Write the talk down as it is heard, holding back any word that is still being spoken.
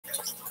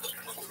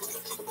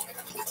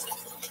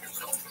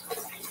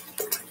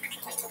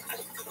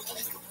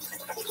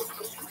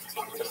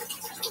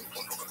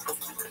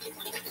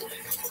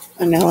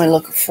I know I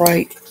look a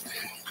fright.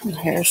 My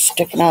hair's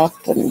sticking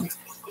up and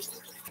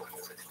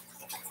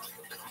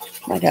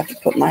might have to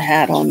put my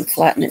hat on to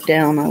flatten it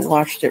down. I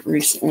washed it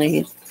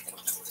recently,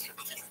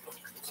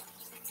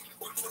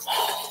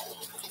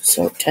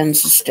 so it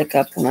tends to stick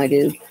up when I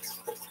do.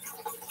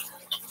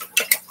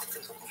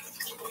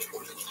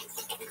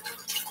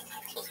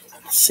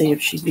 Let's see if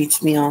she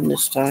beats me on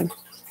this time.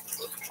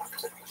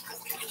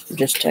 I'm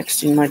just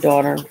texting my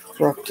daughter,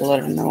 Brooke, to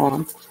let her know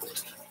I'm.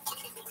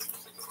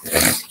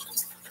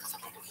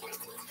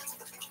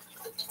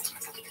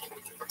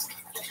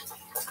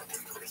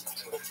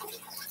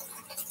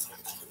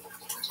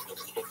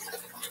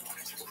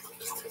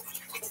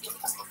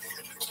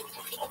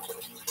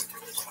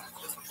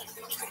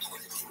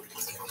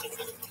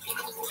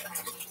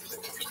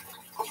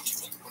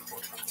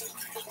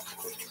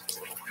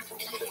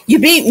 You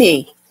beat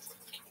me.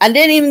 I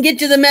didn't even get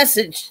to the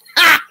message.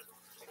 Ah!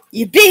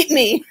 You beat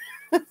me.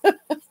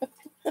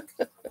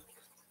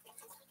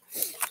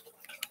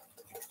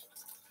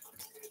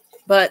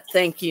 But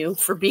thank you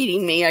for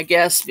beating me, I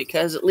guess,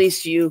 because at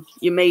least you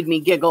made me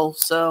giggle,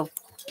 so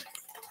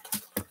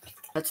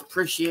that's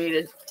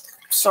appreciated.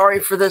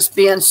 Sorry for this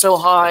being so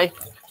high,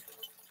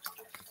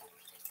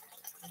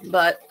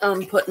 but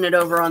I'm putting it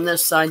over on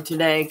this side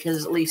today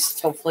because at least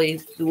hopefully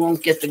we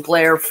won't get the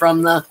glare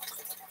from the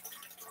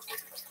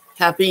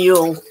Happy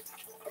Yule.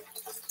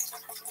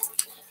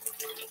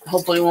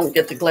 Hopefully we won't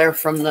get the glare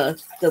from the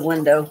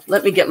window.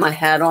 Let me get my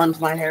hat on.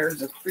 My hair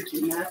is a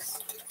freaking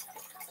mess.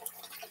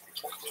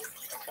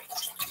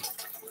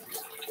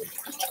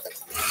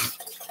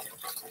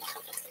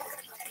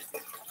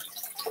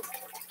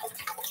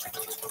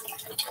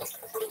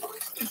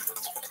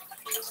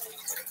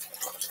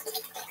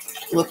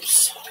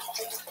 Whoops.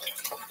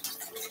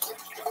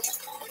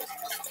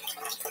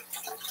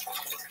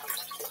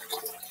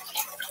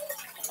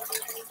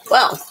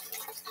 Well,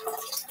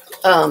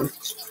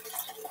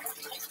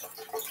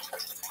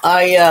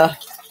 I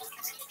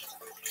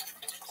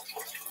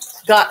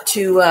got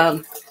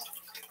to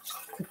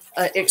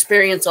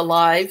experience a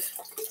live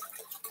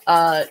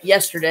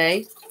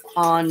yesterday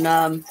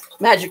on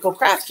magical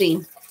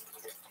crafting,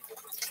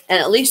 and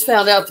at least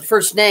found out the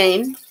first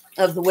name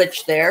of the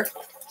witch there.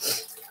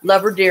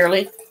 Love her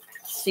dearly.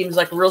 Seems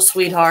like a real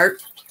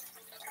sweetheart.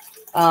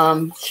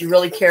 She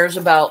really cares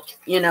about,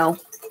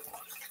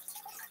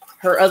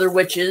 her other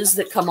witches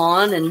that come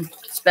on and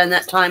spend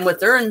that time with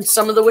her. And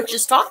some of the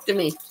witches talk to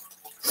me.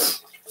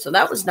 So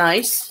that was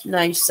nice.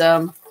 Nice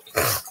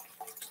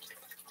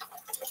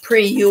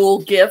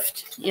pre-Yule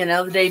gift,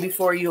 the day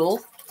before Yule.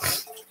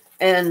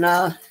 And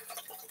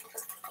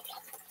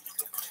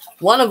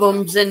one of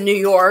them's in New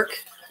York.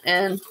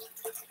 And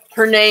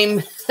her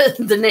name,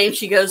 the name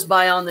she goes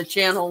by on the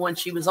channel when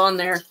she was on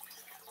there,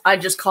 I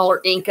just call her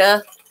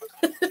Inca.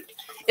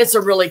 It's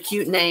a really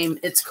cute name.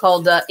 It's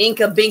called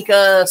Inca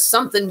Binka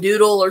something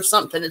doodle or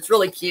something. It's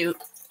really cute.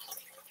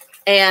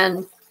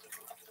 And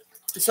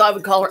so I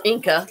would call her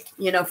Inca,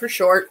 for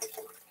short.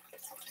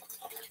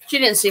 She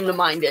didn't seem to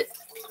mind it.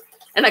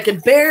 And I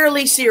could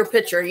barely see her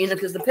picture,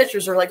 because the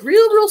pictures are like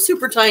real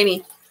super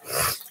tiny.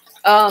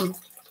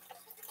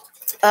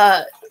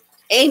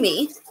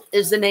 Amy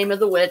is the name of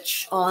the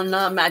witch on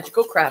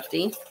Magical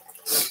Crafting.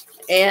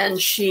 And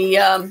she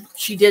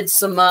did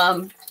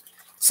some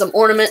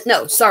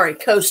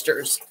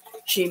coasters.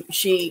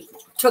 She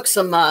took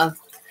some,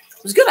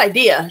 it was a good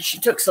idea. She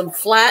took some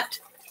flat,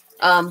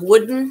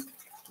 wooden,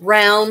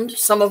 round,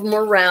 some of them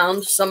were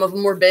round, some of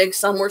them were big,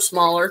 some were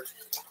smaller.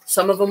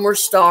 Some of them were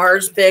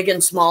stars, big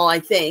and small, I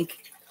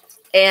think.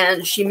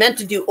 And she meant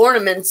to do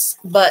ornaments,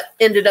 but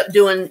ended up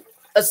doing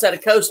a set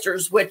of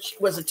coasters, which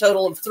was a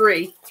total of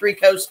three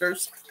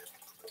coasters.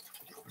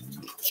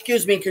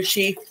 Excuse me, because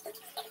she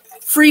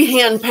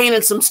freehand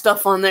painted some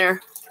stuff on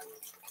there.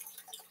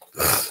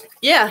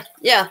 Yeah.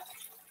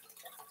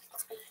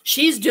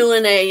 She's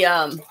doing a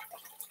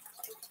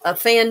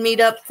fan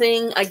meetup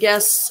thing, I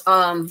guess,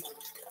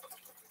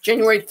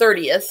 January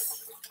 30th.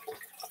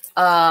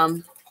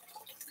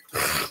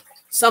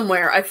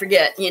 Somewhere, I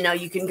forget,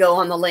 you can go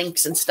on the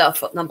links and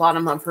stuff at the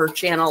bottom of her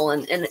channel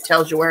and it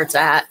tells you where it's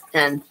at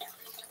and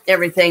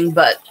everything.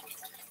 But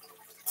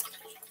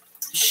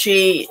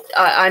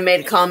I made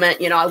a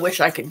comment, I wish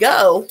I could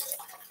go.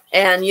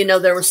 And,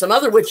 there were some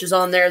other witches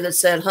on there that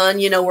said, hun,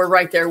 we're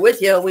right there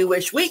with you. We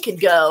wish we could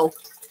go.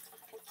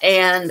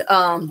 And,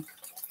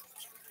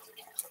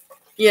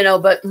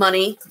 but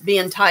money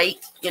being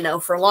tight,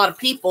 for a lot of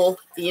people,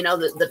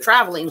 the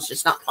traveling is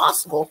just not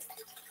possible.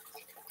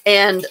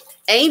 And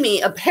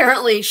Amy,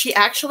 apparently, she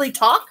actually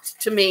talked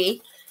to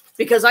me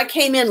because I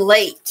came in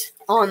late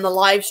on the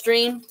live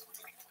stream.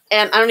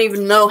 And I don't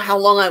even know how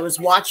long I was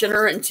watching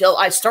her until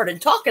I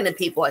started talking to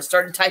people. I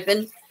started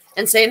typing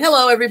and saying,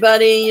 hello,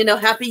 everybody,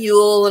 Happy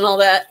Yule and all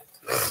that.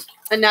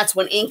 And that's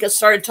when Inca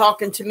started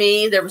talking to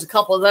me. There was a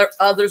couple of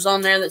others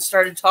on there that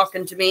started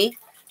talking to me.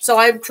 So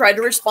I tried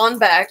to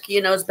respond back,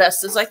 as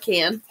best as I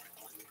can.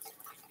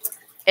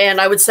 And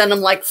I would send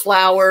them like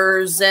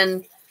flowers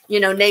and,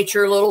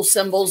 nature little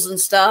symbols and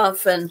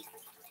stuff. And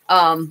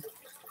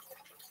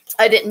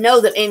I didn't know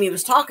that Amy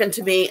was talking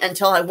to me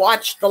until I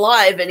watched the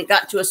live, and it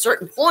got to a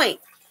certain point,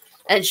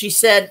 and she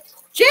said,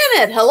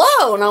 "Janet,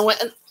 hello." And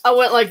I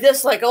went like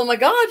this, like, "Oh my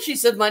God." She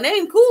said my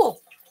name.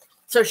 Cool.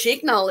 So she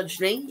acknowledged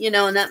me, you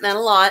know, and that meant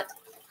a lot.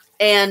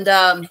 And,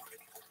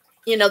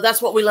 you know,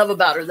 that's what we love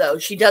about her, though.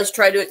 She does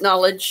try to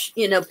acknowledge,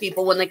 you know,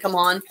 people when they come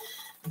on.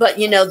 But,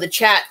 you know, the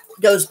chat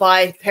goes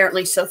by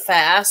apparently so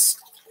fast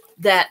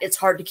that it's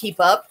hard to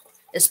keep up,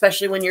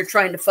 especially when you're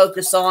trying to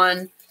focus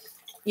on,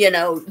 you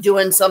know,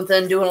 doing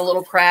something, doing a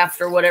little craft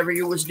or whatever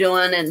you was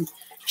doing. And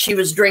she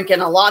was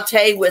drinking a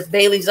latte with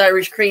Bailey's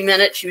Irish cream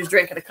in it. She was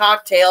drinking a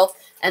cocktail.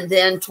 And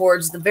then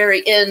towards the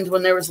very end,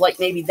 when there was like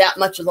maybe that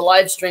much of the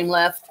live stream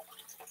left,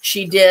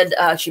 she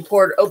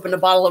opened a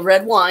bottle of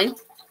red wine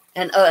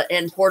and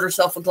poured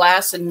herself a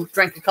glass and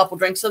drank a couple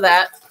drinks of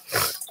that.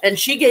 And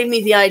she gave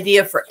me the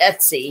idea for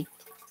Etsy,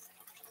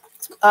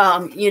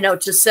 you know,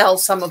 to sell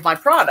some of my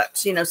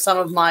products, you know, some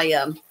of my,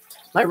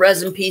 my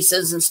resin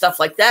pieces and stuff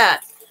like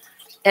that.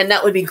 And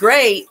that would be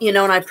great, you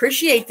know, and I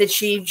appreciate that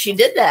she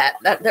did that.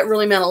 That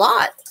really meant a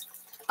lot.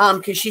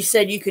 Because she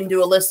said you can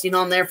do a listing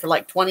on there for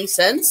like 20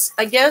 cents,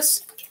 I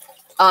guess,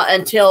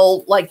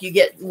 until like you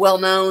get well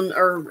known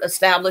or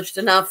established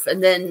enough.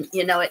 And then,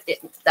 you know,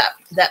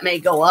 that may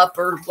go up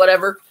or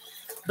whatever.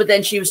 But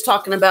then she was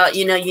talking about,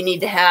 you know, you need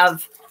to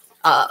have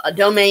a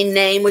domain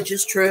name, which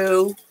is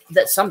true,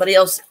 that somebody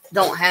else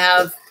don't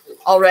have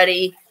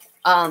already.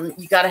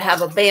 You got to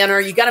have a banner.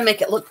 You got to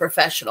make it look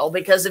professional,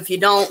 because if you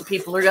don't,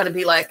 people are going to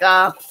be like,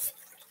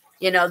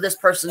 you know, this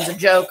person's a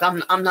joke.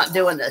 I'm not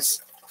doing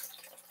this.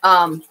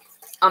 I'm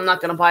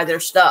not going to buy their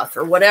stuff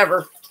or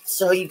whatever.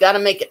 So you got to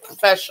make it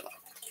professional.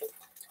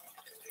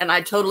 And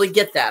I totally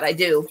get that. I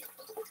do.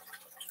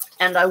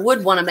 And I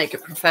would want to make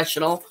it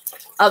professional.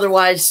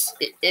 Otherwise,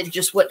 it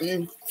just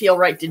wouldn't feel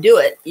right to do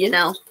it, you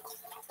know.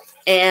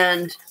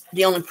 And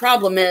the only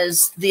problem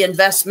is the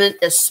investment,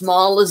 as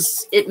small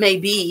as it may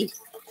be,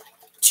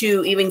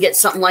 to even get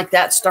something like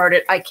that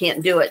started, I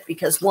can't do it.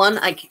 Because one,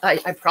 I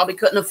probably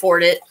couldn't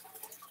afford it.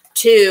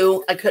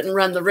 Two, I couldn't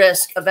run the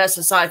risk of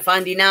SSI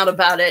finding out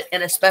about it.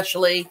 And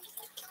especially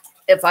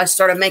if I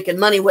started making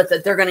money with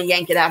it, they're going to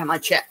yank it out of my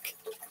check.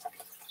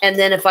 And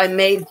then if I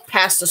made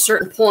past a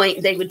certain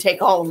point, they would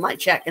take all of my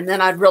check. And then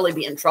I'd really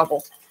be in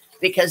trouble,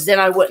 because then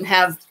I wouldn't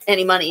have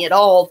any money at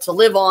all to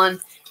live on.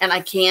 And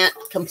I can't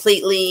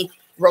completely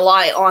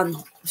rely on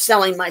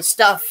selling my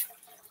stuff,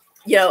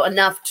 you know,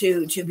 enough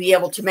to be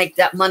able to make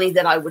that money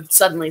that I would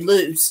suddenly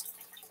lose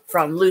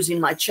from losing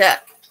my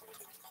check.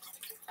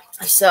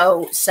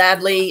 So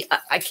sadly,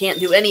 I can't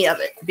do any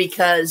of it,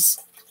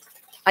 because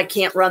I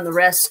can't run the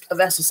risk of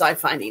SSI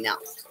finding out.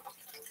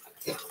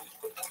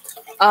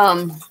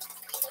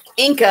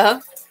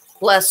 Inca,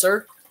 bless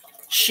her,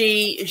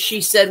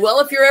 she said, well,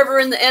 if you're ever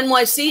in the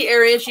NYC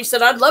area, she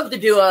said, I'd love to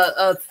do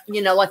a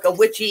you know, like a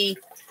witchy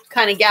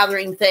kind of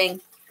gathering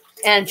thing.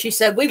 And she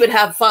said, we would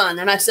have fun.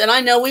 And I said,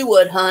 I know we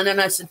would, hun. And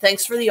I said,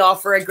 thanks for the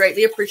offer. I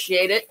greatly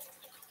appreciate it.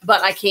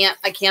 But I can't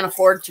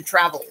afford to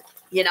travel.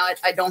 You know,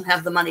 I don't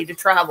have the money to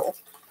travel.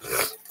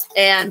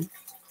 But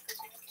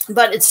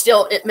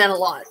it meant a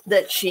lot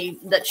that she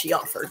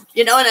offered,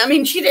 you know. And I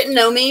mean, she didn't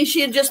know me.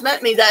 She had just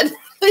met me that,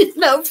 you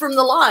know, from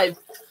the live.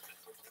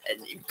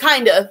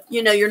 Kind of,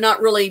 you know, you're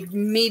not really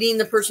meeting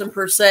the person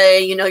per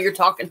se, you know, you're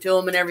talking to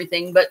them and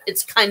everything, but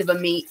it's kind of a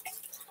meet.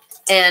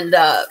 And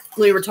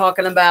we were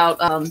talking about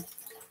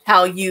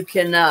how you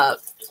can,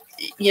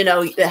 you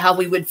know, how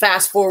we would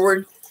fast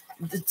forward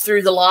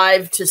through the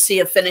live to see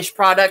a finished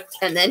product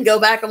and then go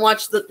back and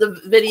watch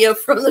the video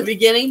from the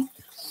beginning.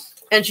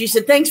 And she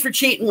said, thanks for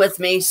cheating with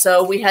me.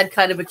 So we had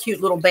kind of a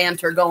cute little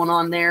banter going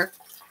on there.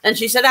 And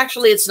she said,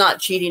 actually, it's not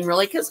cheating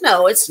really, because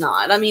no, it's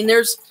not. I mean,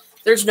 there's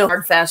no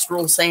hard fast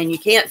rule saying you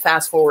can't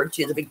fast forward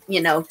to the,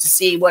 you know, to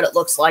see what it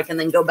looks like and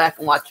then go back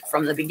and watch it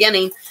from the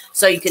beginning,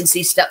 so you can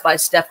see step by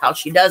step how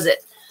she does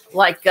it.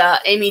 Like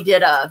Amy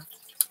did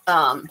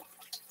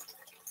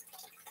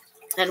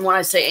and when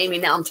I say Amy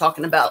now, I'm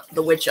talking about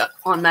the witch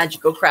on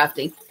Magical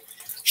Crafting.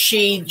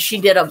 She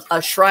did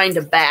a shrine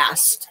to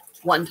Bast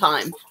one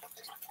time,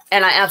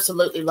 and I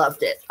absolutely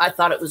loved it. I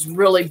thought it was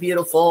really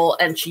beautiful,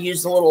 and she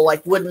used a little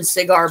like wooden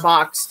cigar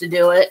box to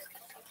do it.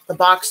 The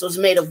box was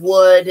made of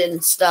wood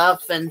and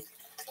stuff, and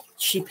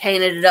she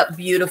painted it up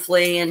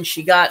beautifully, and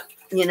she got,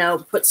 you know,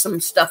 put some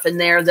stuff in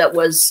there that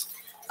was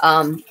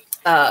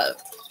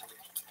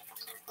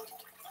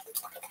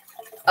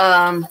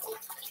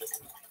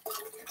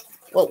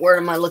what word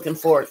am I looking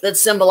for? That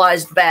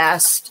symbolized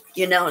Bast,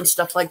 you know, and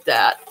stuff like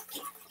that.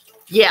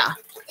 Yeah,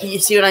 you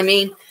see what I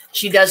mean?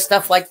 She does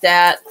stuff like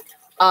that.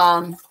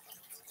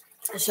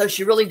 So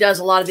she really does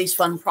a lot of these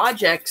fun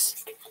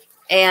projects.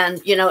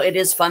 And, you know, it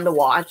is fun to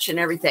watch and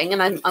everything.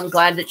 And I'm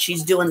glad that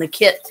she's doing the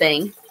kit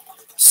thing.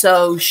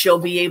 So she'll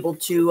be able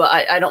to,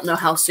 I don't know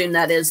how soon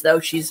that is, though.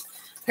 She's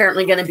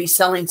apparently going to be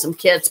selling some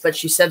kits, but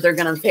she said they're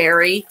going to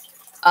vary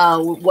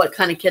what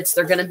kind of kits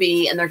they're going to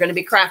be. And they're going to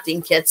be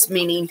crafting kits,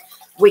 meaning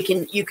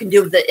you can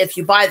do if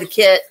you buy the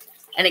kit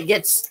and it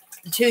gets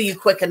to you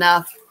quick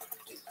enough,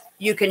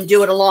 you can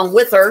do it along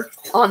with her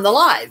on the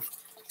live.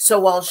 So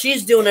while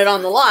she's doing it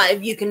on the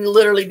live, you can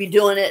literally be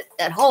doing it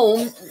at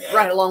home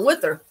right along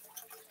with her.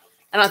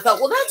 And I thought,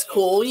 well, that's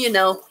cool, you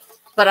know,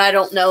 but I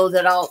don't know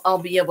that I'll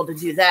be able to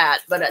do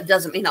that. But it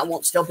doesn't mean I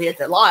won't still be at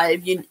the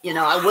live. You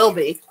know, I will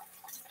be.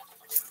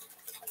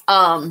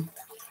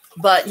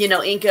 But, you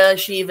know, Inca,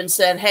 she even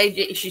said,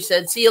 hey, she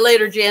said, see you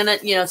later,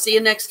 Janet, you know, see you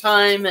next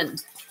time.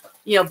 And,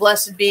 you know,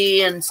 blessed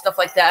be and stuff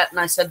like that. And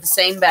I said the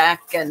same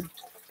back. And,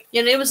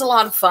 you know, it was a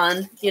lot of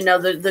fun, you know,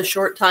 the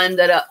short time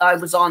that I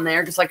was on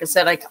there. Because like I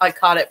said, I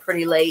caught it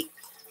pretty late.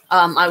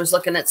 I was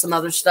looking at some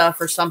other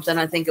stuff or something,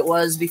 I think it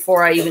was,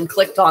 before I even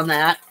clicked on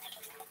that.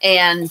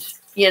 And,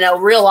 you know,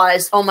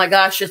 realized, oh my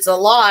gosh, it's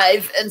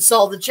alive, and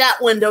saw the chat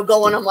window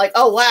going. I'm like,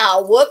 oh,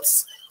 wow,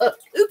 whoops,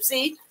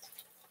 oopsie.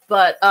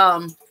 But,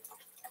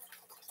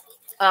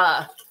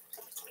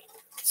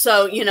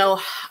 so, you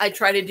know, I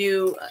try to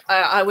do,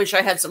 I wish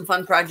I had some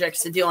fun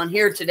projects to do on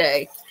here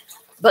today.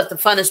 But the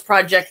funnest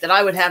project that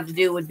I would have to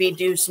do would be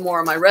do some more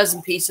of my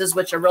resin pieces,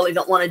 which I really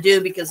don't want to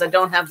do because I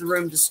don't have the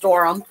room to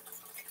store them.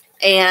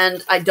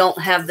 And I don't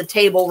have the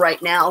table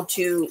right now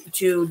to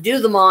do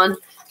them on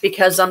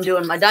because I'm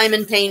doing my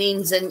diamond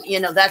paintings and, you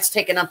know, that's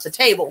taking up the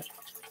table.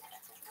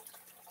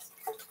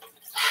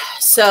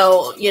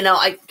 So, you know,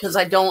 because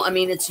I don't, I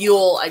mean, it's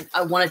Yule.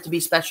 I want it to be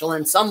special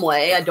in some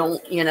way. I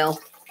don't, you know,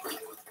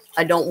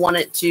 I don't want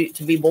it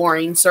to be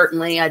boring.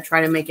 Certainly, I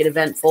try to make it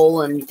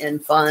eventful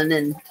and fun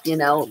and, you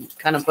know,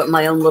 kind of put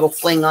my own little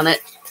fling on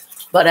it.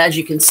 But as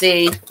you can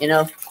see, you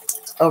know,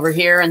 over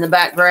here in the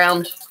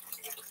background,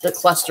 the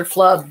cluster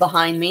flub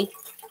behind me,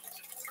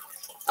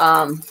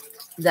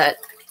 that,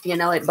 you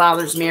know, it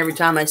bothers me every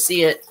time I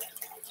see it.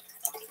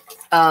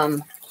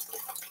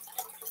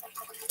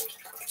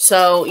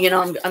 So, you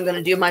know, I'm going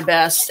to do my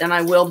best, and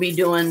I will be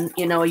doing,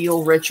 you know, a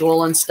Yule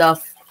ritual and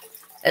stuff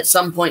at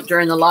some point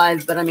during the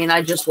live. But I mean,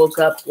 I just woke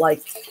up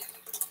like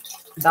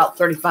about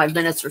 35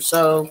 minutes or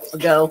so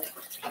ago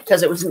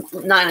because it was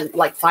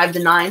 5 to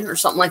 9 or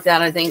something like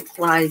that, I think,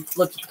 when I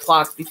looked at the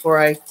clock before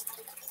I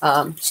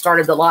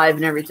started the live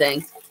and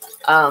everything.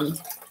 And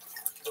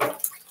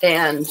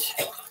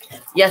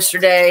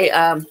yesterday,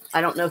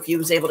 I don't know if you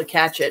was able to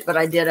catch it, but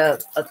I did a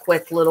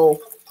quick little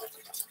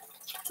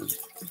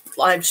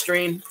live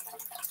stream.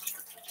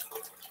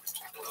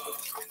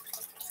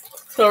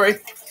 Sorry.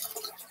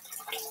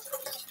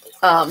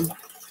 It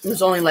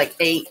was only like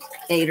 8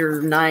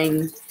 or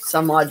 9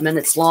 some odd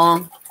minutes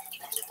long.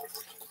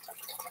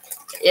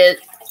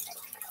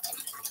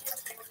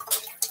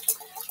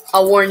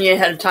 I'll warn you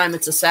ahead of time,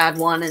 it's a sad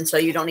one, and so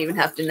you don't even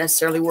have to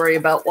necessarily worry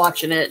about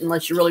watching it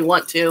unless you really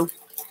want to.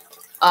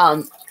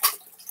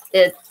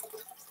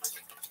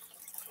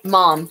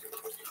 Mom,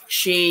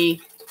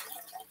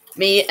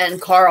 me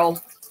and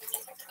Carl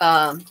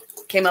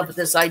came up with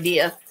this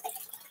idea.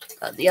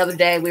 The other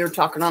day we were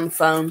talking on the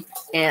phone,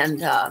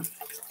 and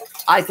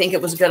I think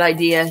it was a good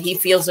idea. He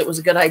feels it was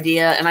a good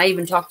idea, and I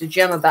even talked to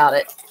Jim about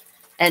it.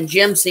 And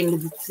Jim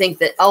seemed to think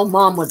that, oh,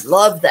 Mom would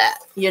love that,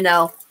 you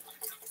know.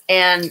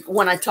 And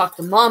when I talked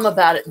to Mom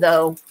about it,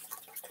 though,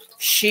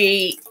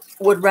 she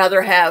would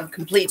rather have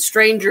complete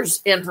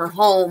strangers in her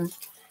home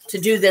to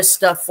do this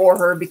stuff for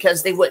her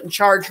because they wouldn't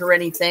charge her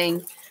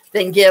anything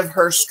than give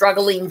her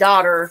struggling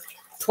daughter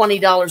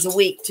 $20 a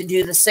week to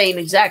do the same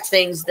exact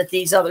things that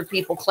these other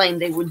people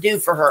claimed they would do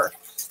for her.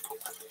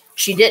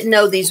 She didn't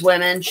know these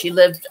women.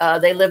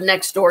 They lived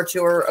next door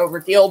to her over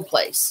at the old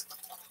place.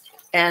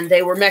 And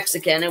they were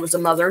Mexican. It was a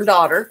mother and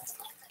daughter.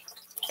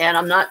 And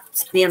I'm not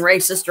being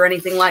racist or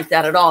anything like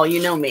that at all.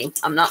 You know me.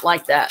 I'm not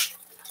like that.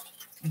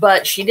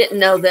 But she didn't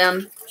know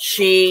them.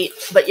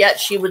 But yet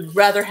she would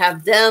rather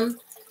have them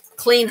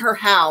clean her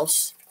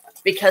house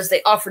because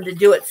they offered to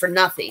do it for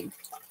nothing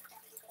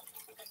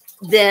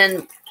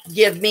than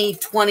give me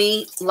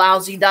 $20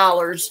 lousy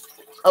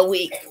a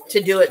week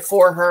to do it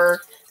for her,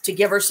 to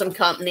give her some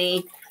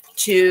company,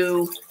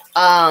 to,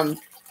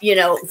 you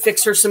know,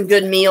 fix her some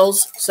good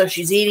meals so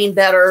she's eating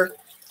better.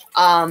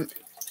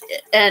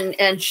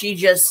 And she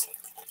just,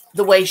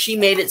 the way she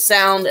made it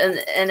sound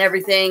and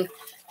everything,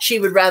 she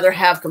would rather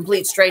have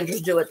complete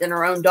strangers do it than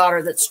her own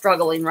daughter that's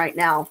struggling right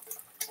now,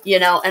 you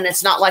know. And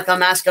it's not like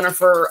I'm asking her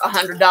for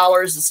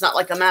 $100. It's not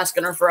like I'm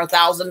asking her for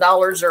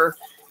 $1,000 or,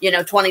 you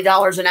know,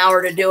 $20 an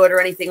hour to do it or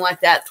anything like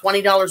that.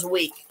 $20 a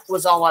week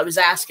was all I was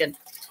asking.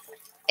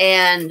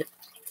 And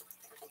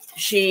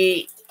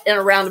she, in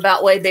a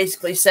roundabout way,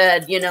 basically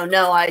said, you know,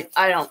 no, I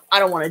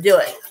don't want to do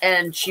it.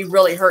 And she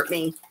really hurt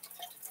me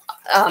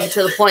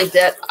to the point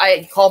that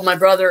I called my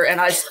brother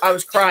and I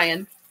was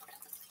crying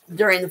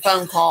during the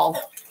phone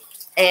call.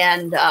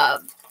 And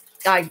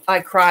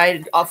I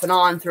cried off and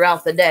on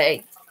throughout the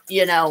day,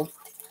 you know,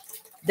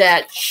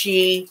 that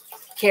she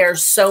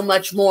cares so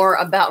much more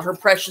about her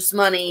precious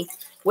money,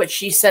 which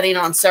she's sitting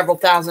on several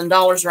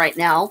 $1,000s right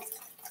now,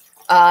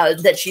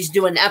 that she's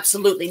doing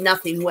absolutely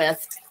nothing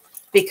with,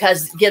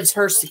 because it gives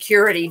her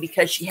security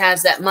because she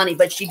has that money,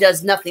 but she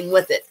does nothing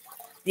with it.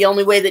 The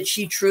only way that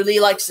she truly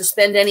likes to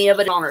spend any of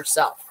it on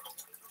herself.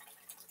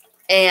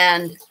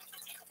 And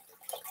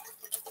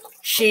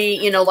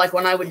she, you know, like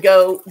when I would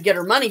go get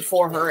her money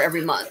for her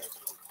every month,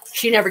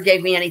 she never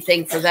gave me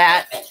anything for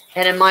that.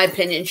 And in my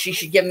opinion, she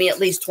should give me at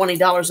least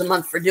 $20 a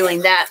month for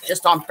doing that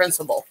just on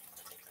principle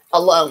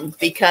alone,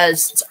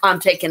 because I'm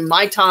taking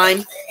my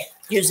time,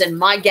 using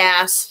my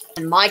gas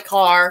in my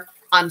car.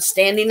 I'm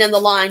standing in the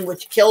line,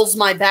 which kills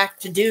my back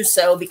to do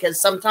so, because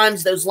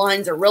sometimes those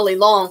lines are really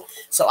long.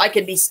 So I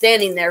could be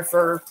standing there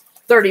for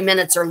 30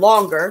 minutes or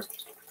longer.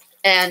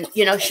 And,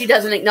 you know, she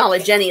doesn't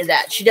acknowledge any of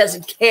that. She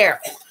doesn't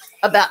care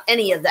about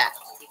any of that.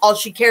 All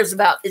she cares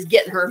about is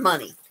getting her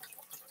money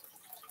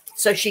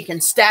so she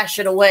can stash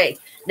it away.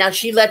 Now,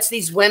 she lets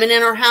these women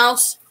in her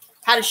house.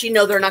 How does she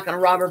know they're not going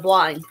to rob her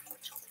blind?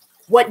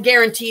 What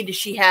guarantee does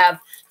she have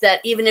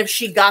that even if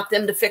she got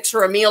them to fix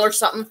her a meal or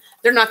something,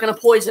 they're not going to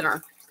poison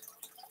her?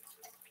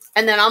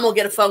 And then I'm going to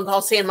get a phone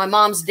call saying my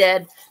mom's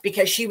dead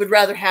because she would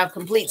rather have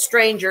complete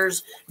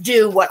strangers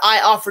do what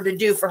I offer to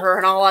do for her.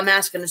 And all I'm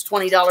asking is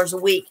 $20 a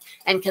week,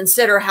 and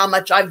consider how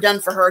much I've done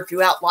for her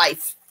throughout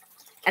life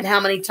and how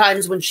many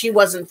times when she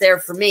wasn't there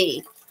for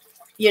me.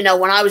 You know,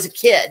 when I was a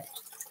kid,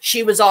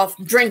 she was off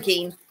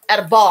drinking at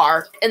a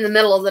bar in the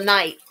middle of the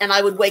night, and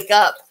I would wake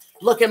up,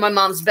 look in my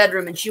mom's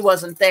bedroom, and she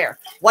wasn't there.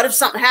 What if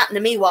something happened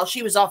to me while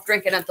she was off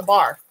drinking at the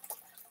bar?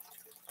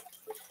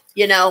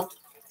 You know?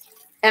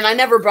 And I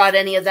never brought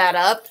any of that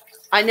up.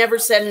 I never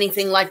said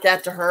anything like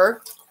that to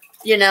her,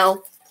 you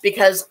know,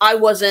 because I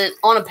wasn't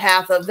on a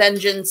path of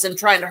vengeance and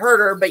trying to hurt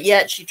her, but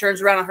yet she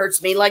turns around and hurts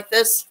me like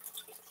this.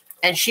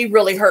 And she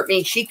really hurt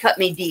me. She cut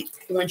me deep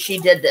when she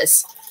did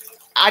this.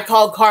 I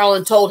called Carl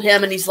and told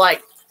him, and he's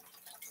like,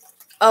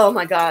 oh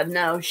my God,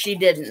 no, she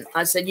didn't.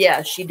 I said,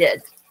 yeah, she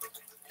did.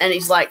 And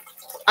he's like,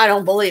 I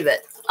don't believe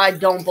it. I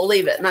don't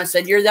believe it. And I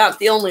said, you're not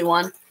the only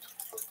one,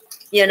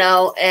 you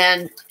know,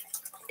 and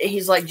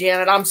he's like,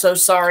 Janet, I'm so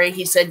sorry.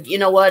 He said, you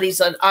know what? He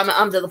said,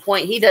 I'm to the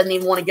point he doesn't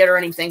even want to get her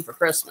anything for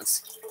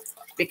Christmas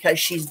because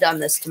she's done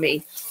this to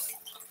me.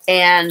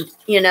 And,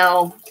 you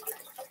know,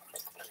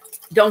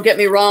 don't get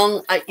me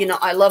wrong.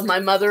 I love my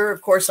mother.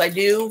 Of course I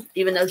do,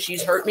 even though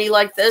she's hurt me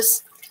like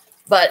this,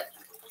 but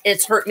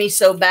it's hurt me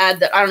so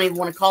bad that I don't even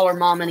want to call her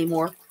mom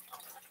anymore.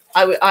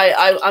 I'm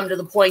to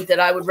the point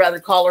that I would rather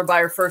call her by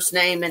her first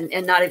name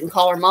and not even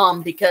call her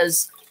mom,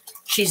 because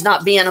she's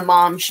not being a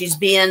mom. She's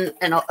being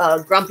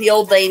a grumpy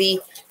old lady,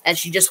 and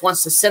she just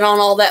wants to sit on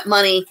all that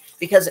money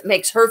because it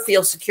makes her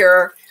feel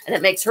secure and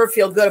it makes her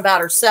feel good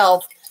about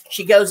herself.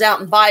 She goes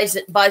out and buys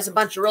a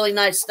bunch of really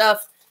nice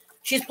stuff.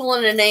 She's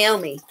pulling a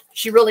Naomi.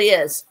 She really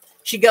is.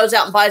 She goes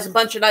out and buys a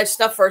bunch of nice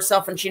stuff for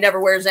herself, and she never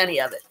wears any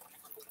of it.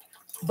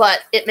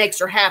 But it makes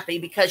her happy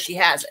because she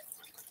has it.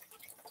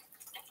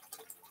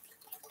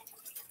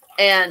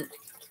 And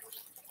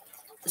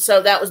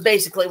so that was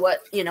basically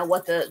what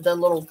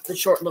the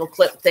short little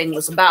clip thing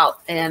was about.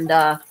 And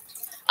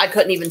I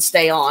couldn't even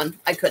stay on.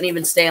 I couldn't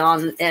even stay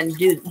on and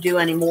do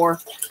any more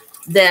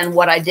than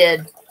what I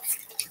did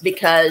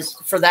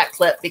for that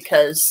clip,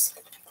 because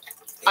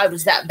I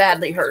was that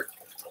badly hurt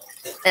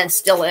and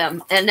still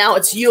am. And now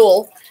it's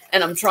Yule,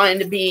 and I'm trying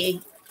to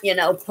be,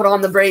 put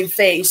on the brave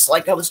face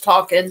like I was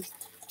talking.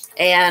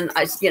 And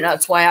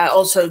that's why I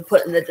also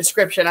put in the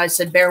description, I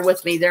said, bear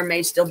with me. There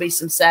may still be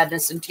some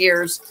sadness and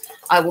tears.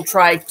 I will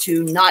try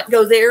to not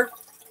go there,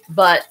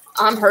 but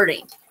I'm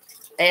hurting.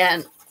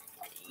 And,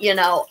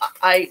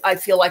 I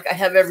feel like I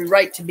have every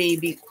right to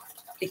be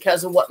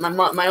because of what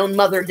my own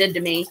mother did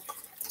to me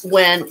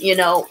when,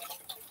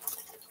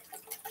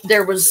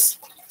 there was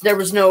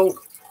no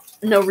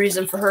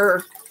reason for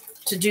her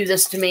to do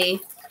this to me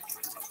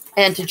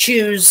and to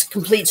choose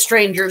complete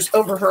strangers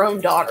over her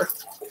own daughter,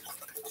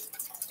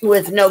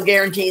 with no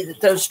guarantee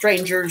that those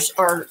strangers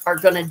are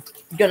gonna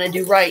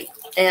do right.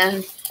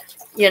 And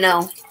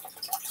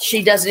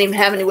she doesn't even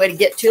have any way to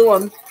get to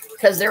them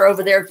because they're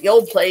over there at the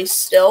old place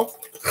still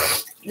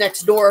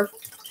next door.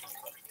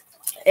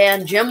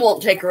 And Jim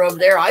won't take her over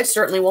there. I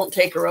certainly won't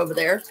take her over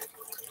there.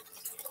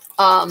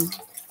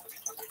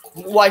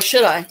 Why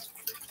should I?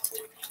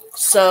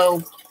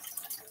 So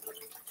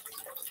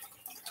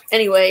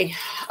anyway,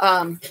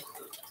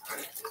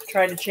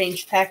 trying to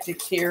change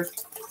tactics here.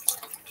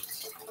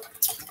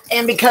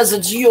 And because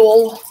it's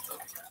Yule,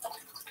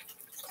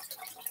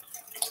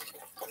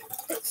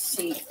 let's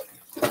see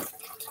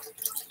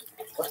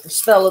what the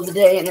spell of the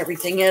day and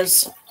everything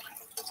is.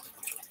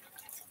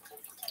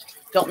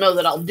 Don't know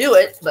that I'll do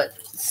it, but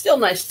it's still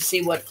nice to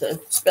see what the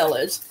spell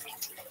is.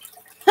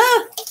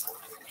 Huh.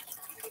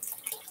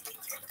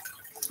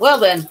 Well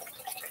then,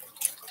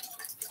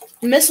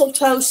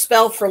 mistletoe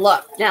spell for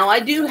luck. Now, I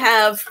do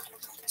have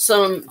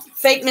some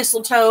fake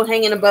mistletoe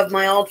hanging above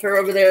my altar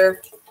over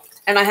there.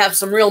 And I have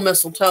some real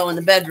mistletoe in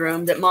the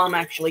bedroom that Mom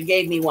actually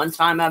gave me one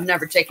time. I've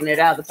never taken it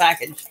out of the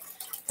package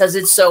because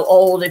it's so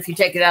old. If you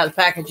take it out of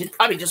the package, it'd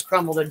probably just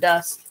crumble to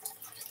dust.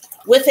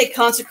 With a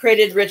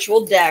consecrated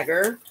ritual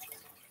dagger,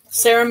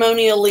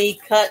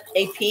 ceremonially cut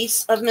a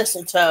piece of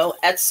mistletoe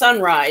at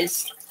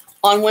sunrise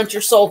on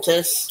winter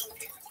solstice.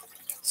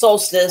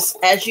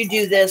 As you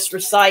do this,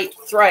 recite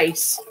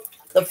thrice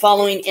the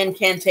following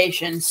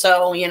incantation.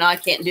 So, I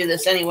can't do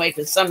this anyway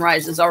because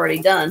sunrise is already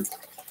done.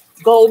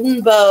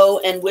 Golden bow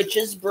and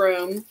witch's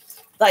broom,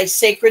 thy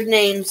sacred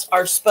names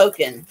are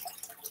spoken.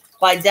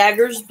 By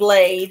dagger's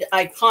blade,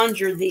 I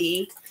conjure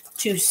thee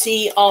to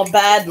see all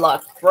bad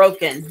luck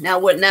broken. Now,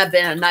 wouldn't that have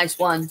been a nice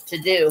one to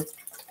do?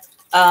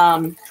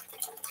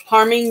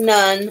 Harming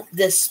none,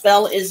 this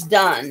spell is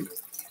done.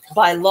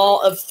 By law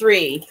of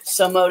three,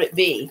 so mote it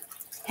be.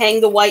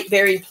 Hang the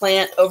whiteberry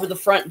plant over the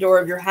front door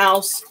of your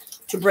house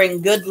to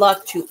bring good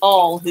luck to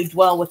all who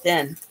dwell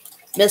within.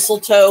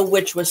 Mistletoe,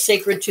 which was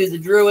sacred to the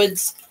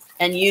Druids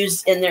and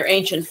used in their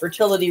ancient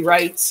fertility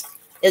rites,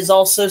 is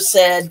also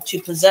said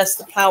to possess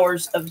the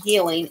powers of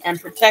healing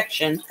and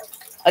protection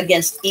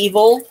against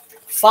evil,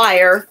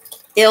 fire,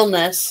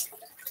 illness,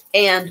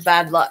 and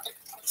bad luck.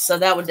 So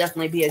that would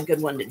definitely be a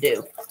good one to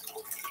do.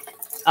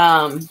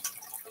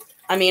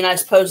 I mean, I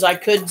suppose I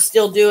could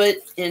still do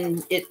it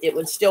and it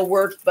would still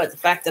work, but the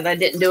fact that I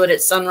didn't do it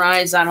at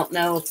sunrise, I don't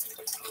know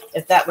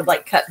if that would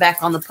like cut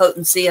back on the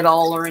potency at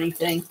all or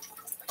anything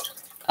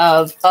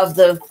of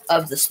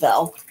the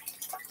spell.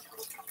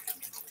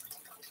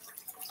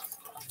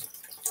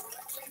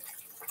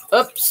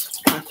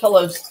 Oops, my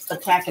pillow's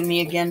attacking me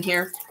again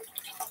here.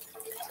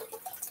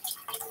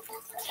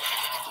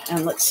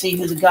 And let's see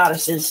who the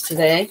goddess is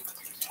today.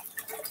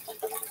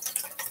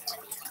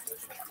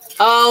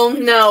 Oh,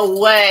 no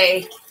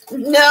way.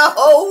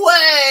 No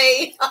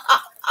way.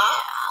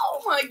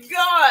 Oh, my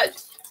God.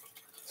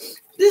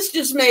 This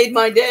just made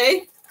my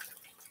day.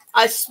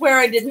 I swear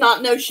I did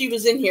not know she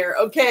was in here.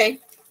 Okay,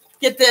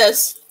 get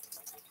this.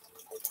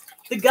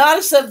 The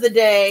goddess of the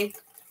day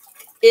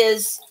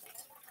is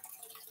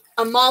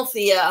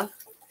Amalthea.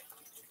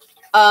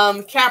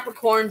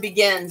 Capricorn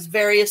begins,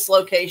 various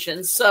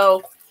locations.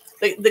 So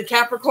the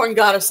Capricorn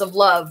goddess of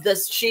love.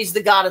 She's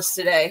the goddess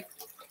today.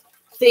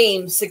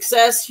 Theme: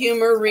 success,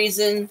 humor,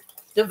 reason,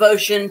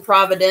 devotion,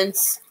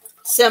 providence.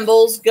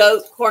 Symbols: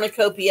 goat,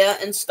 cornucopia,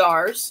 and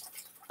stars.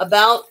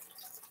 About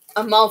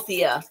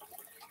Amalthea.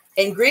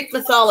 In Greek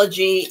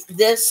mythology,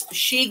 this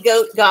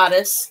she-goat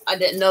goddess, I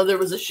didn't know there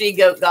was a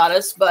she-goat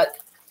goddess, but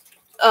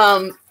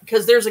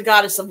because there's a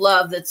goddess of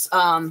love that's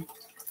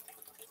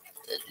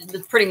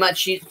pretty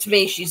much, to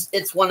me,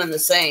 it's one and the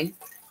same.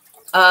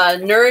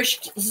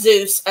 Nourished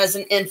Zeus as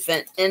an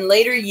infant. In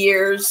later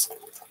years,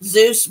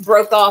 Zeus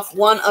broke off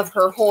one of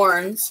her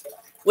horns,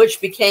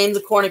 which became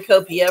the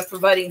cornucopia,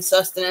 providing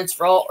sustenance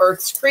for all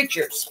Earth's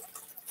creatures.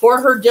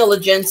 For her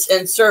diligence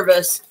and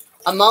service,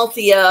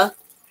 Amalthea,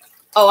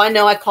 oh, I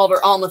know I called her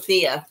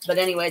Almathea, but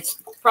anyway, it's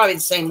probably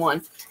the same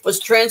one, was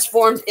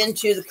transformed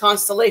into the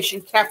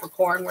constellation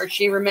Capricorn, where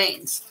she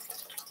remains.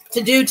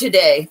 To do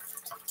today,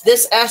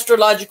 this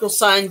astrological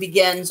sign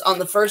begins on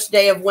the first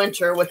day of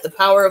winter with the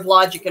power of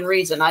logic and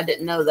reason. I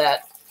didn't know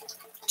that.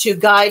 To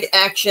guide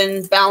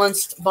action,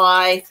 balanced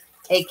by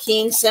a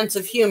keen sense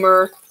of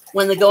humor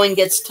when the going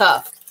gets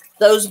tough.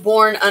 Those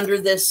born under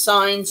this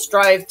sign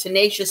strive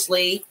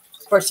tenaciously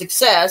for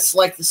success,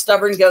 like the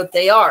stubborn goat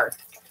they are.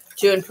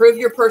 To improve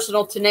your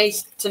personal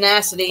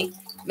tenacity,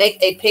 make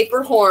a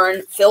paper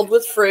horn filled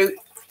with fruit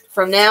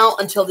from now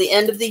until the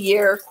end of the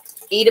year.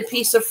 Eat a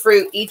piece of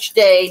fruit each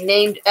day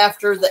named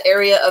after the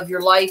area of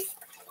your life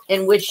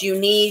in which you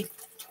need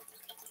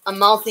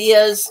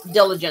Amalthea's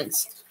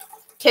diligence.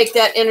 Take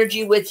that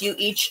energy with you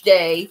each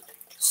day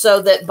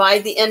so that by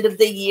the end of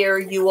the year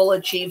you will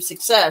achieve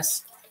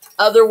success.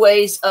 Other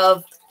ways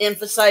of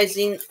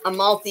emphasizing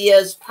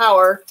Amalthea's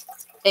power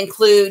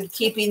include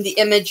keeping the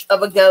image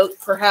of a goat,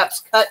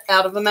 perhaps cut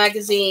out of a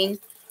magazine,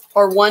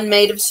 or one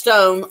made of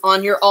stone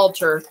on your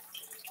altar,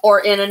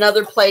 or in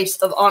another place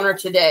of honor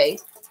today.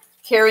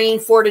 Carrying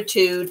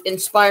fortitude,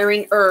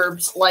 inspiring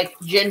herbs like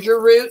ginger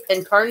root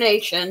and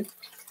carnation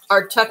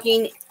are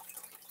tucking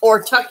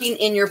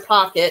in your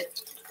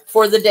pocket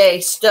for the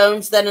day.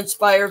 Stones that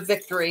inspire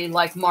victory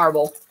like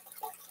marble.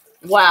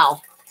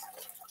 Wow.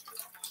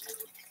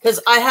 Because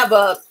I have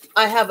a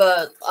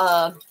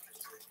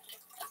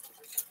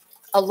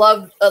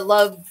love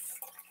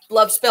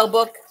spell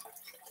book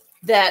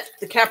that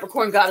the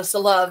Capricorn goddess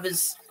of love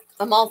is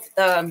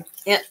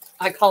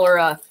I call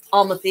her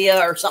Almathea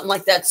or something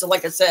like that. So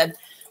like I said,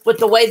 with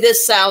the way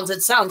this sounds,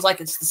 it sounds like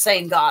it's the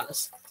same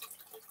goddess.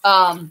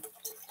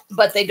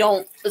 But they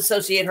don't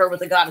associate her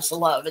with the goddess of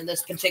love in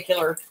this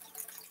particular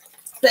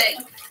thing.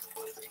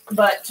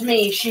 But to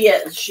me, she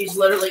is. She's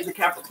literally the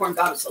Capricorn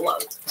goddess of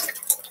love.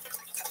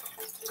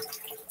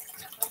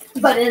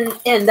 But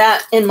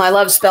in my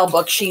love spell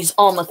book, she's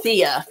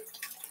Almathea.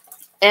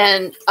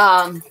 And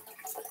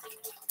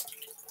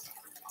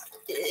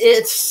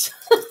it's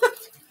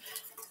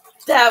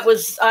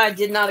I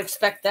did not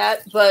expect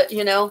that, but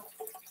you know,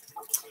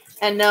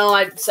 and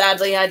no,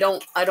 sadly I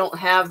don't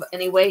have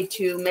any way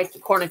to make the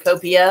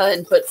cornucopia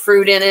and put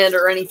fruit in it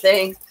or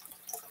anything.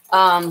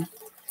 But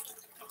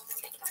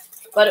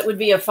it would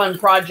be a fun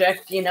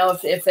project, you know,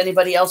 if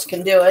anybody else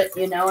can do it,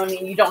 you know. I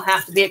mean, you don't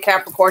have to be a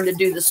Capricorn to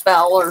do the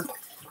spell or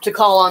to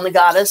call on the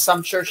goddess.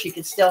 I'm sure she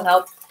could still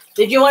help.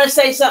 Did you want to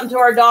say something to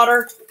our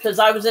daughter? Because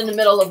I was in the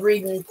middle of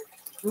reading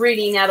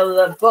out of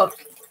the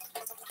book.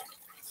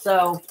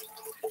 So,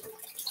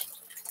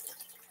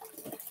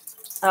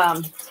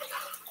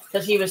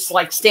 because he was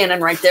like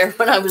standing right there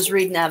when I was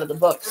reading out of the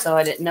book. So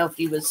I didn't know if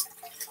he was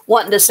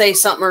wanting to say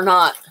something or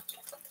not.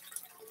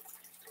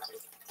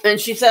 And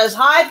she says,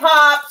 "Hi,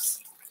 Pops."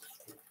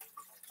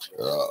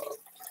 Uh,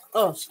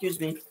 Oh, excuse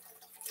me.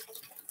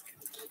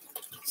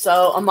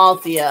 So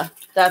Amalthea,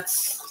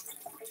 that's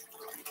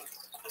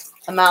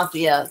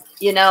Amalthea,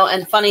 you know.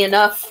 And funny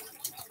enough,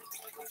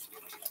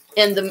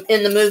 in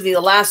the movie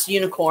The Last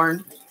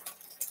Unicorn,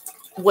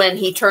 when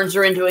he turns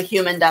her into a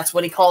human, that's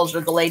what he calls her,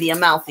 the Lady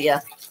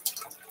Amalthea.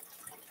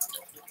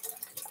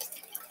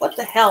 What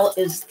the hell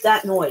is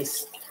that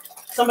noise?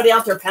 Somebody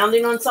out there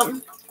pounding on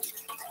something?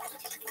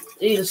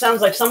 It either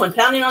sounds like someone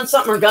pounding on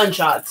something or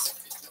gunshots.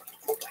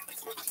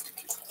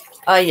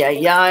 Ay,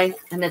 ay, ay.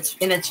 And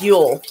it's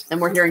Yule, and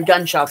we're hearing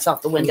gunshots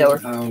out the window.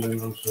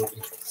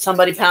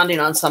 Somebody pounding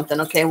on something.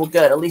 Okay, well,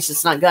 good. At least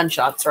it's not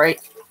gunshots, right?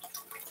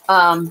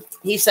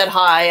 He said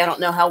hi. I don't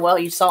know how well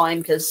you saw him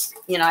because,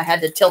 you know, I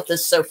had to tilt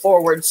this so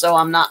forward so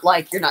I'm not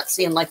like, you're not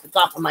seeing like the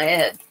top of my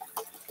head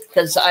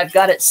because I've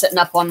got it sitting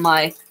up on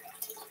my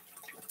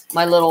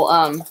little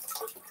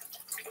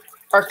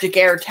Arctic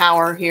air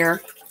tower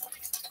here.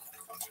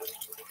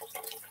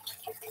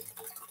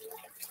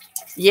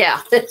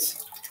 Yeah,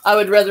 I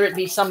would rather it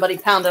be somebody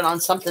pounding on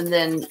something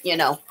than, you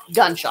know,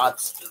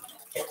 gunshots.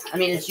 I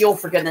mean, it's Yule,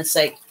 for goodness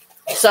sake.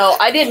 So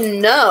I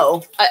didn't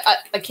know.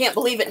 I can't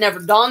believe it never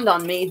dawned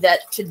on me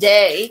that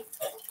today,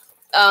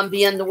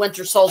 being the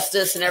winter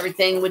solstice and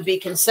everything, would be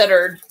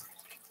considered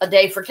a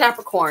day for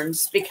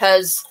Capricorns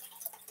because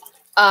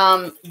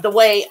the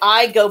way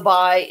I go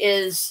by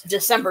is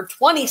December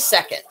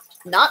 22nd,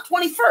 not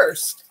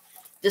 21st.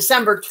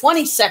 December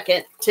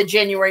 22nd to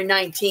January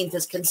 19th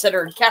is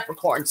considered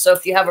Capricorn. So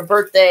if you have a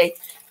birthday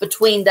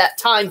between that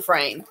time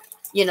frame,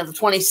 you know, the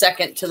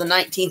 22nd to the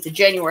 19th of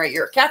January,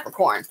 you're a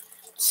Capricorn.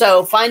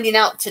 So finding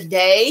out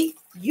today,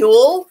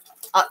 Yule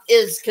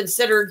is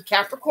considered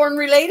Capricorn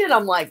related,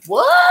 I'm like,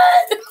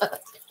 what?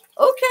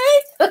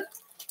 Okay.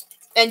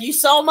 And you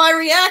saw my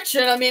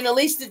reaction. I mean, at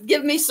least it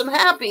gave me some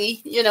happy,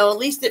 you know, at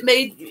least it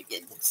made,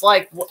 it's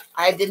like,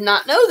 I did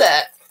not know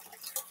that.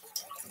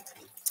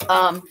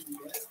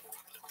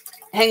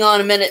 Hang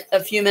on a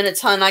few minutes,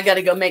 hon. I got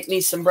to go make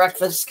me some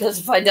breakfast because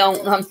if I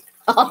don't,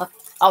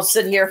 I'll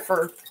sit here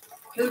for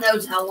who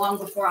knows how long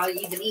before I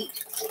even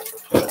eat.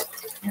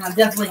 And I've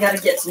definitely got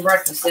to get some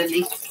breakfast in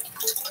me.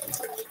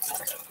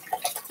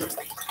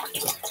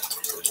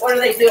 What are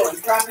they doing?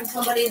 Trapping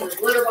somebody in the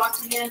litter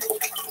box again?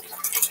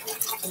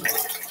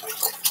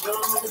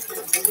 Oh,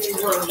 they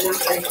were,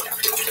 weren't they?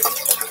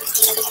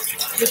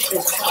 Just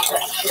to stop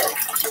that shit.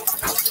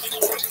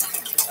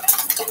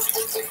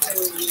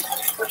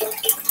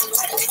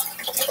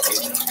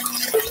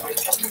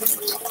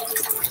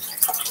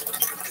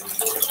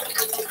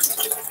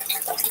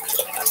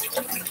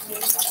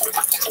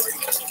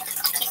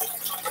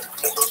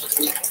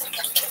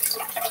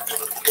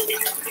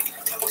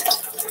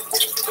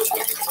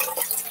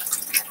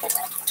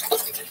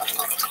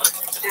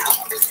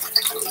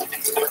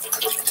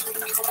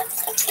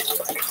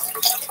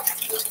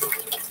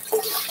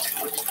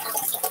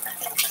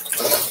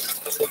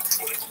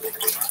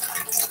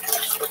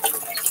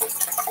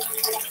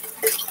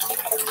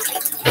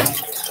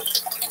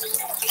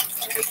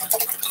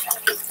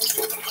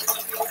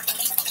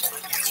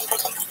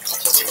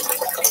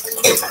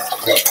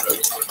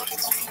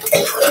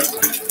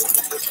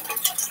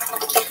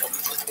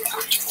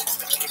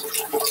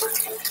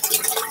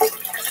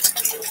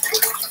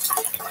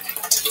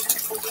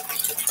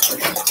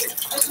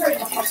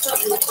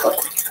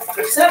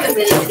 For 7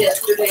 minutes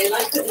yesterday, and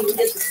I couldn't even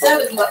get the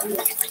 7 button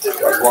to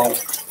work. Well,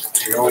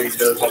 it only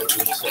does up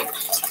to 6.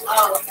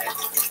 Oh, okay.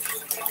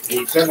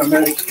 The 7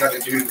 minutes you got to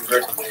do the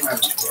record time.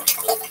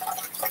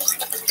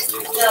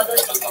 Yeah,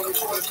 this one's only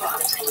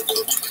 45.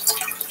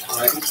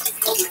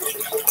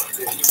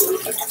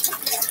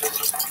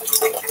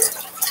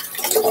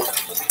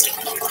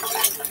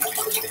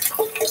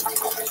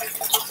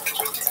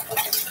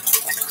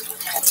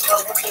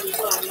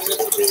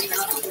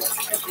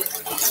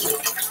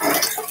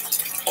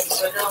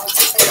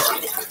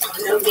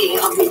 No me,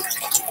 I'll be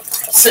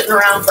sitting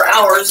around for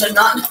hours and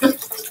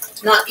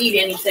not eat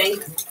anything.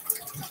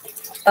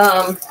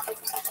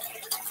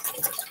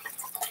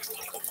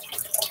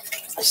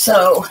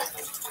 So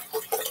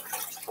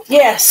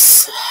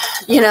yes,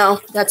 you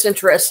know, that's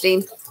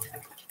interesting.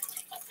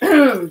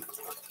 I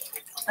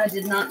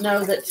did not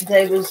know that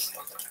today was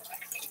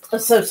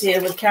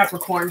associated with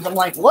Capricorns. I'm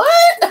like,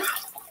 what?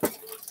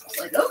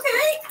 Like,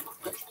 okay.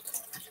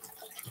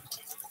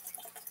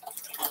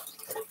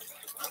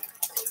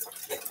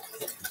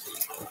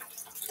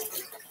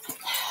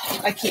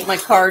 I keep my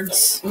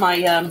cards,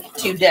 my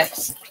 2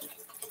 decks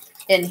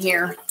in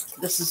here.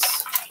 This is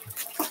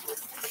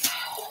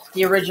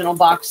the original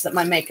box that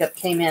my makeup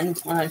came in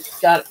when I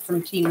got it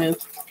from Temu.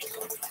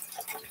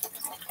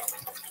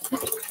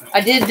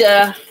 I did,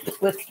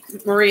 with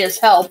Maria's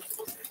help,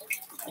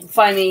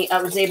 finally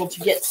I was able to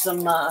get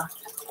some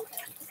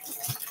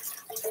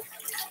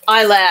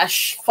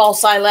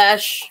false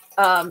eyelash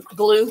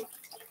glue,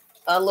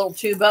 a little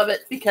tube of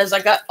it, because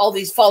I got all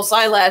these false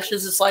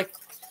eyelashes. It's like,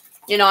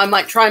 you know, I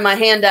might try my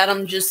hand at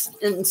them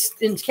just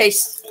in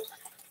case,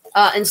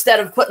 instead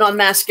of putting on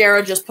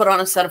mascara, just put on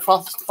a set of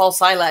false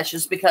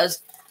eyelashes,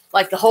 because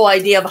like the whole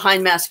idea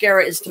behind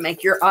mascara is to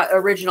make your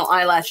original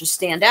eyelashes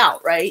stand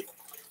out, right?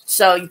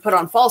 So you put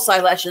on false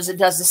eyelashes, it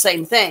does the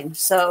same thing.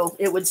 So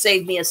it would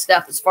save me a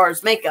step as far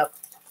as makeup.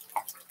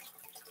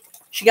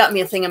 She got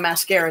me a thing of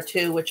mascara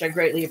too, which I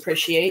greatly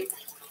appreciate.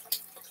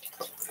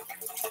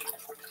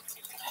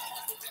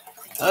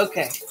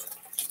 Okay.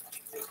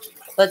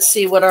 Let's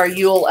see what our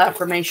Yule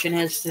affirmation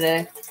is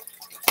today.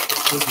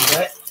 Squeaky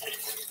butt.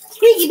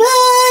 Squeaky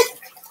butt!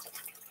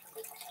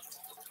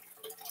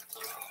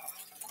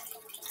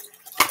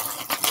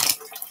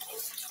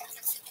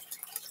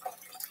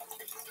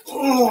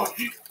 Oh.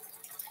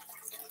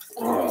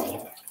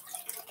 Oh.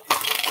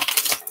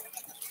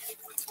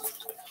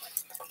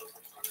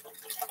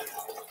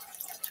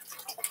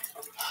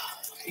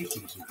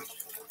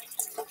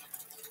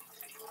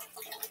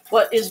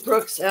 What is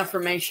Brooke's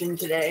affirmation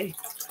today?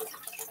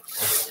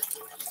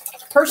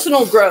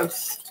 Personal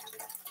growth.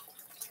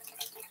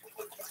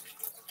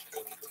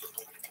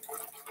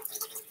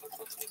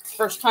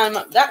 First time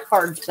that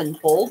card's been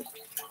pulled.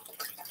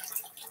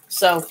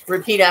 So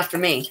repeat after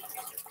me.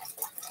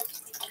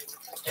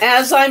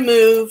 As I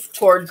move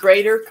toward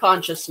greater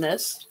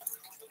consciousness,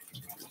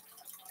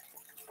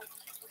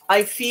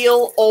 I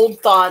feel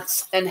old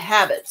thoughts and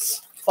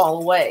habits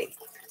fall away.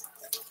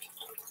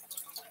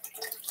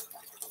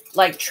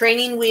 Like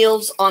training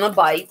wheels on a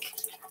bike,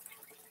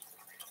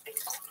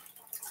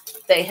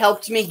 they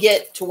helped me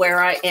get to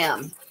where I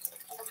am.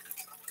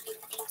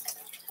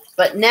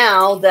 But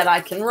now that I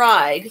can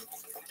ride,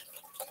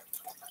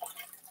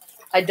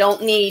 I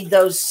don't need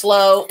those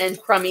slow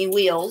and crummy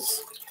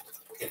wheels,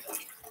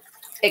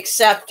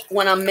 except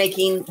when I'm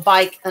making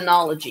bike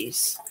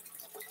analogies.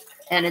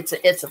 And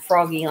it's a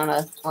froggy on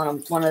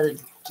one of the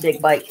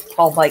big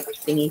tall bike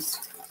thingies.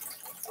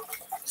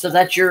 So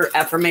that's your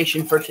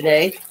affirmation for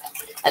today.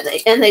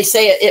 And they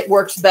say it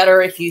works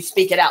better if you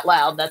speak it out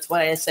loud. That's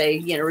why I say,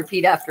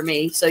 repeat after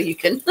me so you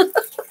can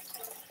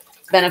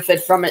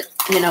benefit from it,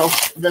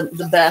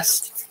 the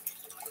best.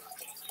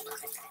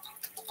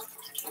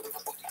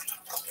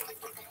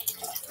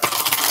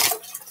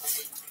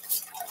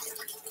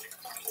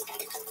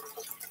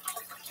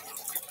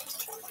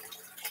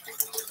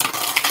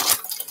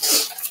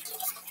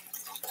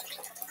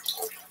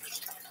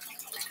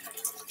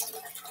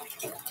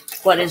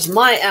 What is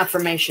my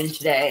affirmation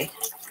today?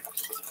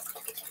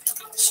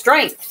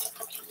 Strength.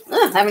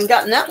 Haven't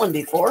gotten that one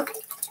before.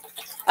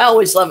 I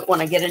always love it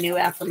when I get a new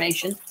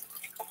affirmation.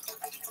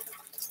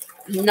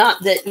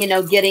 Not that,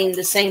 getting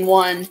the same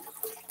one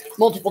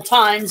multiple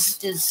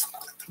times is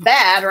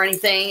bad or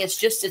anything. It's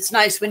just, it's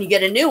nice when you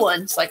get a new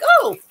one. It's like,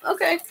 oh,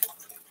 okay.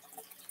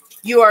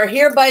 You are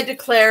hereby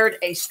declared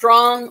a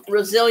strong,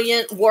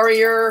 resilient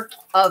warrior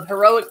of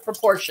heroic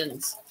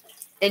proportions.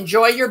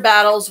 Enjoy your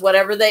battles,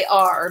 whatever they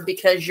are,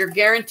 because you're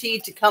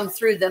guaranteed to come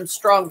through them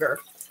stronger,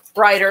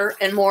 brighter,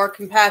 and more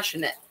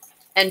compassionate.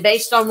 And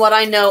based on what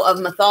I know of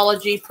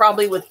mythology,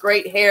 probably with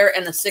great hair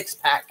and a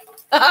six-pack.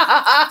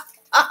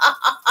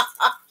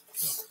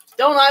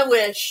 Don't I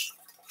wish?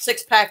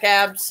 Six-pack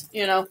abs,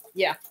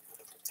 yeah.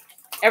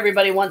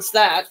 Everybody wants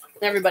that.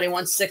 Everybody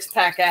wants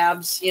six-pack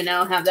abs,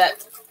 have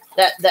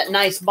that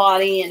nice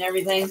body and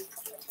everything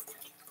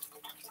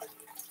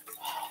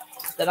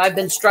that I've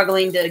been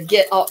struggling to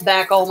get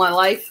back all my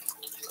life.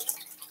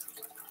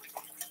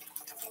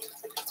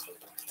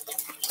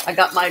 I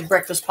got my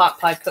breakfast pot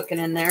pie cooking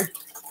in there.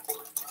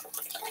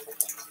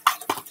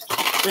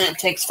 And it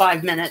takes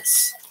 5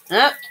 minutes.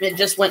 It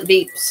just went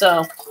beep,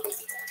 so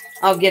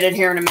I'll get it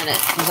here in a minute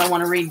because I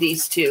want to read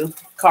these two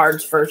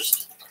cards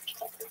first.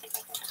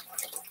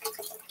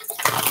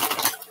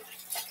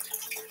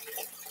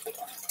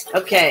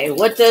 Okay,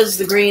 what does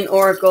the Green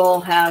Oracle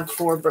have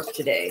for Brooke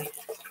today?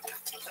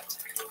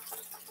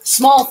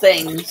 Small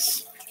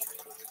things.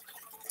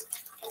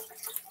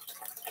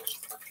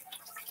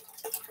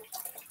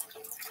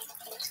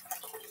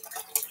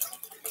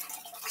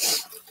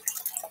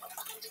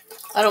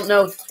 I don't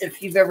know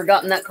if you've ever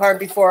gotten that card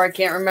before. I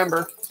can't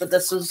remember, but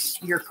this is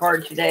your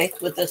card today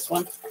with this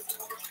one.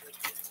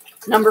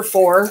 Number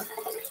 4.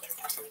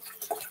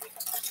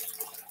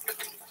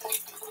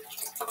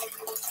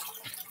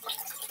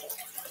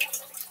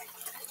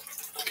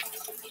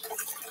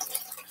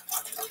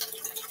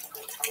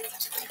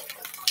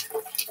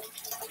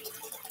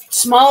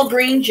 Small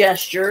green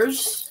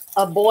gestures,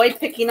 a boy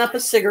picking up a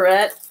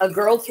cigarette, a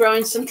girl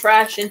throwing some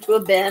trash into a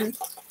bin,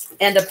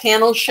 and a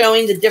panel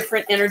showing the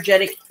different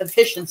energetic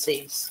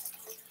efficiencies.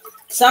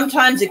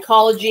 Sometimes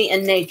ecology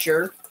and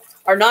nature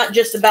are not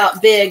just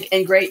about big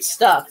and great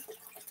stuff.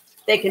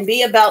 They can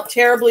be about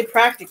terribly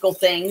practical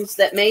things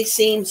that may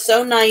seem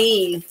so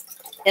naive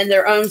in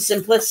their own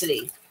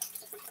simplicity.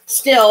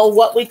 Still,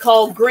 what we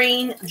call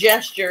green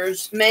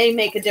gestures may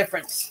make a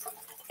difference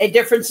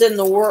in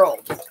the world.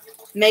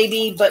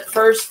 Maybe, but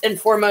first and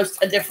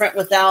foremost, a difference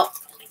without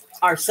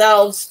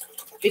ourselves,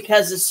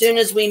 because as soon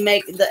as we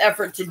make the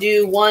effort to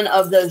do one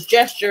of those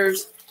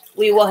gestures,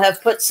 we will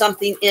have put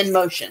something in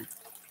motion.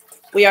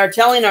 We are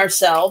telling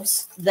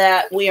ourselves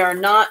that we are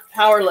not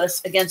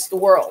powerless against the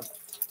world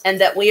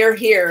and that we are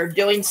here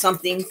doing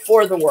something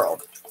for the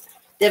world.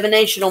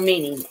 Divinational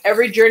meaning.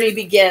 Every journey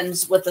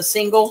begins with a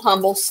single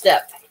humble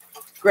step.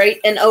 Great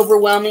and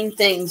overwhelming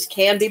things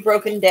can be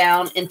broken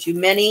down into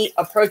many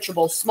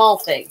approachable small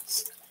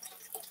things.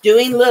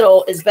 Doing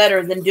little is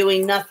better than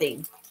doing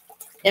nothing.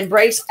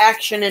 Embrace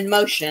action and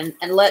motion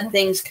and let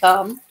things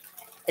come.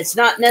 It's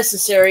not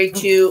necessary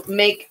to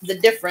make the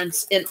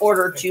difference in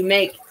order to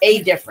make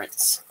a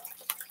difference.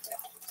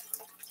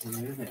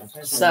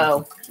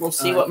 So we'll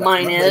see what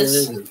mine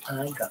is.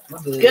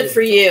 Good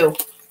for you.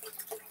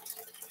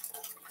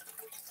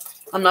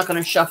 I'm not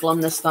going to shuffle them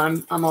this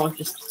time. I'm all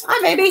just,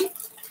 hi, baby.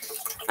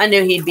 I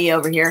knew he'd be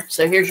over here.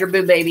 So here's your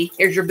boo, baby.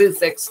 Here's your boo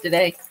fix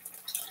today.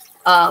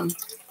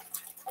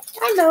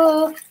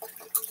 Hello.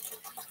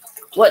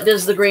 What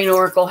does the Green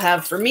Oracle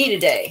have for me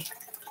today?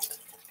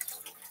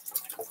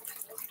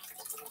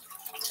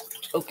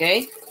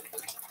 Okay.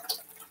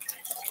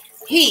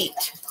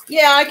 Heat.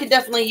 Yeah, I could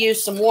definitely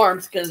use some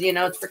warmth because, you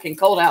know, it's freaking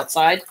cold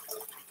outside.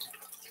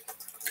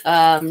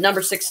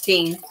 Number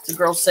 16. It's a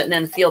girl sitting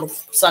in a field of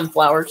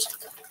sunflowers.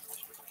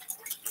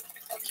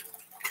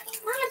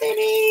 Hi,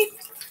 baby.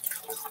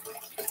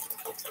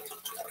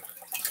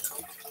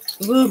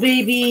 Woo,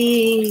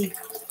 baby.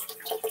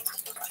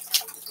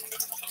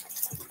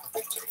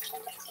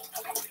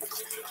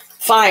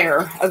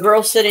 Fire. A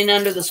girl sitting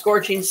under the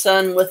scorching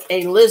sun with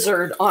a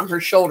lizard on her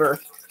shoulder.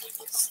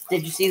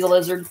 Did you see the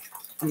lizard?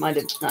 I might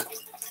have not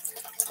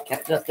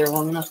kept it up there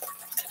long enough.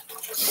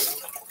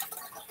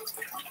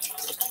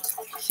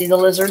 See the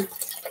lizard?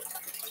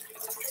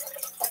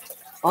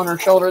 On her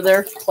shoulder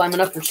there, climbing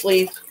up her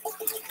sleeve.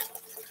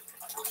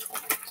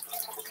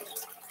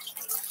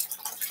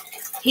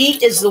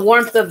 Heat is the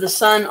warmth of the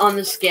sun on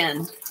the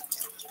skin.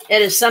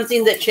 It is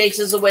something that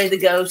chases away the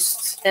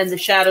ghosts and the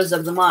shadows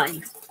of the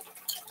mind.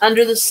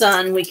 Under the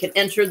sun, we can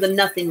enter the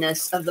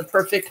nothingness of the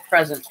perfect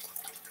present,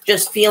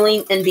 just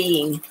feeling and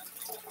being,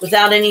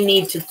 without any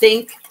need to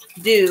think,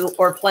 do,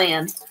 or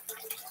plan.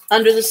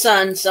 Under the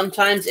sun,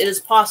 sometimes it is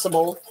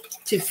possible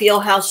to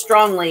feel how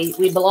strongly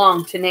we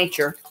belong to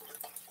nature.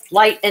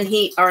 Light and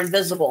heat are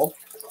invisible,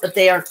 but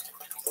they are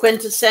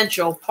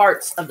quintessential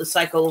parts of the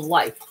cycle of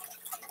life.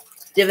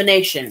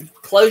 Divination.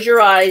 Close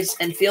your eyes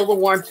and feel the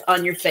warmth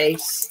on your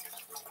face.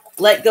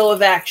 Let go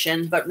of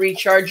action, but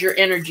recharge your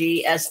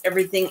energy as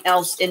everything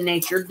else in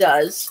nature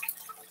does.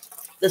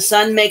 The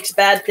sun makes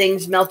bad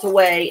things melt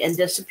away and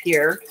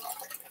disappear.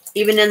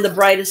 Even in the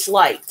brightest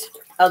light,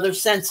 other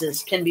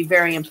senses can be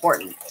very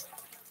important.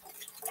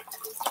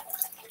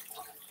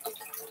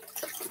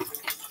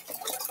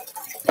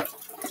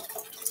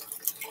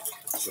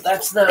 So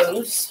that's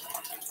those.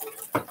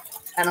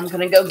 And I'm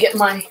going to go get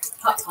my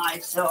hot pie,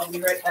 so I'll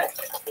be right back.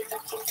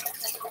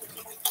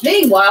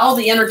 Meanwhile,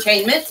 the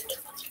entertainment,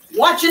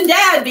 watching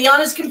Dad be on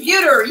his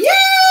computer. Yay!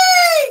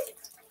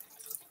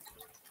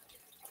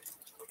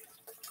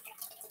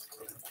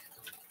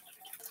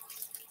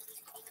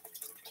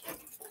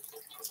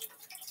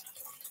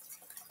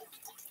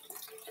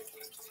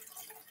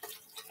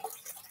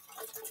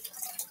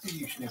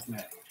 You sniffing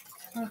that?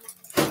 Huh?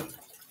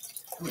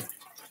 Come here.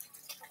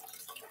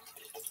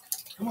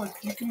 Come on,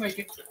 you can make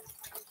it.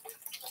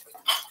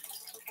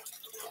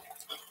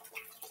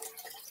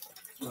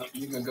 Well,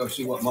 you're going to go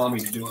see what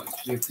Mommy's doing.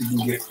 See if you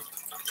can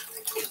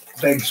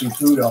beg some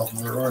food off of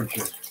her, aren't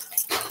you?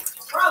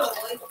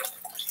 Probably.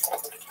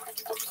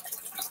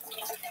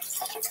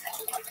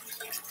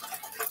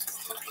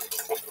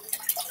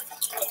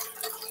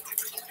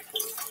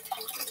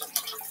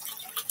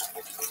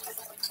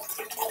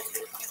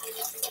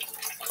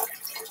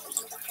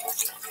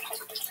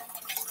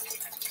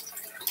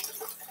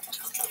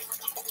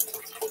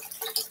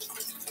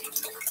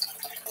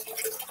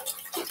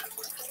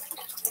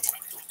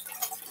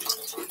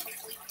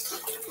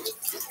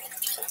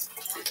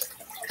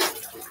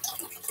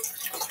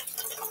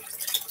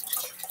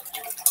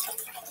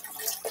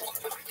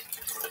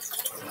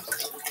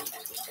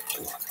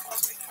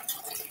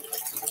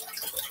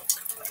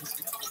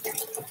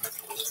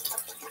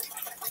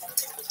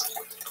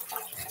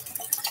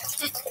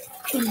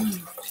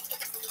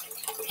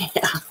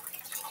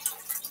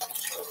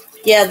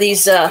 Yeah,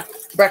 these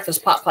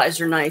breakfast pot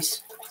pies are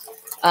nice.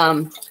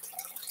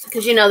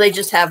 Because, you know, they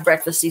just have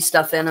breakfasty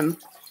stuff in them.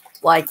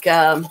 Like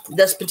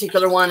this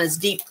particular one is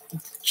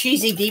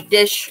cheesy deep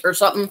dish or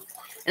something.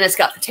 And it's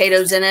got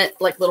potatoes in it,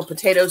 like little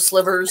potato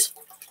slivers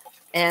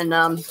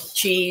and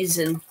cheese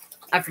and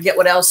I forget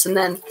what else. And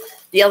then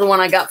the other one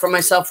I got for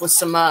myself was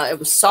some, it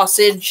was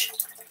sausage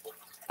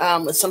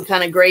with some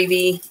kind of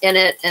gravy in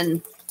it.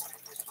 And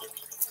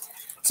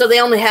so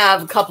they only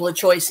have a couple of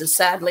choices,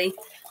 sadly.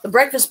 The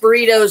breakfast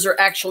burritos are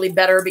actually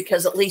better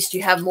because at least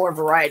you have more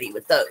variety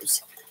with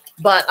those.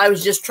 But I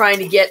was just trying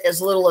to get as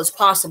little as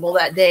possible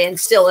that day and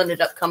still ended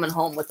up coming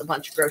home with a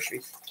bunch of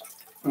groceries.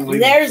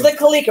 There's the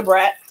Kalika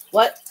brat.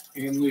 What?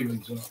 And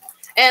leaving some.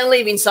 And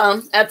leaving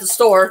some at the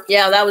store.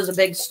 Yeah, that was a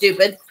big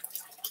stupid.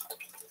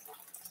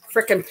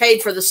 Frickin'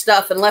 paid for the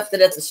stuff and left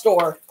it at the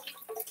store.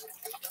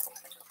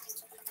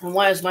 And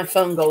why is my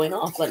phone going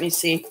off? Let me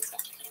see.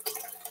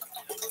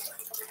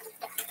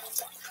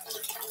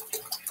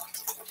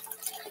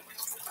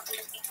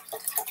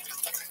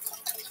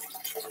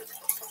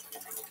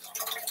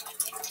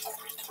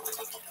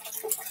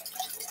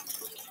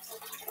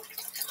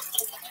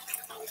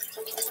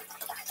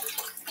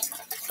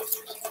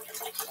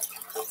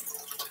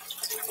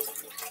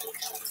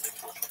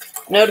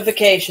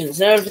 Notifications,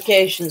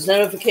 notifications,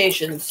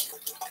 notifications.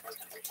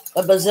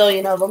 A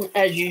bazillion of them,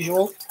 as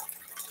usual.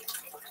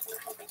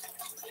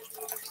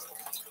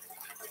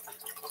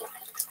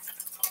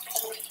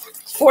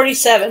 It's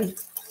 47.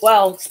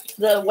 Well,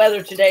 the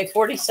weather today,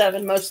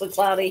 47, mostly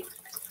cloudy.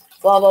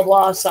 Blah, blah,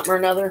 blah, something or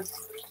another.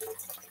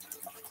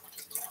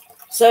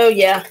 So,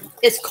 yeah,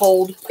 it's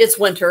cold. It's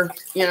winter,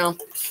 you know.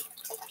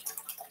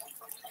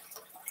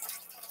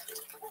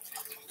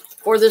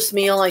 For this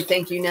meal, I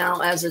thank you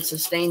now as it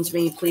sustains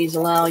me. Please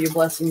allow your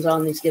blessings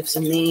on these gifts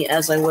in me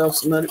as I will,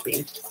 so mote it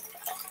be.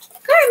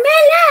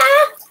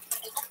 Carmela!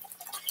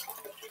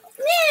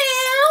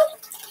 Meow!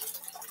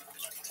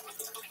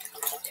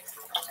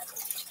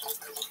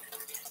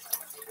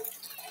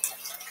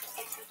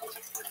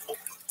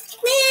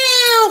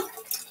 Meow!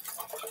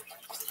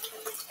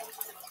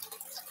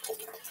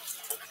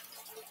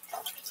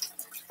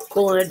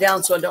 Cooling it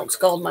down so I don't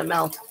scald my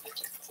mouth.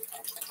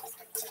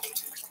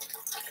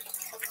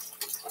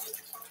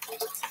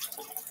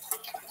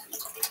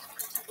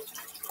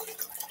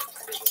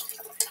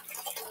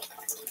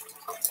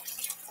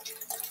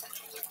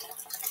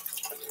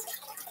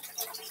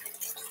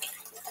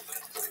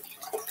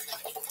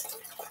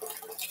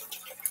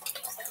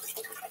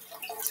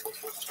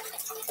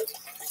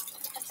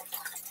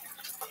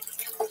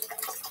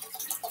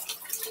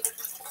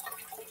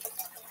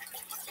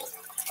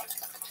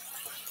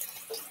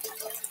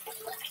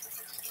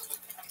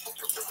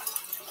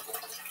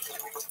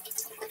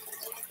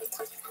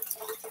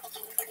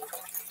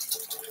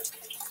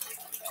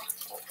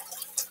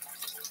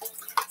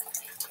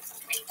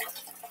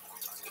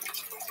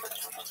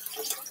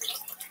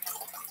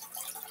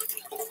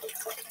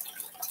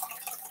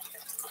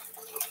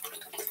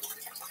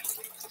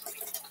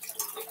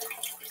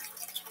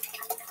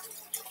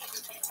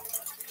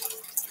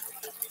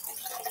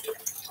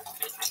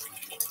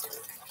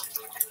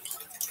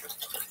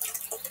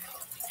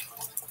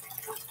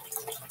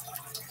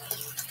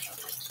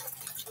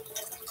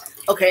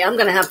 Okay, I'm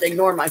going to have to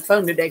ignore my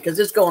phone today because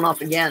it's going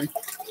off again.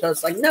 So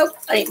it's like, nope,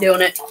 I ain't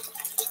doing it.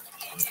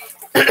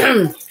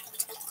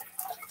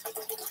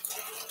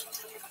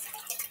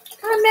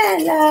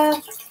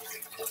 Carmela.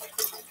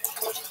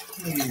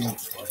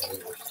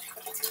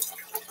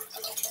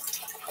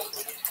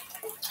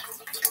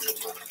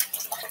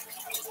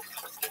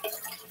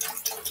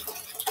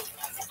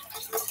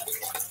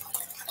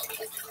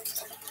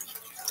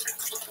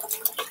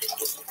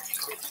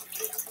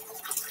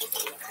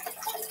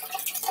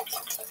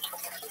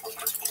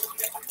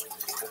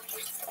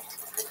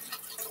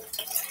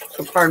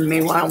 So pardon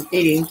me while I'm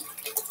eating.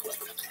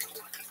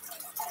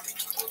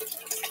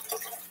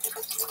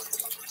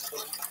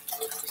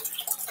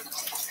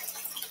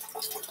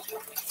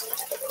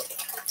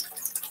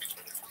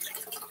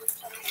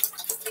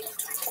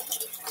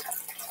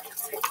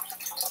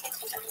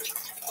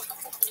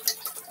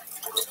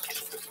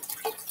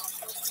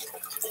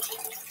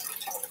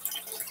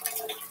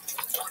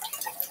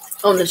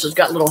 Oh, and this has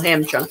got little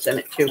ham chunks in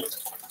it, too.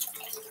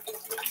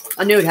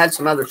 I knew it had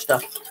some other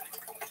stuff.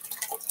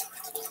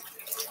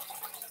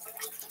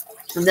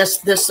 And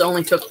this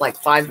only took like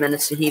 5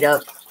 minutes to heat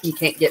up. You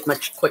can't get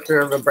much quicker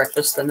of a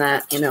breakfast than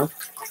that, you know.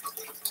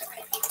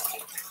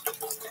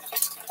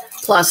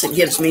 Plus, it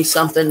gives me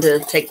something to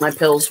take my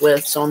pills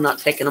with, so I'm not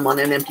taking them on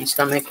an empty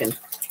stomach. And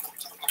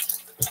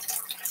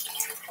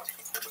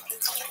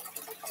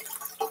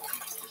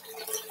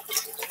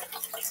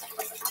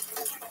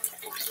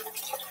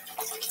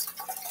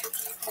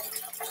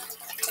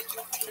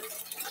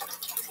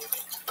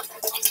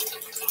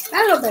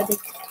hello, baby.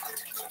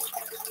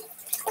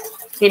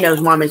 He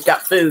knows Mommy's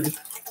got food.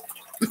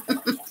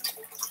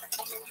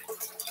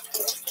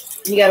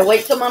 You gotta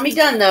wait till Mommy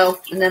done though,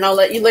 and then I'll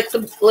let you lick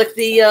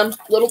the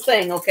little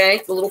thing,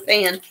 okay? The little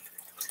pan.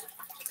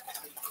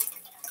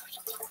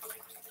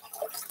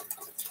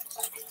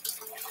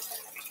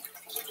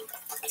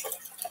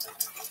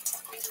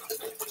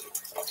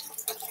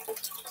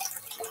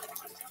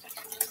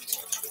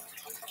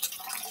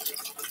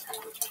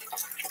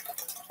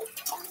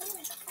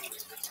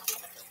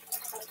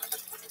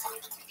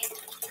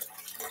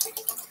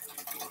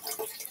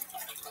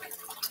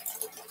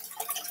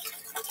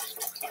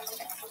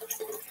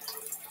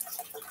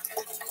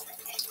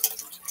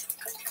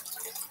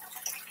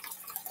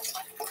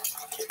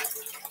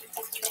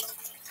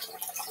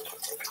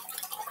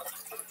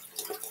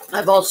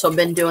 I've also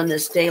been doing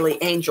this daily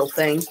angel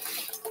thing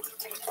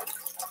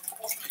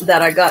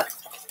that I got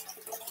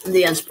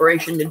the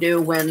inspiration to do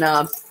when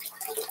the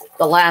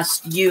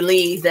last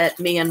Yule that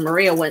me and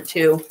Maria went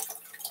to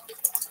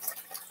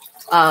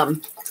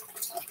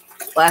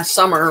last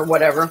summer or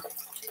whatever,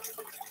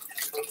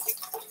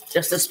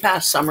 just this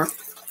past summer,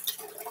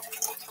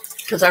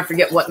 because I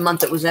forget what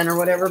month it was in or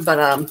whatever,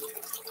 but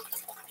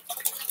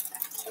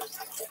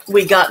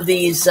we got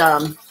these,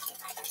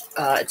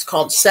 it's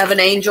called 7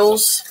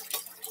 angels,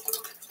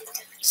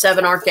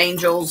 7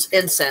 archangels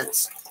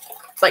incense,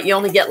 but you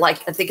only get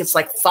like, I think it's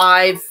like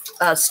 5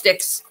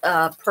 sticks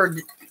for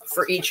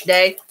each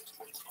day,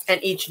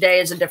 and each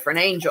day is a different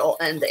angel,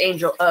 and the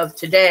angel of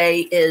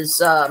today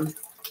is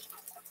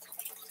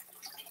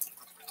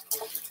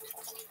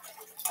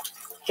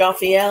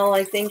Jophiel,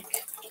 I think,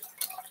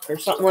 or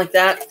something like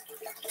that.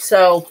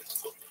 So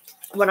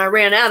when I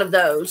ran out of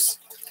those,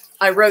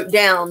 I wrote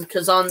down,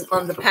 because on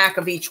the pack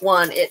of each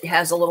one, it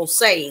has a little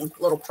saying,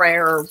 little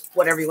prayer, or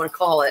whatever you want to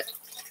call it.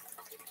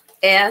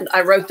 And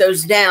I wrote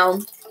those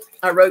down.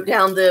 I wrote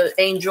down the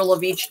angel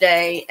of each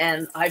day,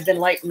 and I've been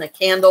lighting a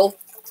candle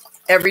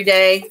every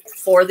day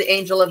for the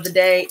angel of the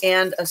day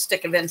and a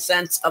stick of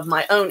incense, of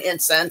my own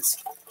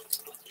incense,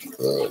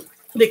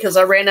 because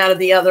I ran out of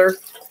the other.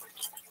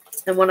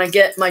 And when I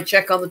get my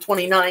check on the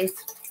 29th,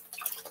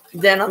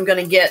 then I'm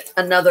going to get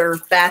another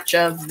batch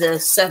of the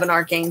 7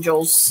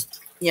 archangels,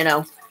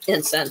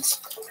 incense.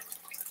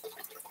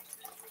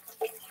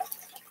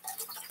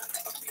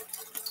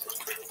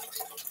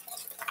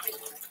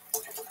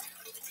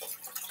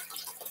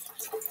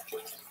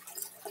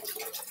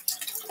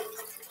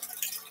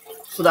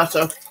 So that's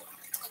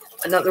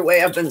another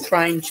way I've been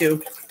trying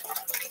to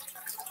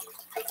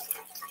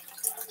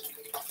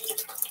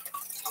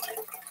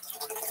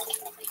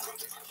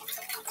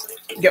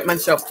get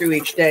myself through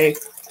each day.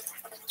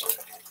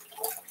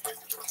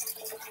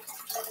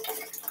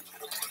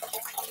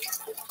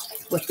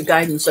 With the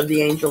guidance of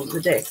the angel of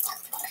the day.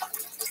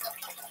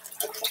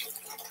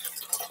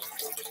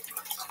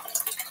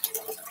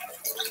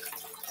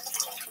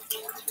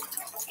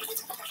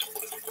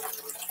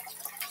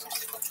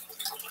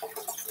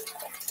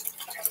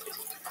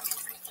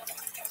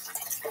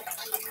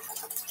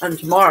 And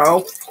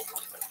tomorrow,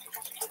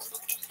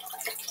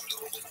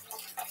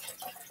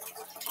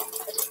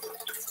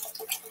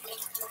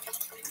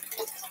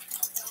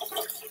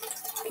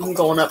 I'm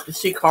going up to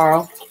see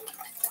Carl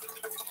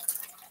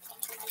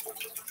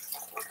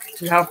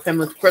to help him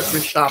with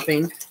Christmas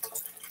shopping,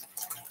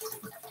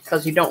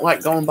 because he don't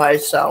like going by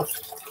himself.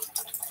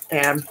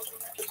 And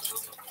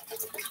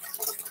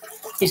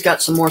he's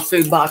got some more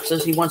food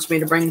boxes he wants me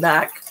to bring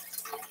back,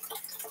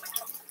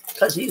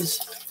 because he's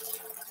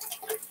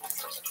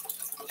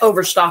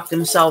overstocked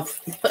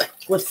himself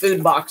with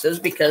food boxes,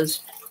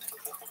 because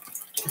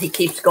he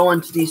keeps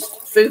going to these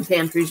food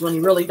pantries when he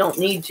really don't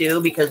need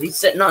to, because he's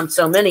sitting on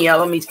so many of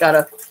them. He's got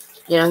to,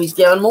 he's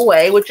giving them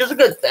away, which is a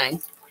good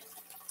thing.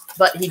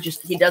 But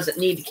he doesn't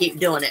need to keep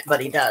doing it,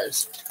 but he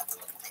does.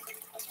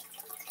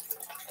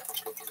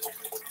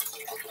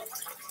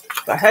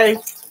 But hey,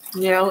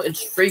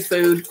 it's free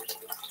food.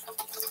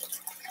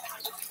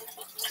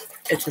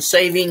 It's a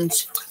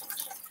savings.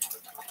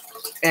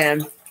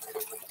 And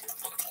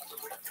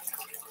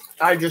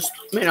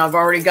I've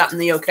already gotten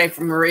the okay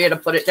from Maria to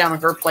put it down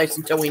at her place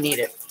until we need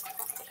it.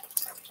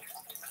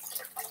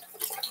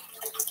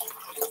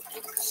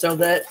 So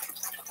that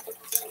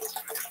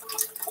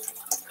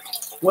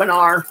when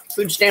our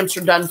food stamps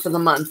are done for the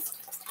month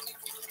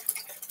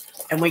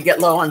and we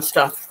get low on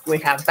stuff, we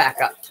have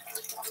backup.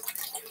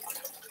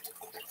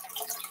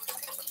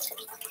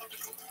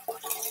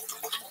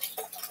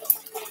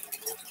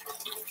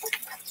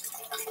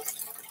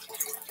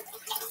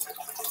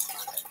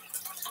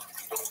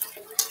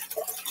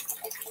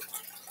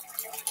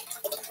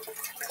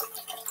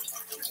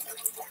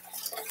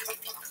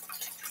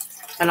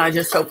 And I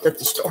just hope that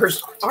the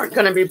stores aren't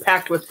going to be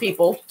packed with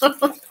people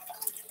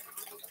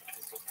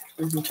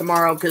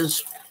tomorrow,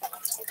 because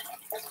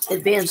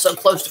it being so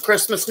close to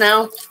Christmas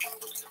now,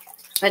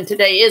 and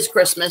today is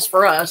Christmas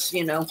for us,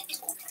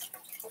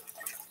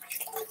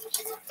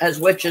 as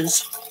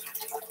witches.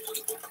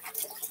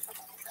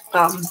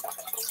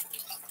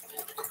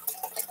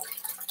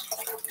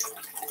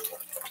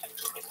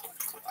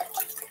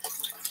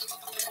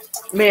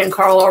 Me and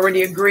Carl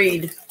already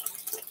agreed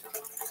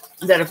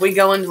that if we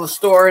go into a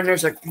store and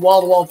there's a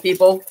wall-to-wall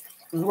people,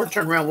 we're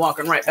turning around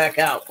walking right back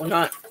out. We're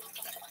not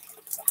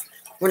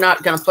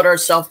going to put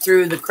ourselves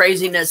through the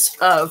craziness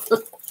of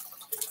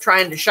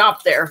trying to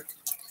shop there.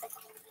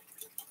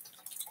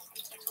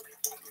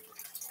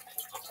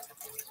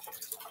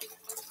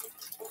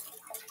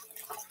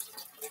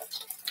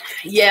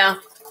 Yeah.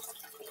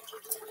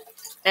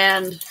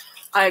 And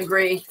I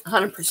agree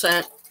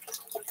 100%.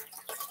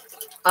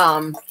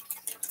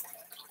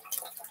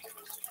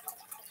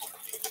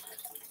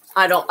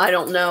 I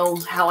don't know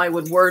how I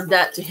would word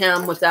that to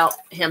him without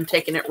him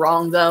taking it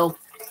wrong, though.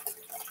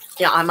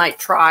 Yeah, I might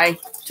try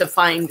to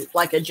find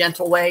like a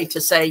gentle way to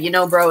say,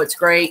 bro, it's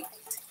great,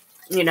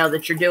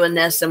 that you're doing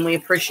this, and we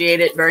appreciate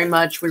it very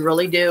much. We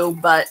really do.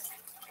 But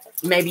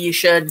maybe you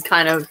should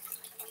kind of,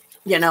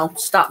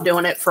 stop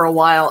doing it for a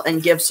while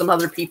and give some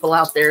other people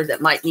out there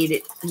that might need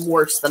it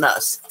worse than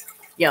us,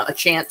 a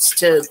chance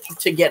to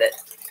get it.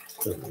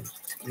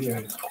 Yeah.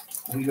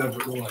 He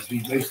doesn't realize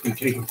he's basically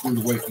taking food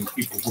away from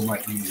people who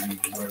might need it even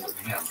more than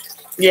him.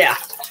 Yeah.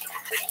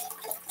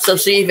 So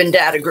see, even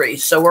Dad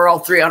agrees. So we're all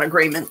three on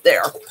agreement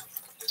there.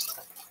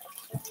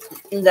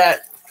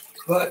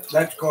 But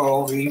that's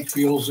Carl. He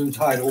feels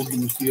entitled,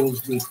 and he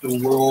feels that the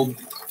world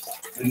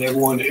and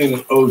everyone in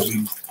it owes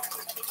him.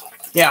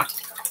 Yeah.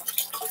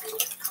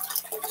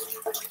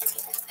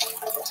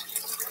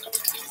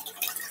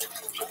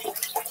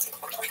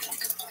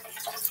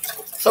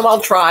 So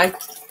I'll try.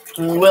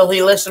 Will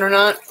he listen or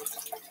not?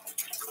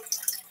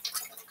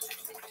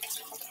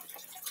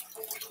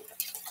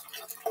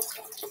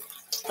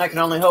 I can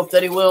only hope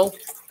that he will,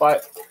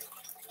 but,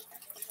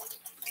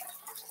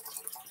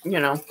 you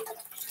know.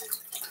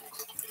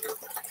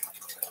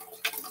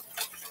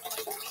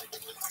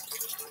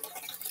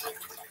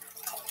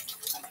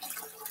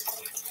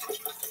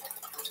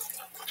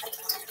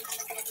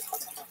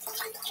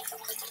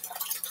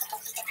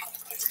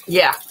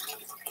 Yeah.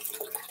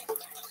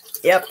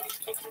 Yep.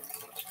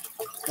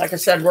 Like I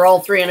said, we're all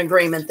three in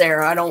agreement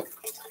there. I don't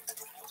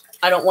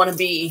want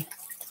to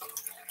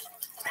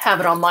have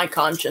it on my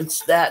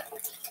conscience that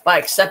by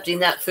accepting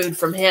that food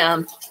from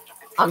him,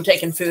 I'm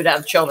taking food out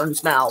of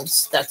children's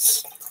mouths.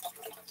 That's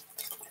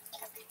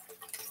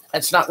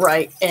not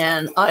right.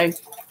 And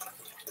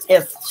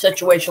if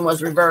situation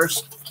was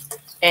reversed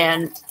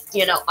and,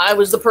 you know, I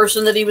was the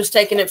person that he was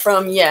taking it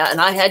from, yeah,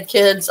 and I had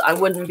kids, I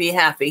wouldn't be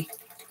happy.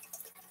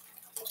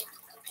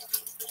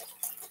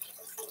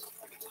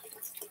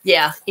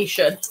 Yeah, he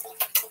should.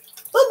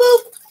 Boo boo.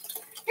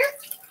 Here.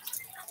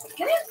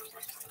 Come here.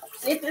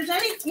 See if there's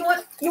any you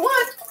want.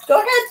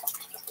 Go ahead.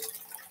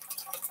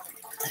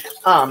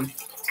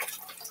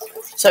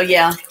 So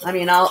yeah, I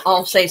mean,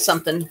 I'll say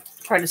something,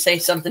 try to say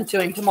something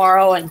to him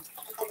tomorrow, and,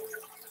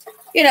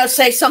 you know,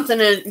 say something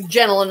in a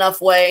gentle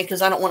enough way,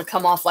 because I don't want to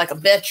come off like a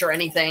bitch or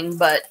anything,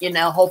 but, you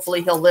know,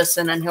 hopefully he'll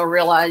listen and he'll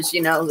realize,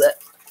 you know, that,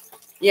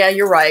 yeah,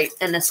 you're right.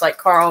 And it's like,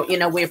 Carl, you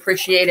know, we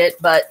appreciate it,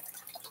 but,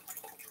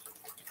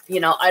 you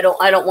know, I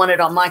don't want it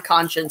on my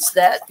conscience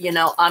that, you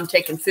know, I'm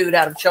taking food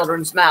out of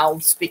children's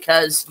mouths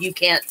because you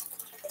can't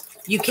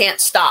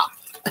stop,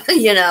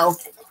 you know,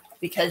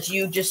 because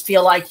you just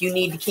feel like you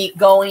need to keep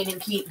going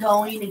and keep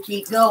going and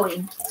keep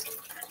going.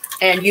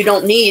 And you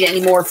don't need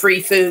any more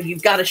free food.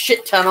 You've got a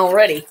shit ton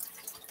already.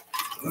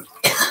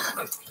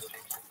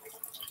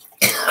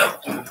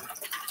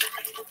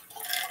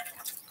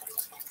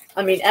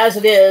 I mean, as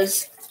it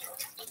is,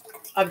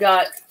 I've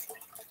got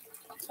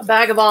a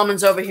bag of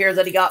almonds over here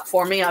that he got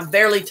for me. I've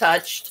barely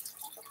touched.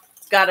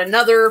 Got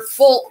another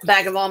full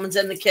bag of almonds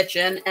in the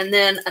kitchen. And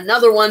then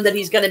another one that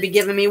he's going to be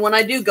giving me when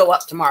I do go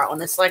up tomorrow.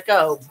 And it's like,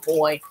 oh,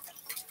 boy.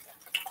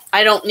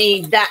 I don't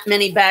need that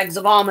many bags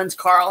of almonds,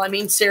 Carl. I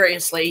mean,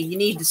 seriously, you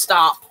need to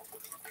stop.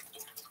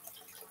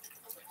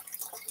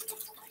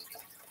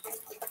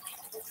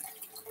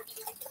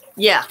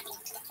 Yeah.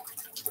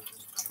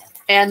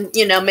 And,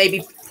 you know,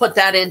 maybe put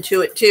that into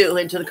it, too,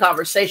 into the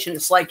conversation.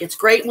 It's like, it's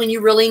great when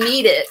you really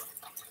need it.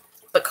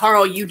 But,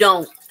 Carl, you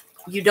don't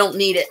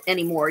need it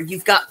anymore.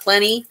 You've got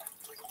plenty.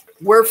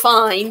 We're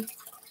fine.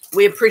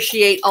 We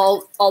appreciate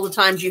all the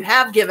times you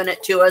have given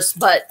it to us,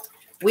 but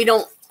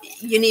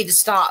you need to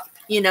stop.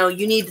 You know,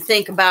 you need to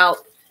think about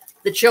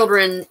the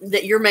children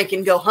that you're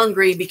making go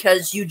hungry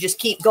because you just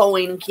keep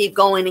going and keep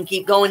going and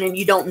keep going, and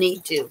you don't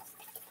need to.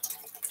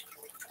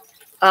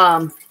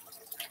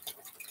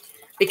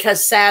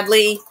 Because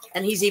sadly,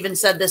 and he's even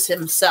said this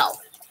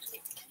himself,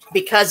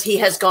 because he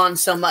has gone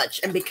so much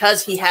and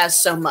because he has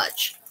so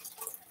much,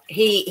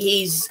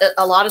 he's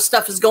a lot of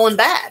stuff is going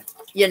bad,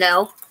 you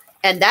know,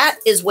 and that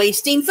is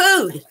wasting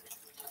food.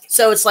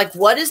 So it's like,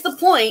 what is the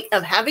point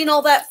of having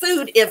all that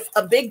food if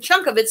a big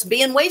chunk of it's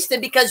being wasted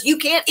because you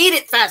can't eat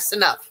it fast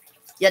enough?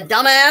 You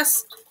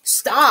dumbass.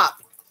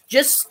 Stop.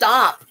 Just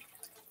stop.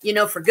 You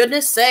know, for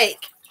goodness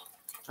sake.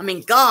 I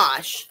mean,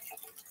 gosh.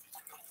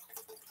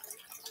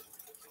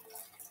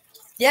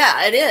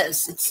 Yeah, it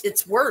is.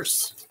 It's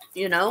worse,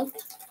 you know.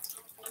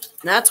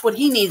 And that's what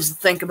he needs to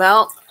think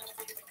about.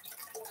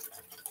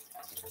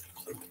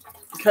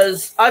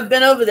 Because I've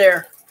been over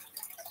there,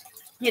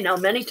 you know,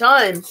 many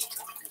times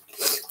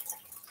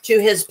to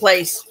his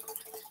place.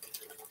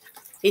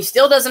 He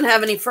still doesn't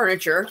have any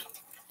furniture.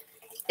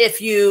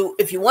 If you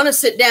want to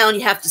sit down,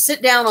 you have to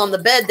sit down on the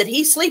bed that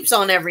he sleeps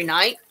on every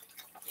night.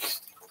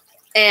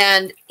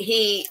 And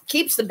he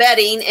keeps the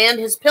bedding and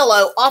his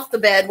pillow off the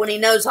bed when he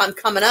knows I'm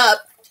coming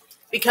up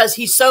because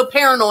he's so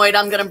paranoid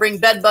I'm going to bring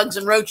bed bugs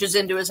and roaches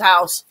into his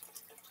house.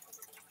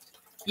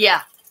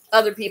 Yeah,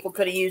 other people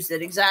could have used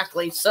it.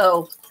 Exactly.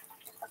 So,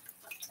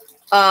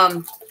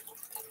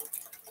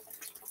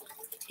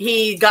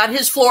 he got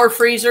his floor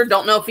freezer.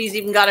 Don't know if he's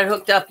even got it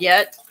hooked up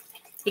yet.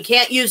 He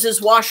can't use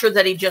his washer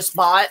that he just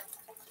bought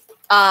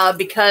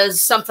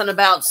because something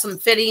about some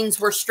fittings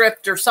were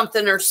stripped or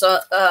something, or so,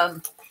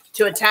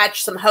 to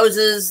attach some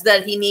hoses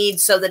that he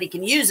needs so that he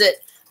can use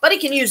it. But he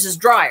can use his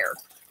dryer.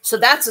 So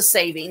that's a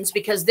savings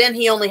because then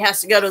he only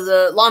has to go to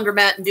the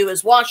laundromat and do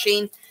his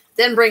washing,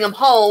 then bring them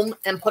home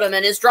and put them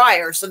in his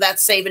dryer. So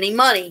that's saving him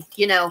money,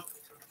 you know.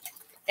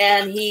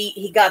 And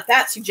he got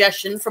that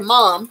suggestion from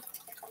Mom.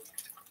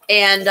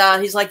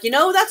 And he's like, you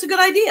know, that's a good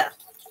idea.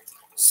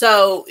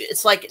 So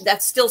it's like,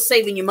 that's still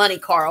saving you money,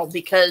 Carl,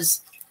 because,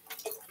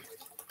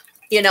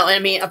 you know, I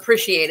mean,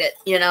 appreciate it.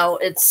 You know,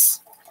 it's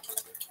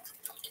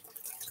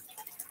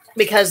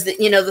because,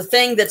 you know, the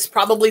thing that's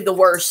probably the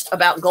worst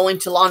about going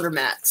to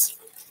laundromats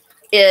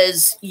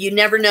is you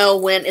never know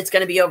when it's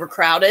going to be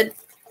overcrowded.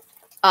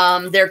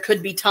 There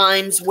could be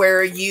times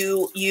where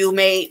you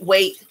may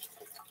wait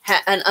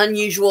an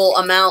unusual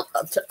amount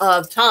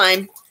of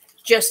time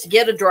just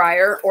get a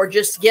dryer or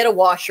just get a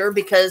washer,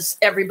 because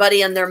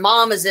everybody and their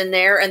mom is in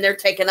there and they're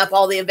taking up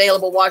all the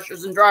available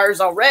washers and dryers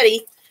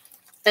already.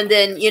 And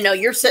then, you know,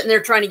 you're sitting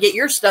there trying to get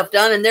your stuff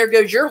done, and there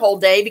goes your whole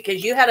day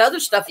because you had other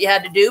stuff you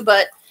had to do.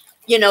 But,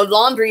 you know,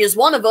 laundry is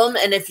one of them.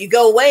 And if you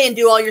go away and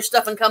do all your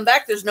stuff and come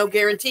back, there's no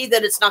guarantee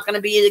that it's not going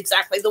to be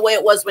exactly the way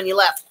it was when you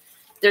left.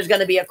 There's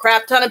going to be a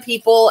crap ton of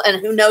people, and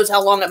who knows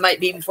how long it might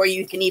be before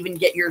you can even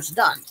get yours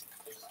done.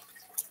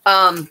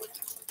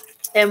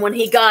 And when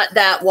he got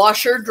that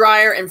washer,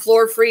 dryer, and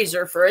floor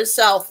freezer for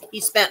himself,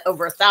 he spent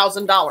over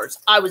 $1,000.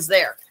 I was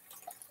there.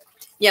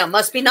 Yeah,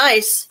 must be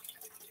nice,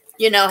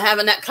 you know,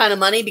 having that kind of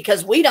money,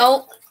 because we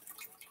don't,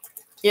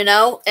 you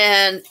know,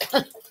 and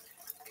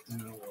You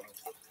know,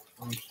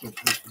 I'm still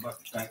pissed about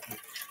the fact that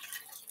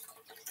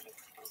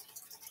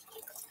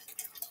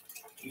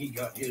he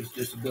got his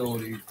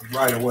disability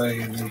right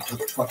away, and it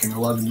took fucking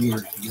 11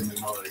 years to give me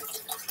money.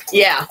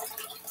 yeah,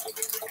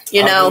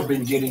 you I know, would have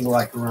been getting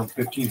like around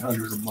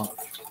 $1,500 a month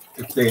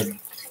if they had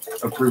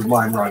approved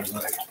mine right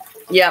away.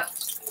 yep.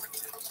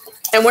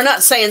 And we're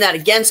not saying that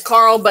against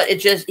Carl, but it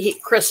just,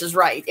 Chris is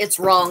right. It's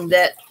wrong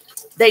that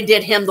they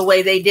did him the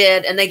way they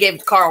did, and they gave it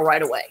to Carl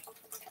right away.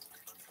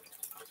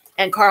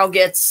 And Carl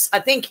gets, I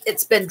think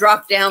it's been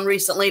dropped down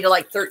recently to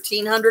like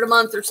 $1,300 a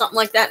month or something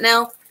like that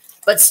now.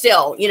 But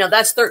still, you know,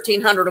 that's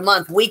 $1,300 a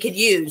month we could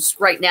use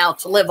right now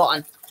to live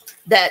on,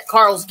 that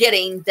Carl's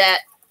getting. That,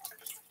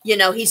 you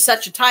know, he's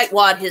such a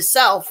tightwad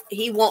himself.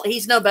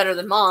 He's no better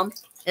than mom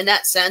in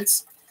that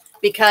sense,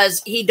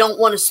 because he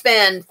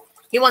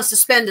wants to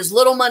spend as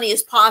little money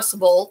as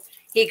possible.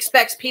 He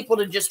expects people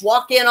to just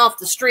walk in off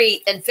the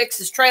street and fix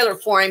his trailer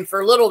for him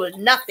for little to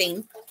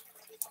nothing.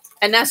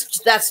 And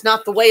that's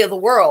not the way of the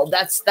world.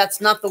 That's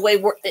not the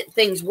way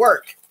things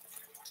work.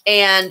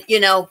 And, you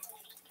know,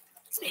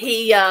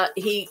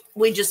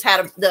 we just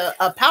had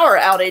a power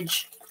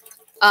outage.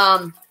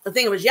 I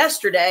think it was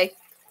yesterday,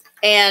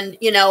 and,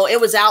 you know, it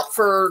was out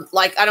for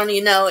like, I don't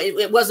even know.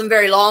 It wasn't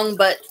very long,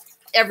 but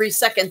every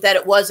second that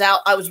it was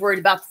out, I was worried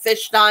about the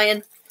fish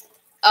dying.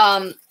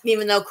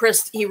 Even though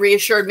Chris, he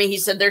reassured me, he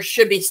said there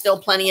should be still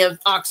plenty of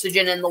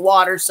oxygen in the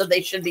water, so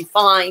they should be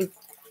fine.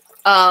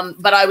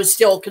 But I was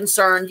still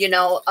concerned, you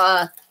know,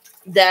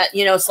 that,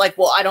 you know, it's like,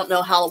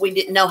 well, we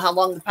didn't know how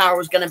long the power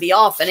was going to be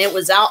off, and it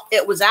was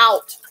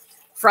out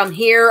from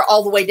here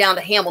all the way down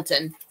to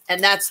Hamilton.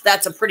 And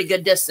that's a pretty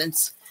good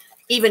distance.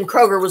 Even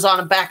Kroger was on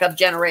a backup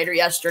generator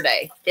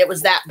yesterday. It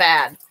was that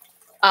bad.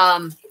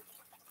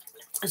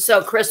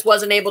 So Chris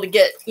wasn't able to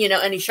get, you know,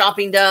 any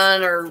shopping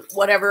done or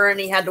whatever. And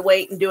he had to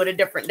wait and do it a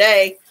different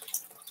day,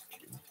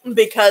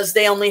 because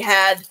they only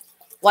had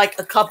like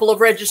a couple of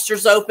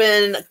registers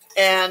open,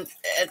 and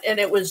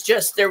it was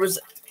just,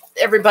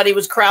 everybody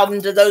was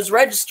crowding to those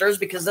registers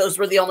because those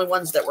were the only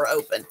ones that were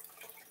open.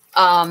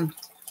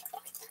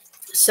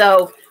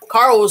 So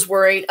Carl was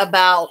worried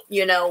about,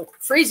 you know,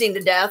 freezing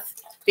to death,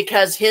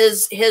 because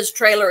his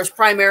trailer is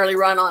primarily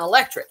run on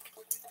electric.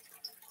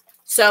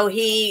 So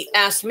he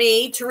asked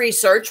me to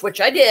research, which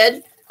I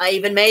did. I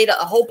even made a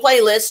whole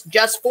playlist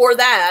just for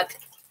that,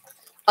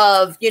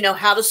 of, you know,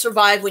 how to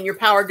survive when your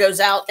power goes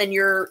out and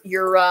your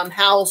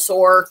house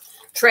or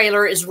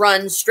trailer is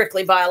run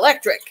strictly by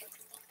electric.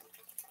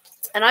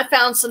 And I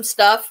found some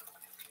stuff.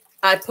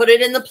 I put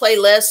it in the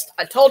playlist.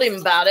 I told him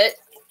about it.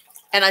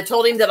 And I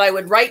told him that I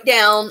would write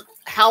down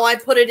how I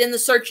put it in the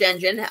search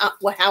engine,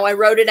 how I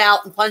wrote it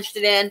out and punched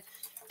it in.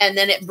 And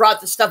then it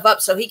brought the stuff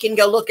up so he can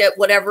go look at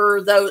whatever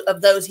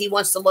of those he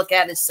wants to look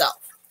at himself.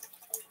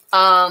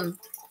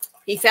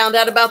 He found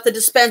out about the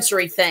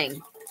dispensary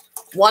thing.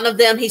 One of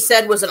them, he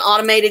said, was an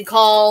automated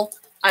call.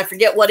 I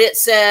forget what it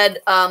said,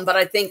 but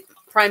I think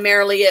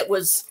primarily it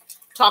was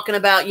talking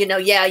about, you know,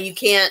 yeah, you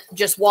can't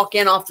just walk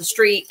in off the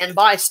street and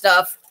buy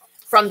stuff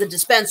from the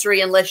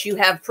dispensary unless you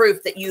have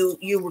proof that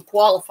you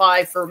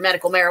qualify for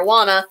medical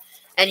marijuana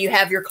and you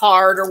have your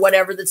card or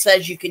whatever that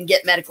says you can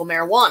get medical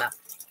marijuana.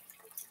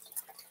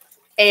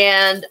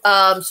 And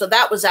so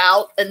that was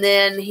out. And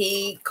then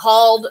he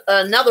called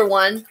another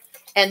one,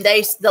 and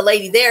the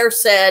lady there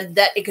said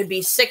that it could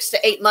be 6 to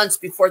 8 months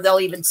before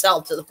they'll even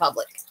sell to the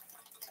public.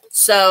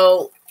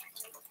 So,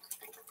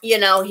 you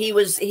know, he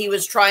was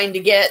trying to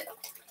get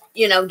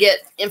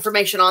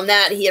information on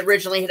that. He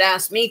originally had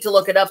asked me to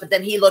look it up, but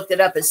then he looked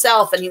it up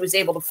himself, and he was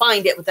able to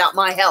find it without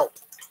my help.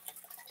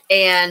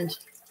 And,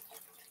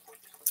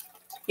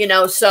 you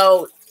know,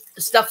 so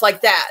stuff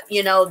like that,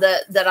 you know,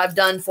 that I've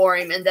done for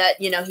him, and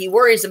that, you know, he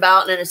worries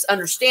about, and it's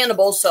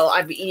understandable. So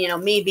you know,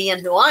 me being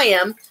who I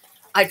am,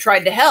 I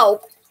tried to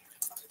help.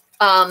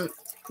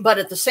 But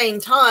at the same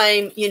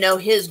time, you know,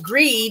 his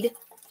greed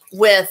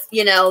with,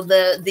 you know,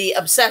 the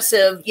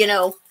obsessive, you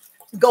know,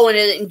 going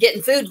in and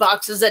getting food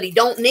boxes that he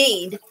don't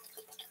need,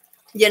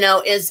 you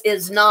know,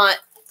 is not,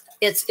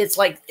 it's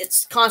like,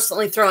 it's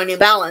constantly throwing in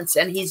balance.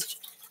 And he's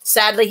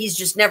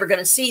just never going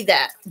to see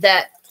that,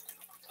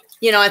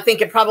 you know, I think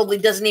it probably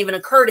doesn't even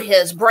occur to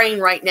his brain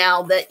right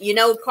now that, you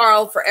know,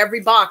 Carl, for every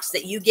box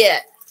that you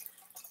get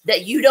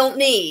that you don't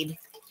need,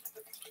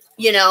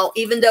 you know,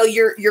 even though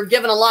you're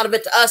giving a lot of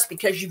it to us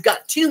because you've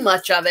got too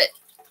much of it,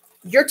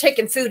 you're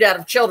taking food out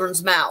of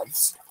children's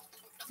mouths,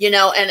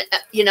 and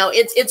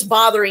it's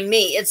bothering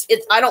me.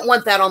 I don't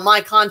want that on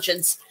my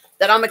conscience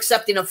that I'm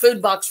accepting a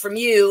food box from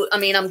you. I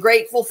mean, I'm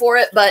grateful for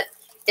it, but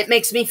it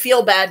makes me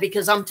feel bad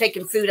because I'm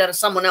taking food out of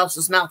someone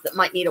else's mouth that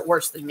might need it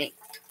worse than me.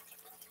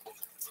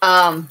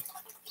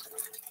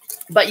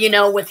 But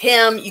with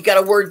him, you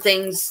got to word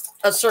things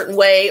a certain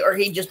way, or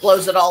he just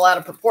blows it all out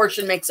of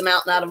proportion, makes a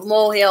mountain out of a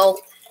molehill,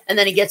 and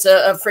then he gets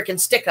a freaking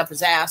stick up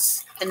his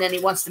ass, and then he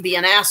wants to be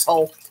an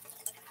asshole.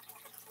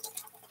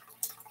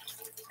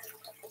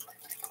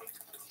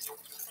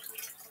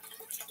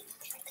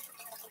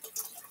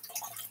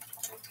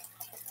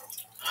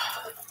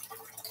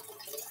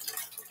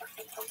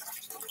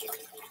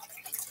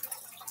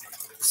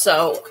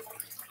 So,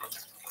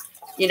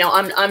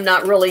 I'm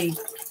not really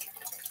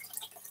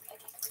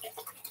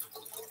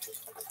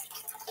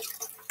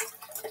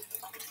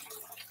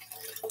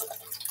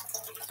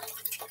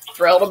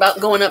thrilled about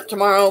going up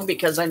tomorrow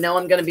because I know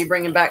I'm going to be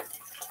bringing back,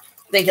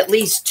 I think, at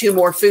least 2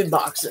 more food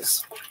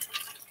boxes.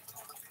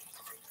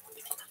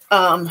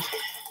 Now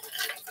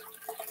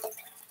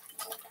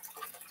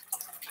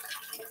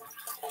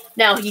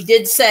he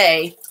did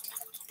say,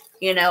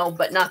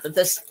 but not that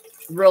this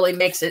really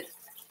makes it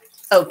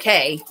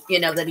okay,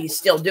 that he's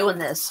still doing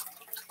this,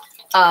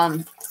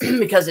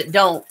 because it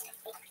don't.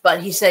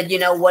 But he said,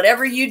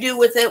 whatever you do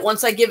with it,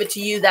 once I give it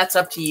to you, that's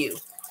up to you.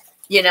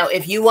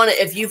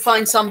 If you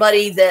find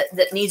somebody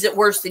that needs it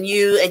worse than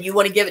you and you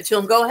want to give it to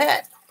them, go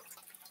ahead.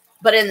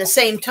 But in the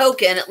same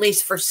token, at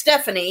least for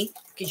Stephanie,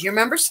 because you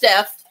remember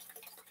Steph,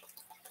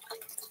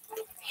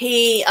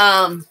 he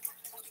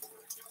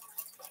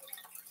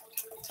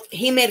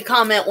made a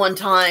comment one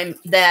time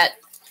that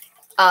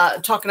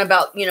talking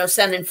about,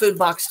 sending food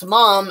box to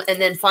mom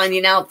and then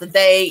finding out that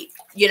they,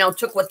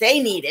 took what they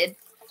needed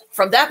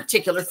from that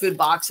particular food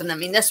box. And I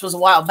mean, this was a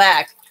while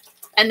back.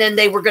 And then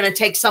they were going to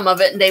take some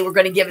of it and they were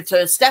going to give it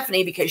to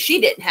Stephanie because she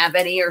didn't have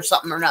any or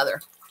something or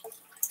another.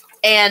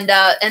 And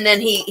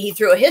then he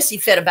threw a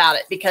hissy fit about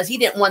it because he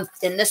didn't want,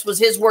 and this was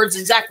his words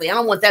exactly, I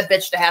don't want that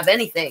bitch to have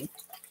anything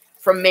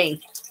from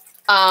me.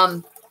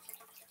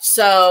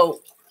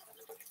 So,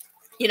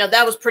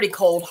 that was pretty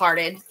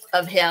cold-hearted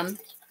of him.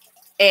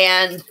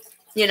 And,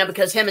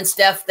 because him and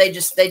Steph, they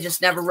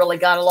just never really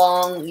got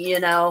along,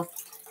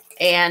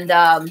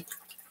 and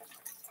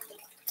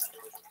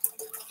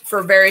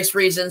for various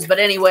reasons. But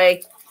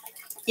anyway,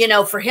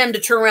 for him to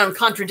turn around and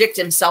contradict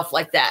himself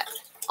like that,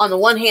 on the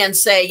one hand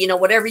say,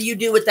 whatever you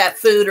do with that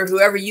food or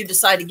whoever you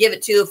decide to give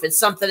it to, if it's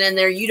something in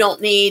there you don't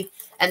need,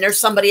 and there's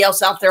somebody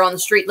else out there on the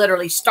street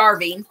literally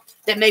starving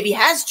that maybe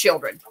has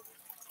children,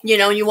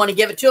 and you want to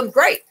give it to them,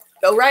 great,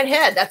 go right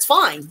ahead. That's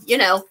fine,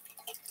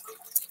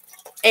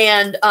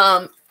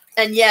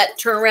 and yet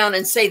turn around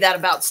and say that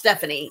about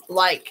Stephanie,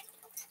 like,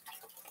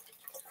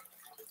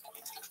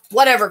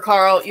 whatever,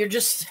 Carl, you're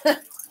just,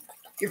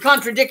 you're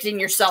contradicting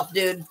yourself,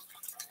 dude.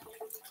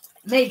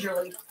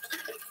 Majorly.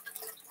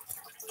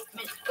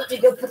 Let me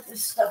go put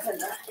this stuff in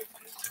the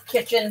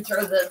kitchen,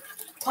 throw the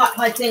pot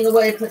pie thing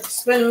away, put the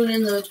spoon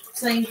in the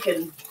sink,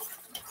 and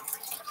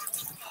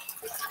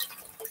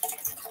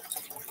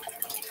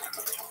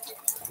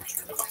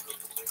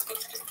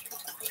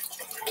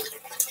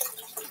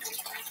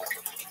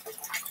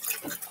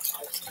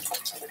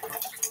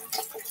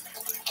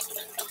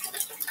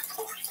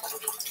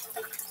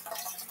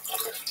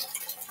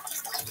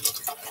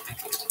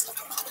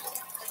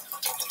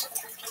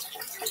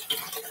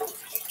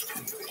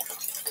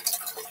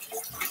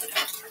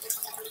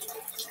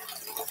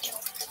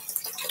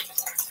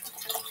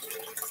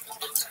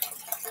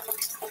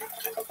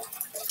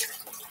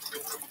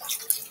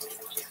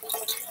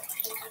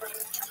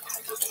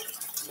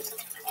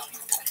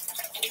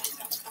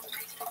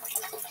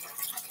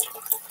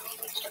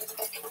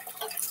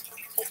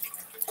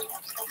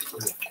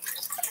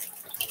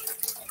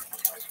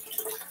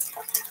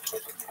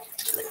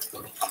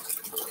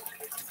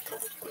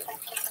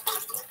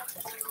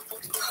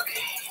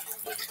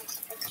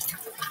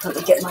let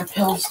me get my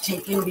pills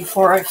taken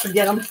before I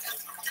forget them.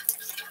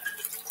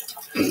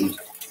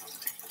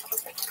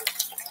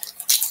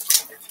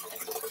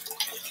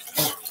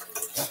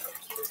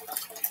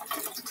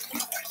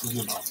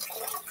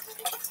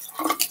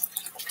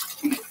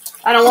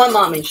 I don't want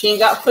mommy. She ain't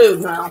got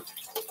food now.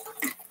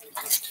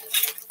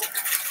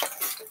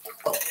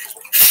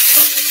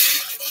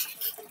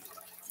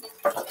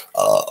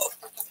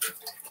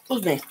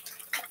 Excuse me.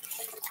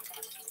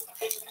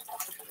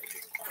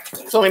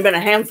 It's only been a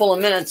handful of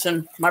minutes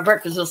and my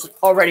breakfast is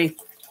already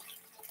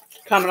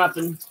coming up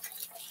and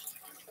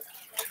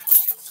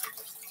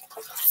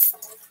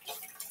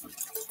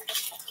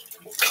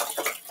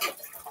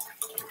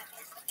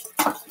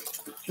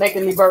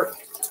making me burp.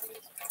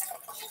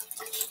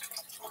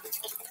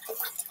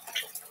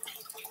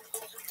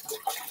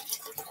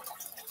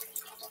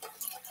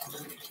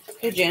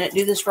 Okay, Janet,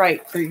 do this right,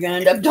 or you're going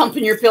to end up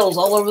dumping your pills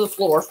all over the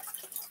floor.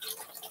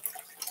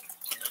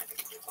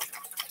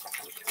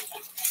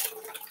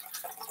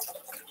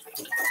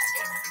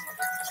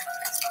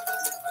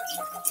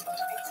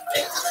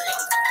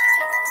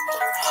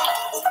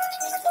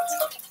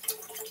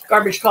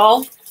 Garbage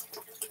call.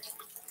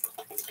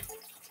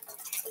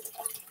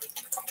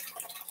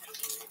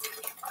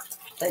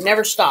 They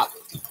never stop.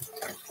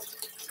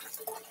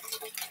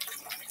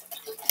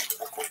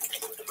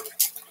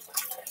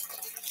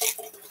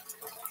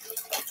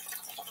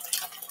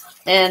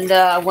 And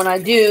when I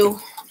do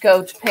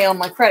go to pay on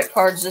my credit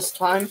cards this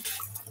time,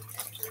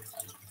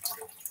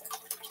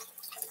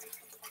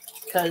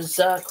 because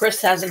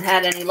Chris hasn't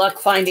had any luck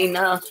finding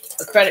a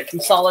credit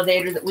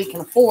consolidator that we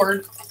can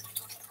afford.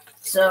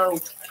 So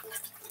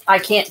I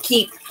can't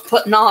keep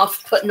putting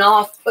off. Because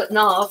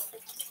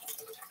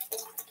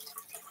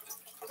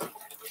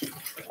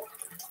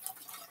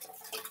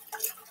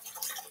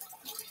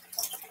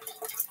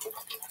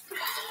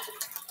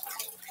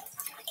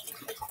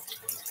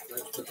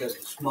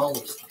the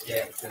smallest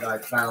debt that I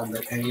found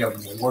that any of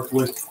them will work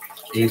with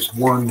is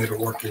one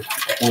that'll work with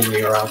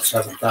only around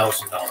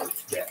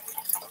 $7,000 debt.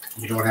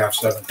 You don't have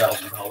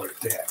 $7,000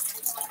 debt.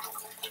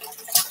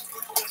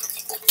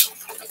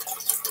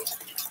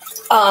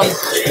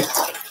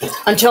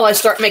 Until I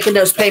start making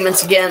those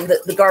payments again,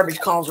 the garbage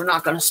calls are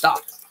not going to stop.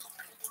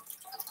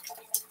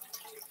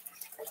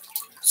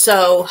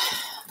 So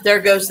there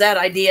goes that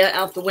idea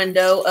out the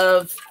window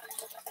of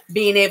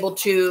being able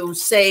to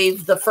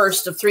save the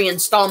first of 3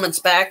 installments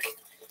back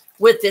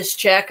with this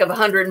check of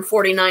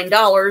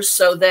 $149,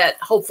 so that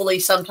hopefully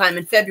sometime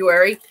in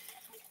February,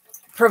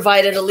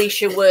 provided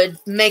Alicia would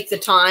make the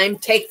time,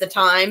 take the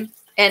time,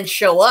 and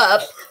show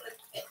up,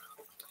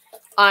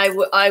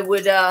 I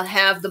would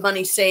have the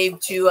money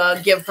saved to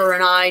give her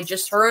and I,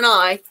 just her and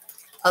I,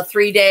 a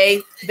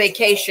 3-day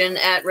vacation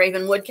at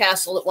Ravenwood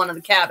Castle at one of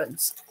the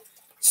cabins,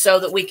 so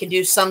that we could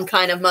do some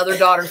kind of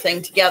mother-daughter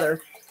thing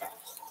together.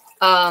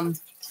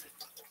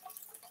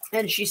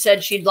 And she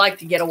said she'd like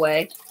to get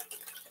away.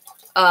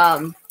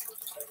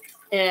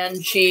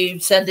 And she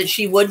said that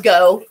she would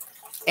go.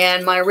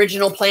 And my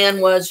original plan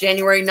was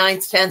January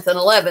 9th, 10th, and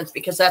 11th,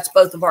 because that's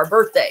both of our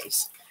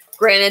birthdays.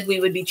 Granted, we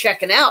would be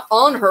checking out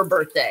on her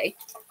birthday,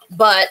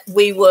 but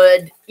we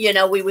would,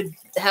 we would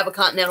have a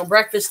continental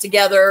breakfast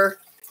together,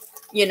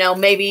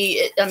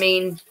 maybe,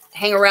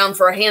 hang around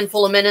for a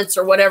handful of minutes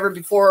or whatever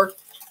before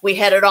we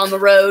headed on the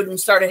road and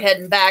started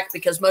heading back,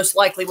 because most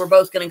likely we're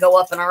both going to go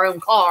up in our own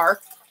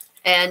car.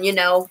 And,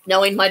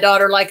 knowing my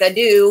daughter like I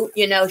do,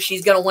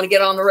 she's going to want to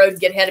get on the road and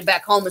get headed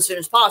back home as soon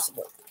as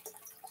possible.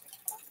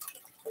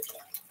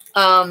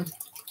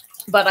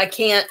 But I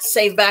can't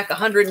save back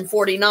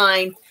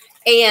 $149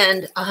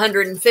 and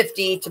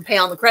 $150 to pay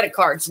on the credit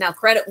cards. Now,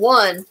 credit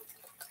one,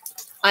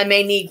 I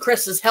may need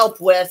Chris's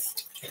help with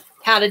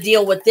how to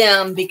deal with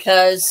them,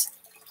 because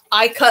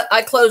I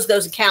closed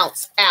those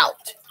accounts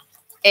out,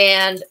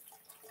 and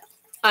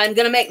I'm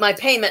going to make my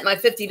payment, my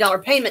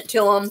 $50 payment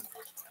to them.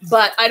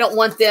 But I don't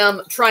want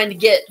them trying to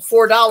get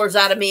 $4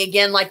 out of me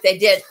again like they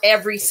did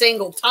every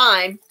single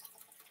time.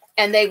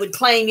 And they would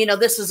claim,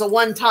 this is a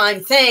one-time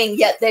thing,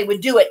 yet they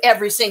would do it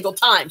every single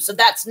time. So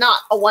that's not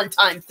a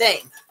one-time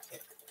thing,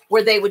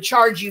 where they would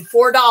charge you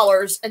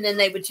 $4 and then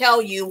they would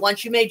tell you,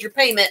 once you made your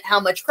payment, how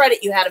much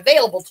credit you had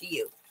available to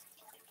you.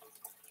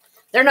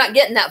 They're not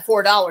getting that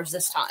 $4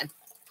 this time,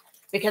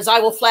 because I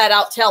will flat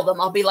out tell them,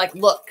 I'll be like,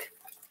 look,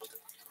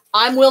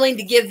 I'm willing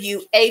to give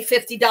you a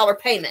 $50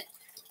 payment.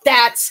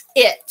 That's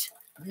it.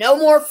 No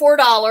more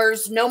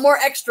 $4, no more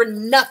extra,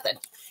 nothing.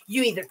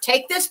 You either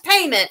take this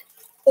payment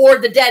or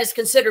the debt is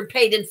considered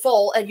paid in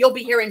full, and you'll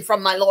be hearing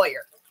from my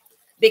lawyer,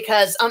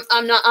 because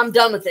I'm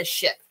done with this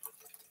shit.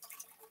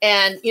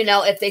 And,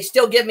 if they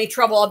still give me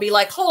trouble, I'll be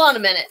like, hold on a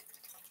minute.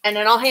 And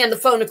then I'll hand the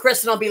phone to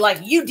Chris and I'll be like,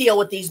 you deal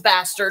with these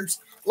bastards,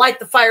 light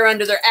the fire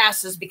under their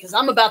asses, because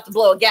I'm about to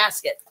blow a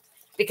gasket,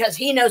 because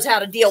he knows how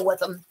to deal with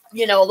them, a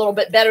little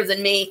bit better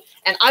than me.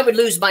 And I would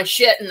lose my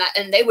shit, and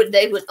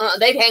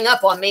they'd hang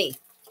up on me,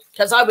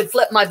 because I would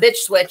flip my bitch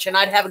switch, and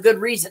I'd have a good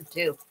reason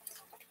to.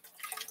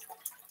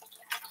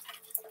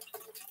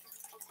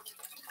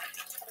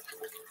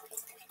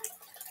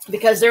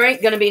 Because there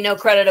ain't going to be no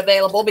credit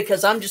available,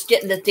 because I'm just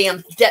getting the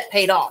damn debt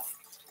paid off.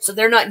 So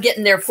they're not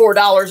getting their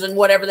 $4 and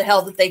whatever the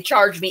hell that they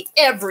charge me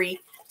every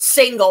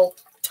single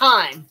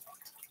time,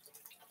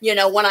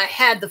 when I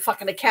had the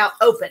fucking account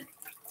open.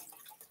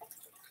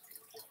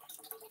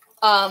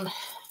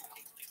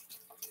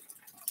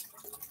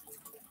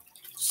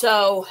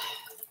 So,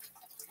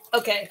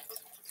 okay,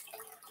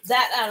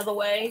 that out of the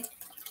way.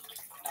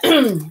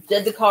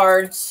 Did the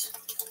cards,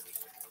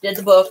 did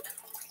the book.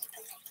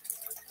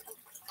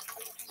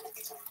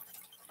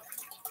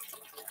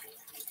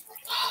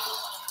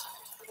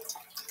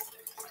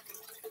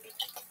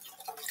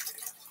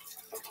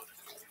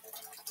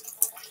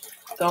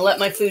 Gonna let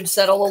my food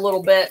settle a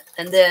little bit,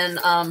 and then,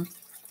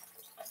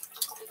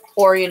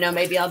 or,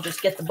 maybe I'll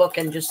just get the book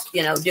and just,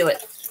 do it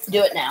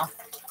now.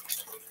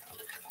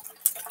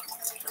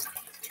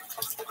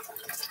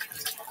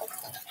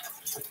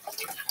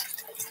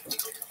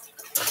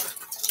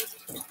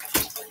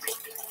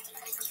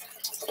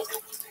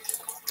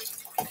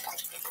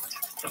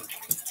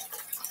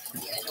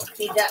 Yeah, I don't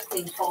need that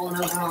thing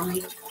falling over on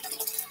me.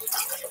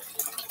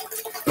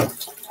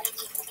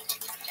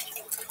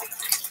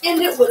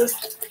 And it would have.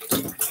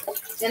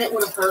 and it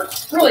would have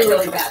hurt really,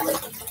 really badly.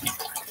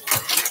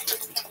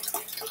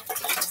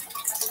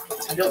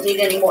 I don't need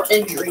any more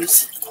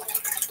injuries.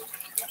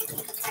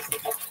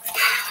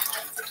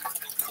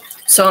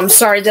 So I'm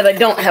sorry that I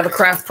don't have a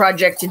craft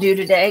project to do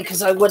today,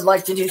 because I would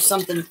like to do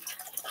something,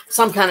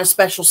 some kind of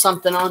special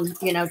something on,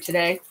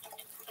 today.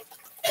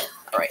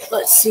 All right,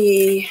 let's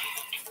see.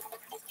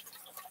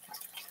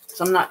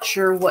 So I'm not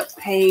sure what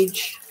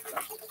page.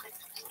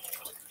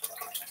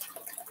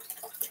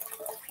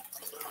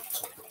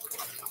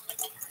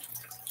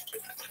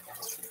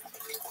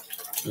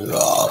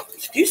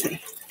 Excuse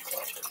me.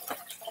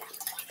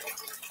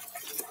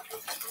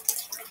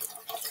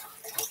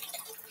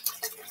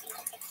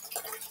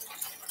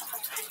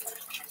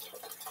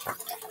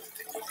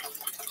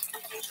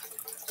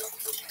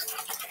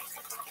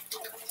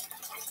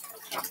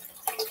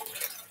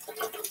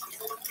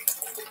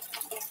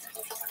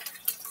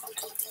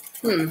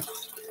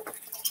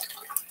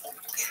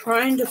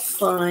 Trying to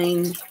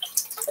find,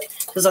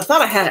 because I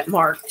thought I had it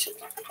marked.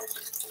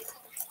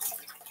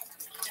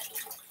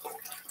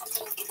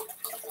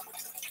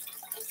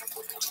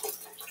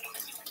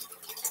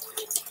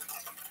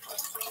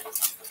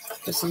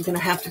 Guess I'm going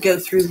to have to go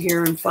through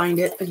here and find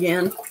it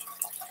again.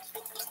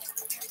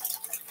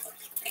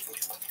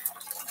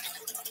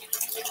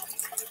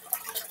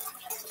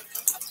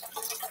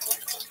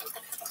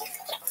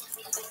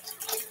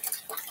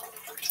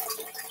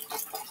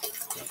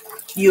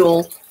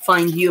 Yule,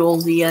 find Yule,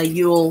 the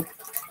Yule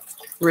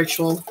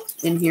ritual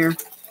in here.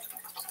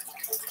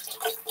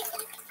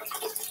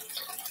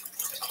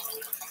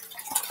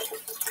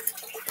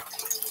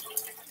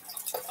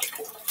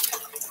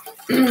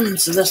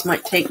 So this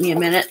might take me a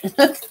minute.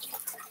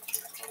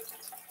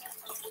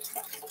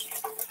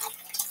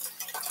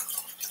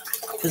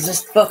 Because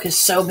this book is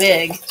so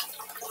big.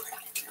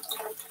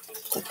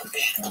 Book of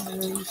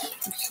Shadows.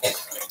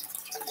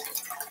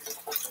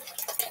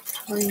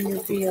 Find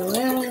your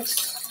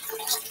VOS.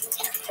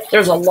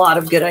 There's a lot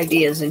of good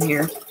ideas in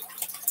here.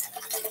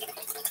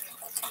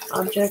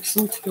 Objects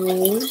and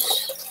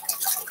tools.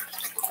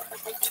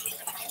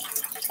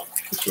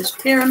 Which is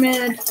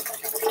pyramid.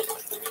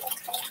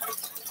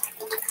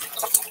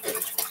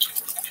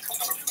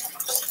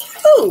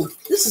 Oh,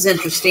 this is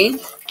interesting.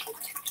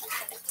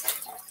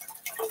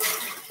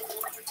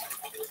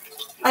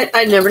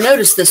 I never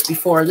noticed this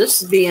before.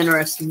 This would be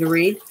interesting to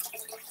read.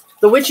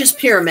 The Witch's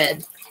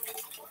Pyramid,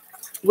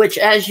 which,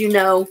 as you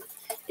know,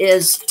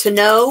 is to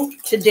know,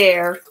 to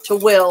dare, to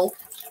will,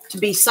 to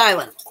be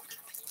silent.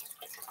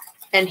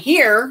 And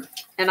here,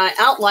 and I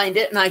outlined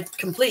it, and I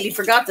completely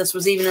forgot this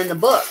was even in the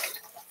book.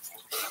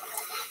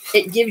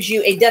 It gives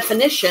you a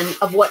definition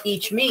of what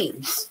each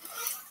means.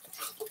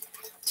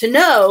 To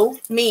know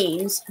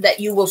means that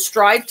you will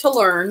strive to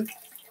learn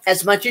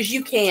as much as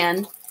you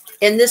can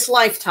in this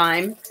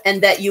lifetime,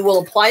 and that you will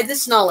apply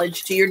this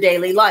knowledge to your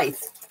daily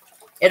life.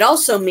 It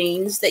also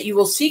means that you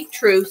will seek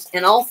truth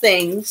in all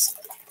things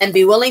and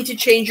be willing to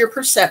change your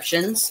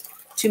perceptions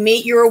to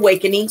meet your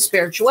awakening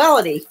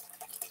spirituality.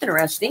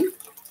 Interesting.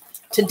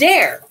 To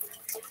dare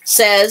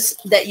says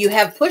that you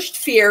have pushed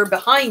fear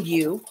behind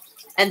you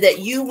and that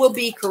you will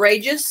be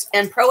courageous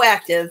and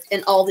proactive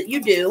in all that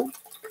you do.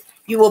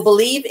 You will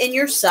believe in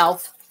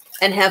yourself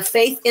and have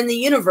faith in the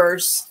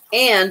universe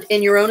and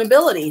in your own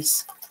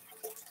abilities.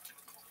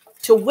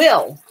 To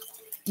will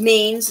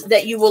means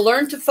that you will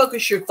learn to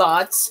focus your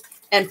thoughts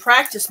and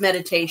practice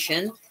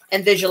meditation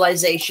and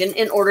visualization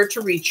in order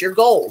to reach your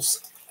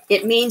goals.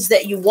 It means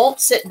that you won't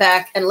sit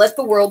back and let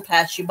the world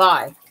pass you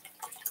by.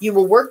 You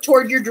will work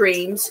toward your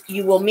dreams.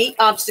 You will meet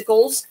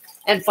obstacles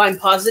and find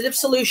positive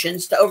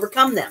solutions to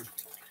overcome them.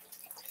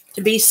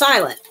 To be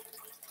silent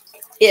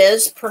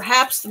is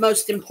perhaps the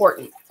most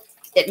important.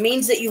 It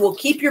means that you will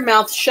keep your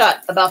mouth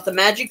shut about the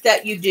magic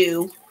that you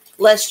do,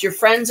 lest your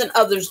friends and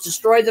others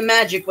destroy the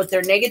magic with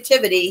their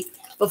negativity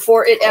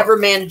before it ever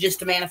manages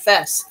to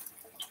manifest.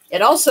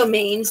 It also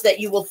means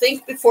that you will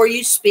think before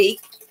you speak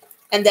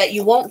and that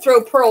you won't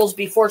throw pearls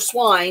before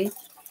swine,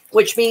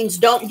 which means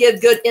don't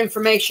give good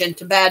information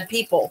to bad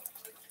people.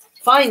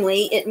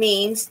 Finally, it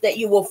means that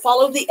you will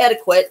follow the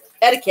etiquette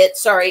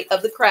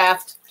of the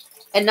craft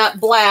and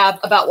not blab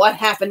about what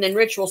happened in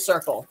ritual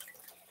circle.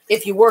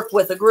 If you work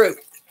with a group,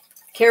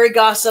 carry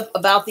gossip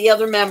about the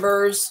other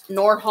members,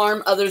 nor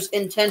harm others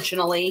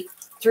intentionally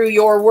through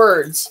your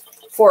words.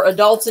 For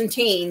adults and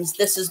teens,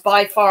 this is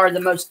by far the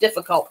most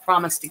difficult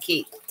promise to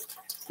keep.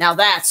 Now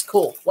that's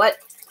cool. What?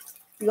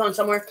 You going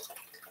somewhere?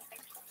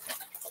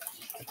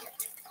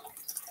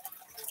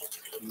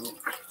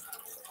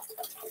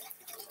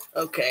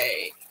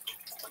 Okay.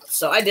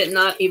 So I did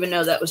not even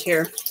know that was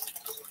here.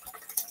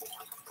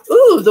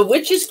 Ooh, The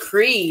Witch's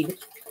Creed.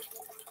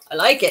 I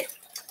like it.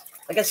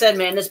 Like I said,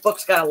 man, this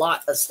book's got a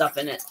lot of stuff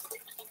in it.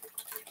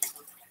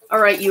 All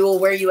right, Yule,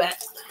 where are you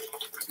at?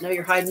 I know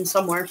you're hiding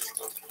somewhere.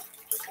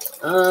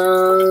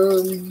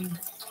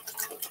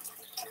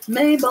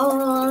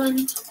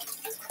 Mabon.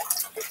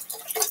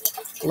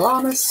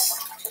 Lamas.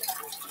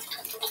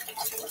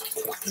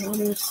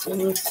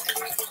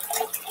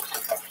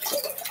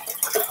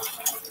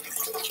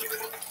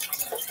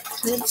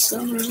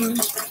 Midsummer.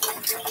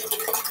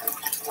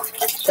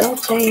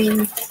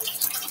 Beltane.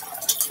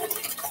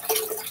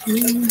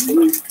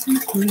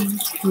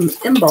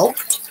 In bulk.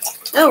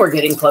 Oh, we're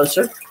getting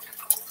closer.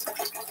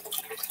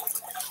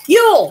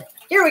 Yule.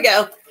 Here we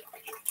go.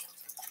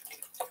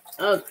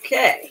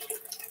 Okay.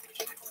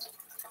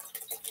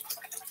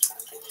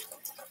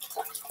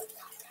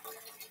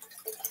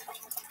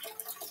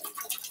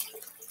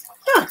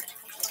 Huh.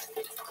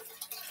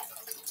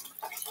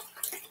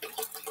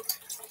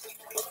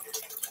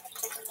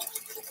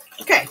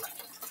 Okay.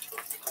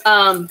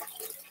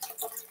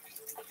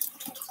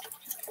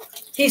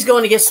 He's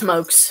going to get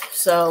smokes.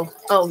 So,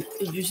 oh,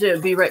 did you say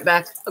it'd be right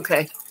back?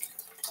 Okay.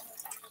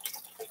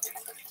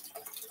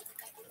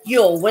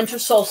 Yule, winter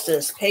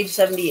solstice, page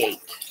 78.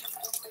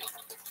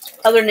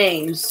 Other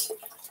names: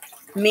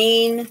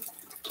 Mean,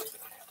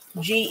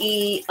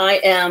 Geimhridh.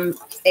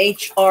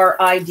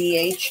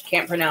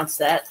 Can't pronounce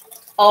that.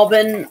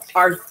 Alban,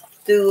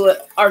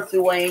 Arthuane,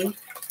 Arthuan.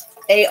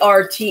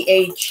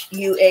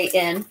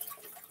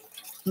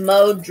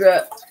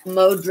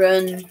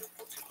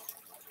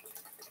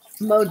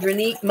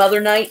 Modronique, Mother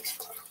Night,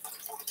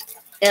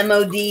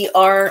 Modranicht,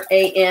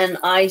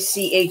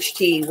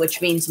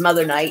 which means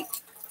Mother Night.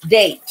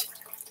 Date,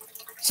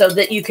 so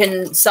that you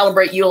can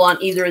celebrate Yule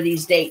on either of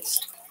these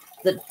dates.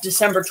 The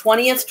December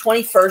 20th,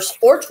 21st,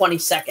 or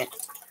 22nd.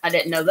 I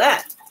didn't know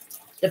that.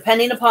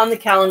 Depending upon the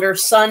calendar,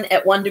 sun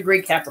at 1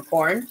 degree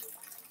Capricorn.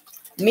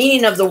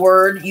 Meaning of the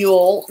word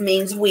Yule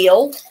means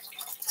wheel.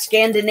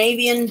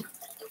 Scandinavian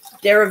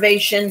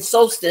derivation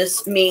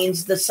solstice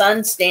means the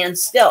sun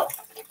stands still.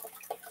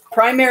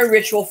 Primary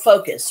ritual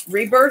focus: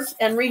 rebirth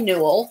and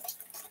renewal,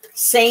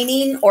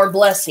 seining or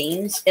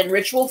blessings in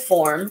ritual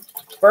form,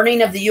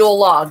 burning of the Yule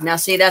log. Now,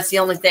 see, that's the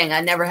only thing.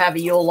 I never have a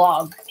Yule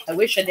log. I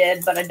wish I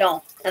did, but I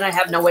don't, and I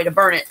have no way to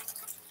burn it.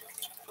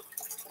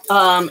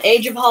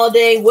 Age of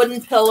holiday: wooden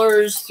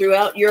pillars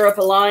throughout Europe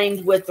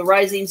aligned with the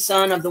rising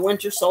sun of the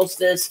winter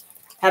solstice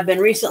have been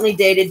recently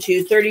dated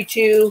to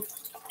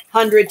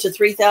 3200 to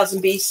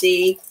 3000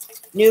 BC.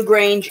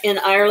 Newgrange in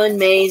Ireland,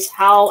 Maze,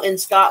 Howe in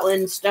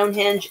Scotland,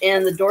 Stonehenge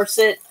and the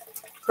Dorset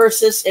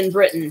Cursus in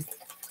Britain,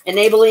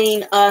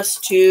 enabling us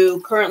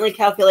to currently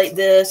calculate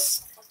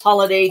this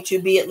holiday to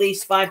be at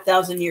least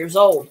 5,000 years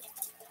old.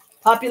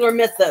 Popular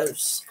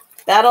mythos: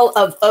 Battle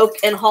of Oak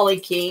and Holly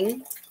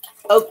King.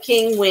 Oak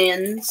King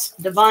wins.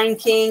 Divine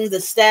King,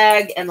 the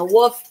Stag, and the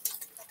Wolf.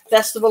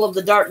 Festival of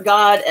the Dark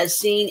God as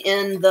seen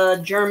in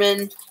the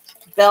German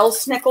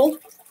Belsnickel.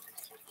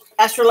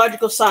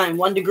 Astrological sign: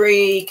 1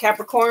 degree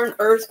Capricorn,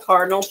 Earth,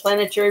 Cardinal,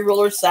 planetary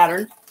ruler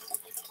Saturn.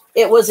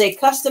 It was a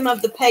custom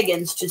of the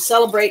pagans to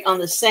celebrate on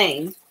the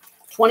same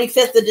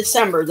 25th of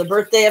December, the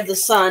birthday of the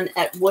sun,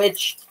 at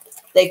which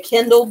they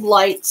kindled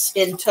lights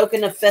in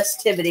token of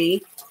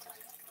festivity.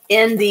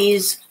 In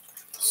these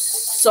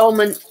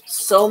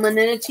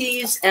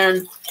solemnities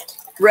and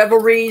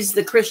revelries,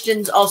 the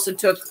Christians also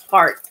took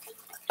part.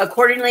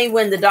 Accordingly,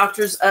 when the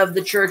doctors of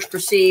the church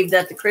perceived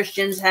that the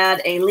Christians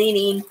had a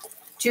leaning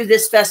to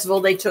this festival,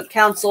 they took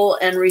counsel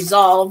and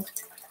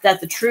resolved that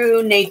the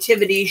true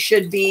nativity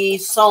should be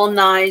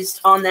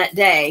solemnized on that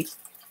day.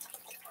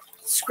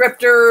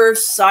 Scriptor,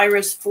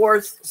 Cyrus,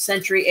 4th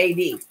century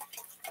AD.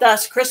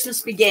 Thus,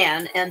 Christmas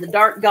began, and the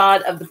dark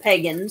god of the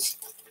pagans,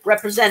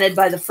 represented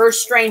by the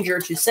first stranger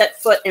to set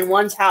foot in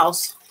one's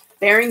house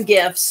bearing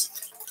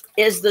gifts,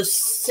 is the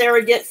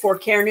surrogate for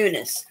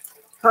Cernunnos,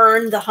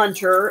 Herne the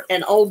hunter,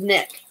 and Old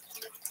Nick,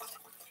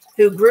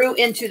 who grew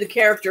into the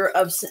character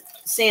of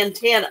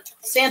Santa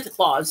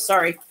Claus.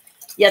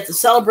 Yet the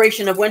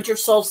celebration of winter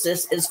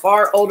solstice is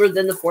far older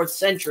than the 4th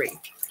century.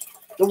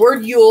 The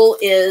word Yule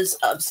is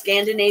of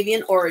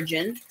Scandinavian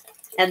origin,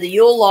 and the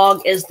Yule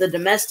log is the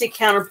domestic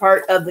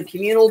counterpart of the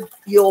communal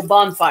Yule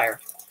bonfire.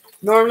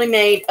 Normally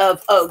made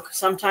of oak,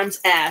 sometimes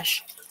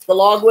ash, the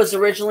log was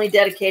originally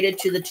dedicated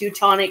to the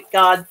Teutonic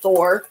god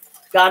Thor,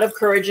 god of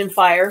courage and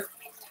fire.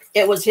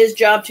 It was his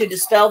job to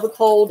dispel the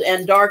cold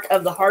and dark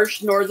of the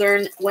harsh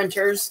northern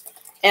winters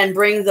and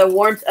bring the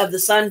warmth of the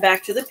sun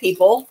back to the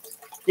people.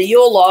 The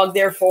Yule log,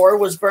 therefore,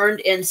 was burned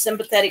in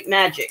sympathetic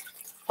magic,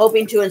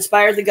 hoping to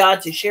inspire the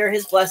god to share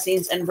his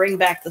blessings and bring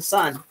back the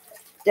sun.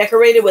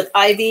 Decorated with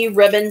ivy,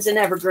 ribbons, and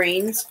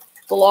evergreens,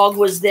 the log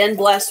was then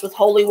blessed with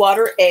holy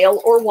water,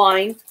 ale, or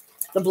wine,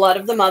 the blood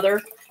of the mother,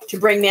 to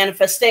bring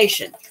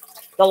manifestation.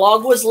 The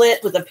log was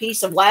lit with a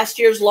piece of last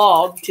year's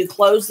log to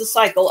close the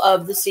cycle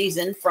of the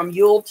season from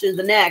Yule to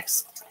the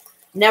next.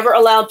 Never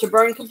allowed to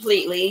burn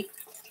completely,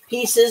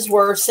 pieces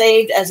were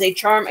saved as a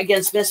charm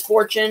against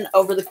misfortune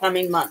over the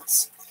coming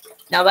months.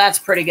 Now that's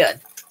pretty good.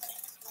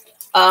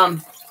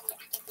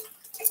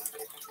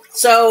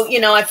 So,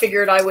 I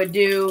figured I would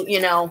do,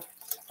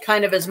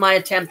 kind of as my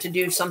attempt to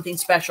do something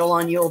special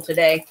on Yule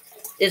today,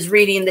 is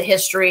reading the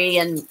history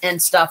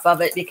and stuff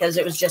of it, because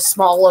it was just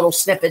small little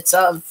snippets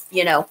of,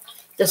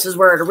 this is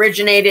where it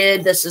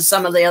originated, this is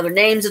some of the other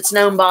names it's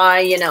known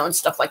by, and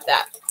stuff like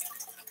that.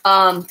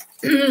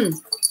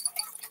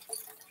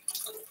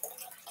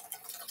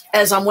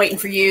 As I'm waiting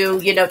for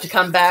you, to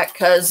come back,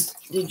 because,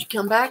 did you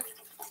come back?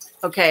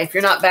 Okay, if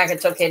you're not back,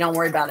 it's okay, don't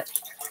worry about it.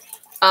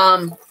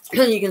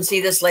 You can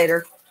see this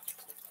later.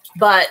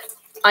 But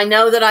I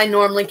know that I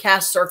normally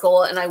cast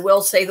circle and I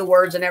will say the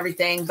words and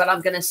everything, but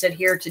I'm going to sit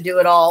here to do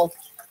it all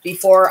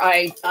before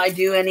I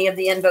do any of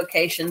the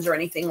invocations or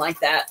anything like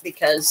that,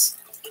 because,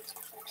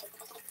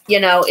 you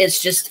know, it's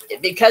just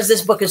because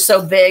this book is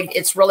so big,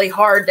 it's really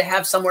hard to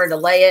have somewhere to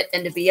lay it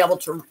and to be able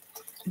to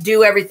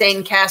do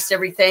everything, cast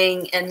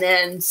everything, and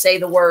then say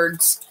the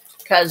words.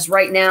 Because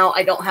right now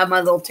I don't have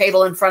my little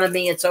table in front of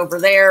me. It's over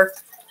there.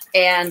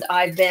 And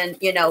I've been,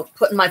 you know,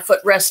 putting my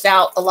footrest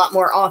out a lot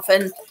more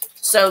often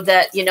so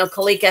that, you know,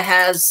 Kalika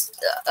has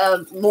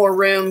more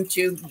room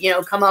to, you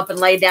know, come up and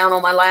lay down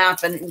on my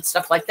lap and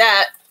stuff like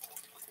that.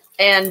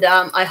 And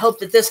I hope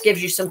that this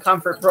gives you some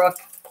comfort, Brooke.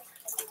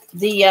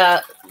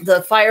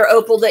 The fire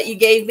opal that you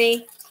gave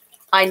me,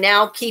 I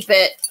now keep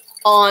it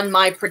on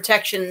my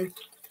protection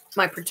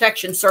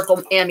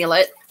circle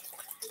amulet.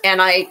 And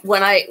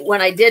when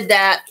I did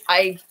that,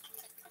 I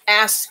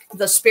asked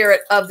the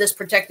spirit of this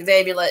protective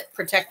amulet,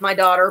 protect my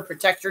daughter,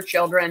 protect her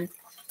children,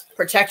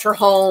 protect her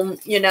home,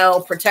 you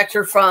know, protect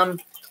her from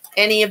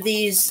any of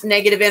these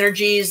negative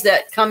energies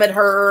that come at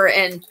her,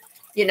 and,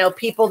 you know,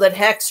 people that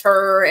hex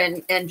her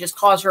and just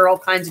cause her all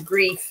kinds of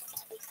grief.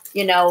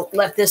 You know,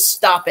 let this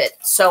stop it.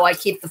 So I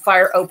keep the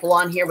fire opal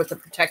on here with the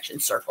protection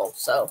circle.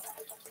 So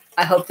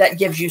I hope that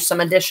gives you some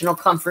additional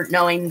comfort,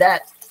 knowing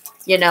that,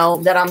 you know,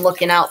 that I'm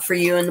looking out for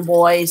you and the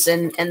boys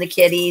and the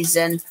kitties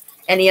and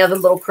any other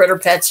little critter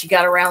pets you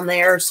got around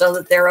there, so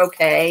that they're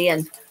okay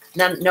and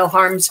no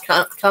harms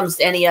comes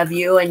to any of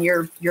you, and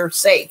you're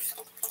safe.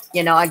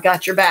 You know, I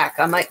got your back.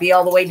 I might be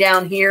all the way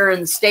down here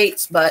in the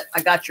States, but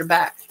I got your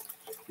back.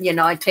 You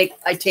know, I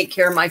take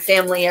care of my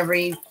family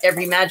every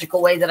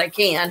magical way that I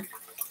can,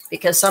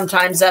 because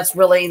sometimes that's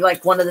really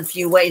like one of the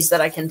few ways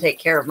that I can take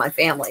care of my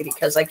family,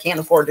 because I can't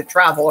afford to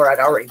travel or I'd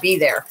already be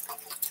there.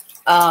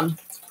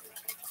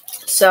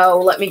 So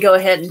let me go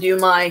ahead and do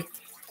my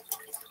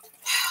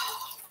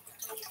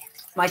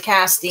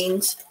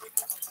castings.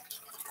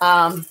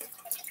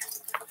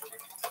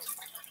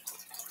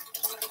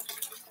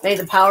 May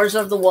the powers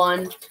of the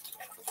One,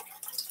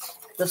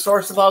 the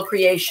source of all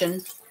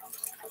creation,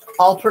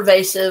 all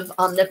pervasive,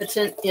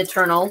 omnipotent,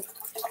 eternal.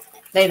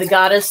 May the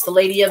goddess, the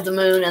lady of the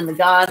moon, and the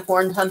god,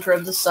 horned hunter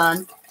of the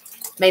sun.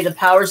 May the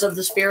powers of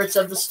the spirits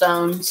of the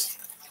stones,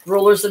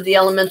 rulers of the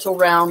elemental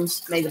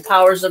realms, may the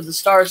powers of the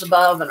stars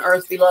above and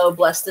earth below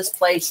bless this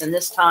place and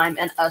this time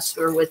and us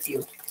who are with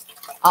you.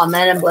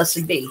 Amen and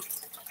blessed be.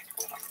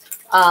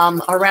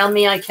 Around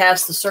me I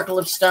cast the circle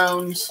of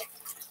stones.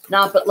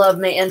 Naught but love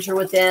may enter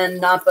within,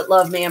 naught but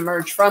love may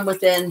emerge from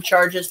within.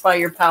 Charge us by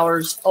your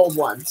powers, old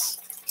ones.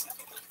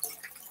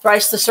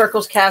 Thrice the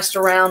circles cast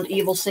around,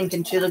 evil sink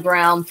into the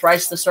ground.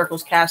 Thrice the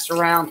circles cast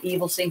around,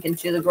 evil sink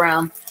into the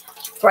ground.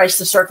 Thrice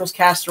the circles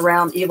cast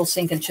around, evil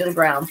sink into the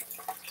ground.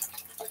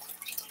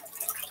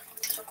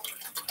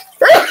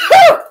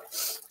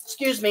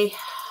 Excuse me.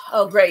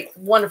 Oh, great.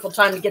 Wonderful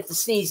time to get the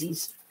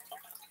sneezies.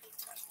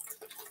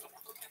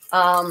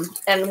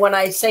 And when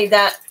I say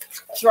that,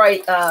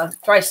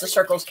 thrice the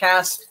circles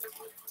cast,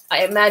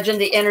 I imagine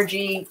the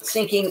energy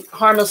sinking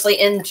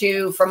harmlessly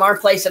into, from our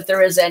place, if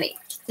there is any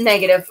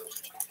negative,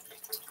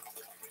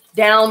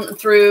 down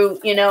through,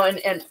 you know,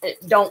 and it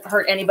don't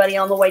hurt anybody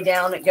on the way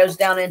down. It goes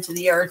down into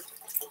the earth,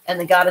 and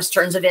the goddess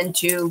turns it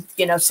into,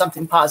 you know,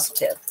 something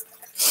positive.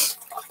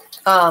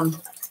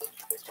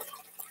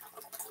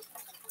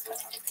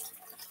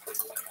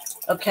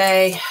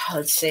 Okay,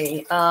 let's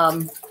see.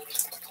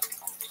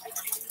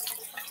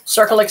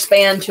 Circle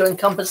expand to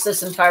encompass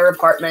this entire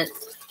apartment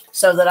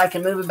so that I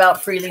can move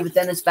about freely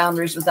within its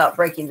boundaries without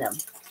breaking them.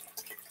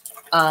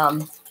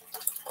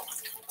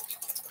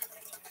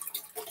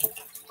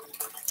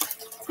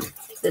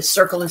 This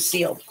circle is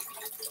sealed.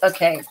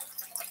 Okay.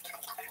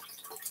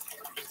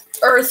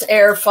 Earth,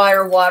 air,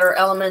 fire, water,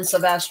 elements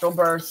of astral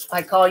birth,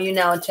 I call you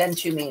now, attend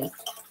to me.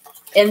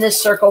 In this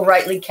circle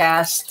rightly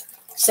cast,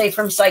 safe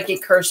from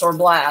psychic curse or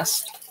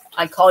blast,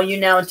 I call you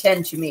now,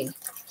 attend to me.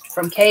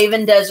 From cave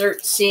and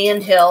desert, sea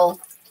and hill,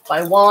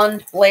 by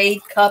wand,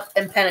 blade, cup,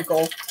 and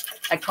pentacle,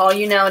 I call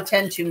you now,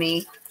 attend to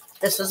me.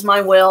 This is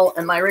my will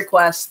and my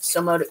request,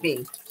 so mote it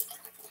be.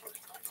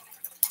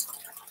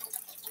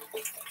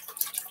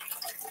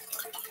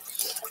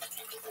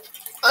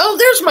 Oh,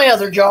 there's my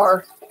other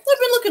jar. I've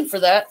been looking for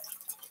that.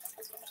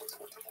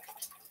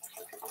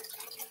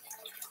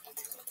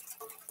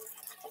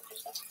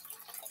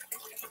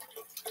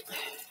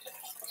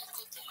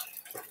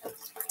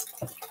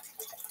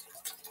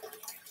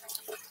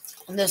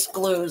 And this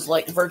glue is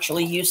like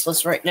virtually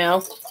useless right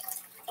now.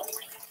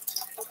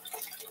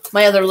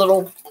 My other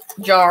little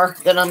jar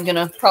that I'm going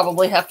to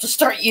probably have to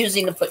start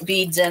using to put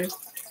beads in.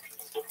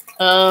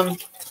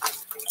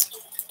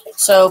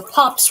 So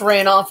Pops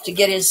ran off to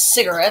get his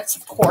cigarettes,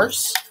 of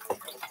course.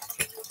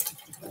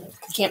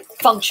 Can't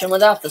function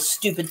without the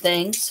stupid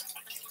things.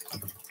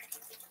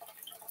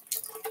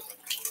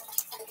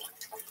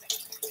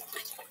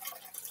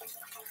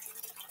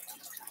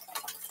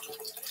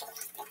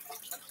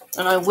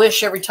 And I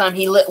wish every time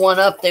he lit one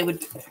up, they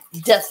would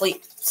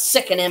deathly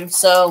sicken him.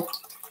 So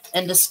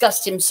and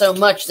disgust him so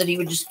much that he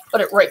would just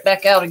put it right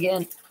back out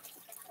again.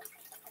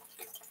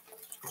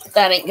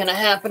 That ain't gonna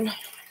happen.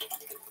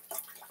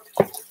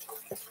 All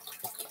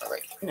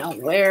right, now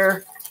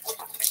where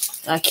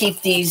I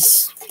keep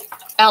these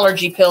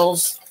allergy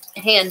pills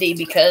handy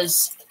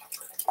because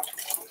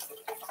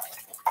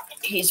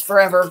he's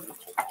forever,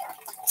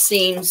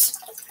 seems,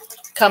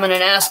 coming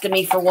and asking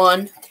me for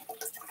one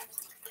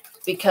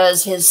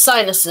because his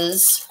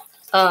sinuses,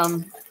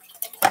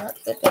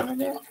 fit down in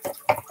there?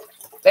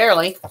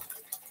 Barely.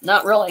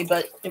 Not really,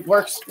 but it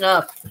works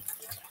enough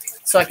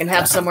so I can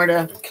have somewhere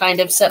to kind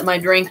of set my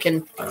drink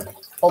and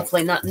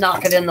hopefully not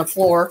knock it in the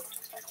floor.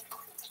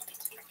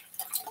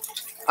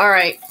 All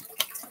right.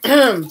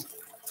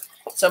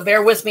 So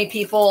bear with me,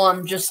 people.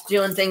 I'm just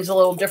doing things a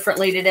little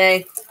differently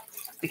today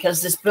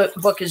because this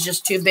book is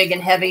just too big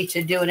and heavy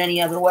to do it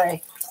any other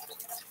way.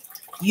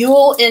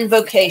 Yule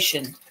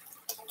Invocation.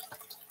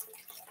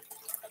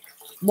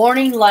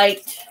 Morning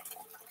light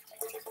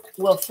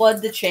will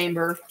flood the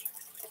chamber.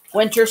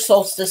 Winter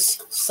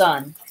solstice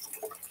sun.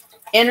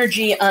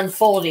 Energy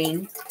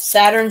unfolding.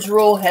 Saturn's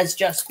rule has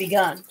just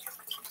begun.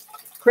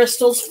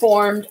 Crystals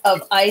formed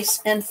of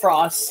ice and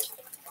frost.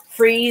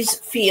 Freeze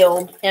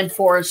field and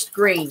forest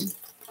green.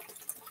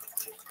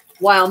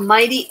 While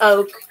mighty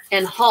oak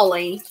and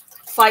holly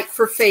fight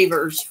for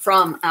favors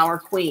from our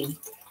queen.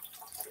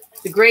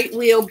 The great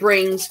wheel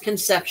brings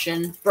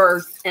conception,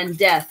 birth, and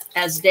death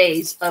as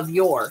days of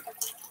yore.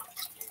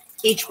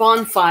 Each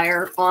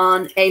bonfire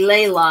on a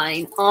ley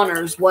line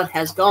honors what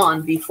has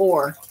gone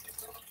before.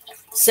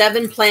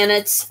 7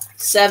 planets,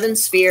 7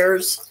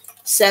 spheres,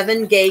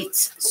 7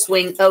 gates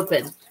swing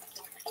open.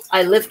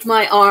 I lift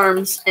my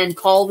arms and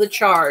call the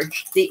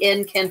charge, the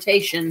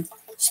incantation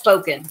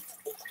spoken.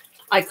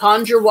 I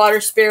conjure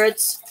water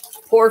spirits,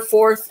 pour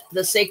forth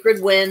the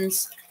sacred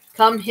winds.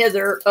 Come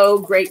hither, O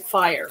great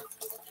fire.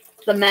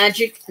 The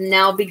magic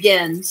now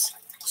begins.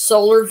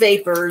 Solar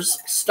vapors,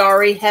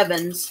 starry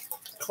heavens,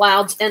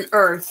 clouds and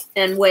earth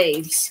and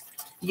waves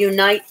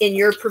unite in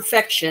your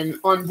perfection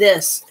on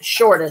this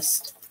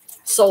shortest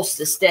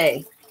solstice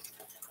day.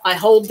 I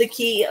hold the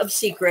key of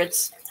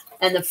secrets,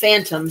 and the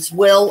phantoms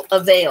will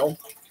avail.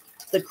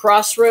 The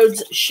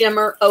crossroads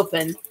shimmer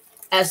open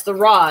as the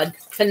rod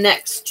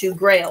connects to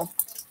Grail.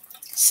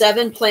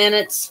 7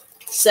 planets,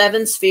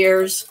 7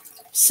 spheres,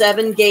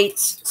 7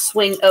 gates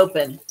swing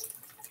open.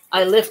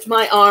 I lift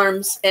my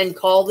arms and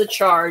call the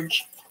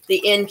charge,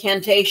 the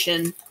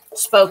incantation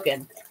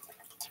spoken.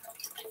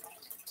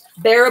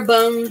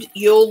 Bare-boned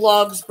Yule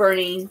logs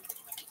burning,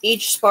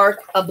 each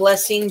spark a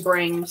blessing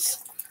brings.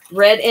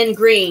 Red and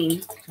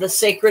green, the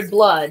sacred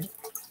blood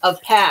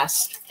of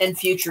past and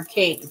future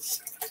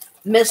kings.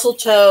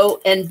 Mistletoe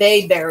and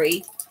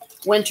bayberry,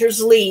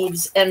 winter's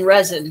leaves and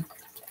resin.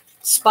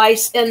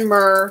 Spice and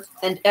myrrh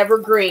and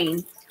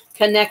evergreen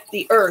connect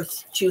the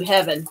earth to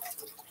heaven.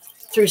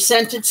 Through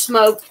scented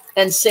smoke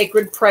and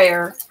sacred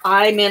prayer,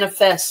 I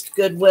manifest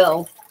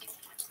goodwill.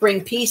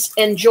 Bring peace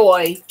and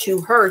joy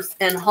to hearth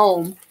and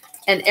home,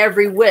 and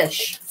every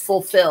wish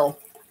fulfill.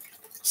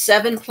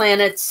 7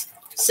 planets,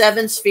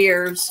 7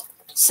 spheres,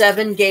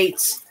 7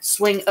 gates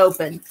swing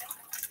open.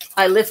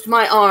 I lift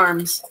my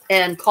arms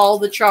and call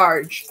the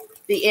charge,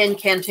 the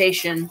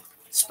incantation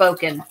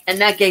spoken.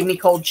 And that gave me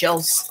cold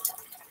chills.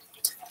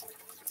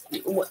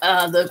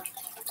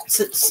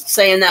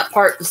 Saying that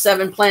part, the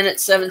 7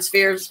 planets, 7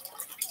 spheres,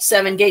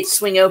 7 gates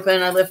swing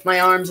open. I lift my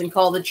arms and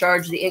call the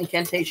charge, the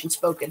incantation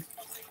spoken.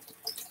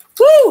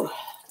 Woo!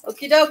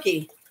 Okie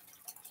dokie.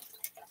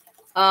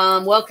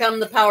 Welcome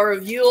the power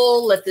of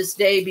Yule. Let this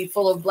day be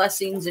full of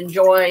blessings and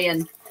joy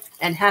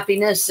and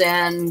happiness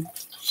and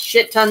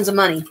shit tons of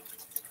money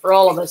for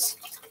all of us.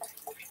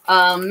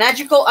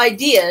 Magical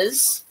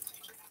ideas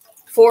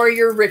for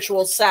your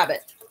ritual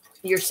Sabbath.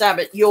 Your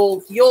Sabbath,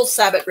 Yule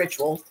Sabbath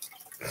ritual.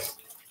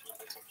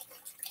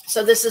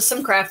 So this is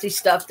some crafty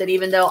stuff that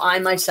even though I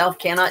myself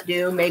cannot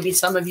do, maybe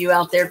some of you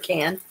out there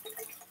can.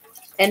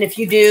 And if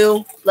you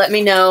do, let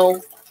me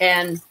know.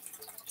 And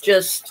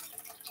just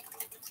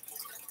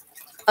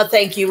a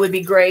thank you would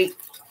be great.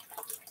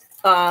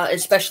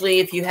 Especially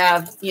if you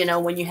have,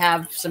 when you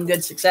have some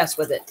good success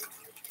with it.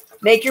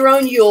 Make your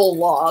own Yule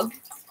log.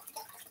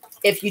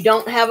 If you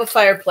don't have a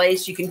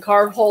fireplace, you can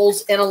carve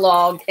holes in a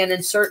log and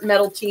insert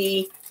metal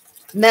tea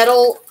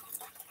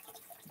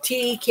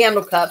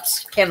candle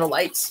cups, candle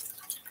lights.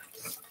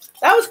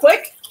 That was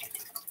quick.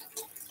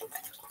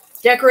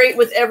 Decorate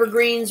with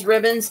evergreens,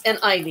 ribbons, and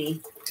ivy.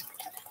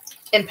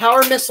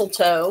 Empower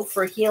mistletoe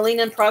for healing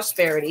and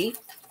prosperity.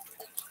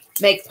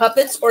 Make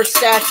puppets or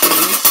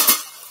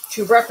statues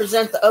to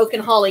represent the oak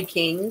and holly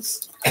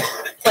kings.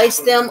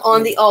 Place them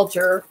on the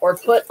altar or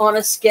put on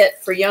a skit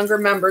for younger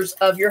members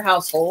of your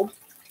household.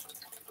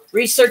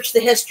 Research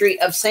the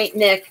history of St.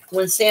 Nick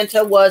when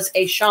Santa was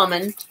a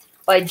shaman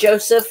by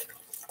Joseph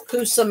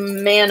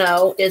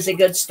Cusimano is a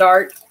good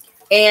start.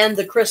 And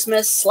the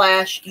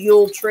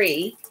Christmas/Yule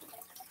tree.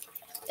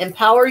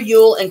 Empower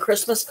Yule and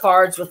Christmas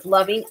cards with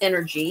loving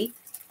energy.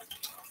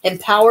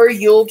 Empower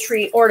Yule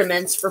tree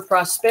ornaments for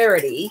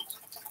prosperity.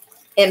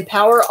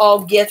 Empower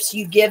all gifts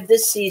you give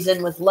this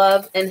season with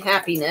love and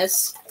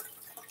happiness.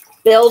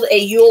 Build a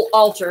Yule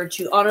altar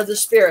to honor the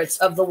spirits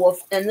of the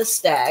wolf and the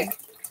stag.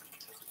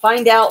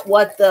 Find out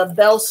what the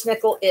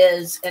bellsnickle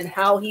is and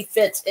how he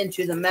fits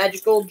into the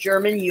magical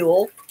German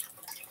Yule.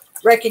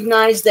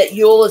 Recognize that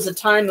Yule is a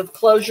time of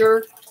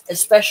closure,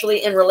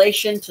 especially in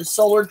relation to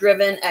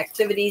solar-driven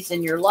activities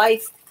in your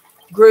life,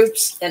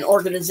 groups and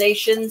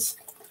organizations,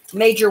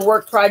 major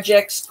work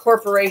projects,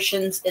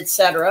 corporations,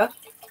 etc.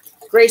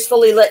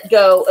 Gracefully let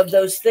go of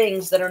those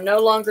things that are no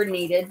longer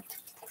needed.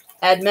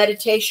 Add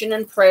meditation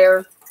and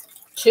prayer,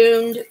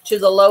 tuned to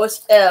the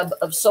lowest ebb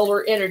of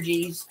solar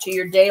energies to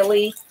your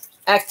daily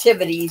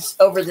activities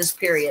over this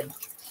period.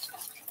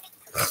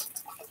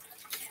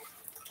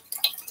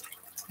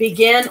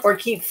 Begin or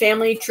keep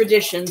family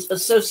traditions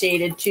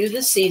associated to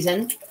the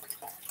season.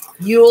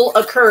 Yule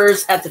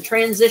occurs at the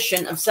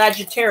transition of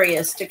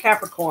Sagittarius to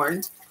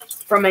Capricorn,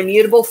 from a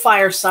mutable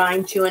fire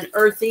sign to an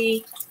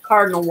earthy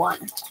cardinal one.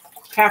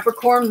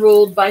 Capricorn,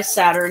 ruled by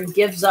Saturn,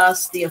 gives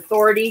us the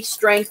authority,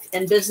 strength,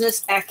 and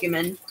business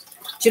acumen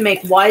to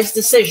make wise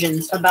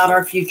decisions about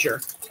our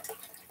future.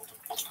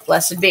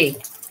 Blessed be.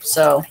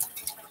 So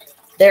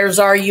there's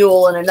our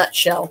Yule in a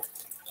nutshell.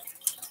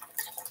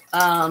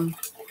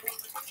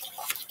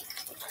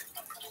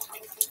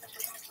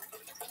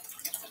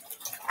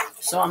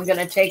 So I'm going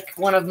to take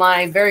one of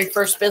my very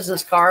first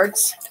business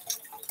cards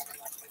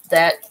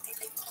that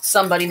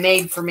somebody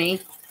made for me.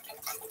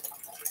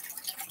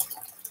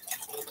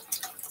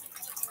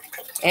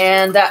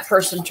 And that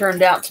person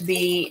turned out to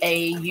be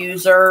a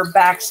user,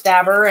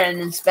 backstabber, and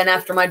it's been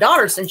after my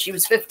daughter since she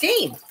was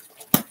 15.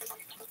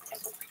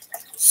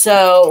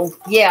 So,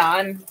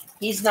 yeah,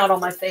 he's not on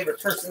my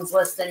favorite persons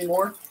list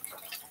anymore.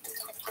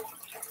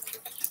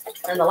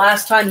 And the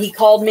last time he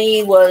called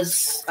me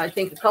was, I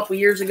think, a couple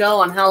years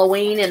ago on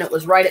Halloween, and it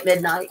was right at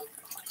midnight.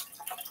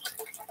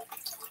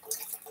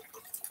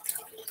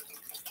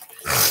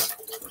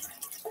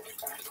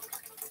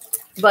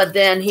 But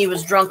then he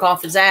was drunk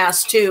off his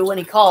ass, too, when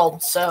he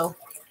called, so.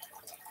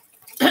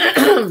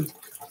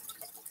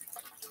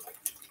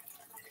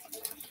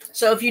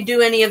 So if you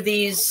do any of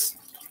these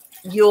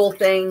Yule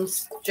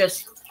things,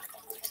 just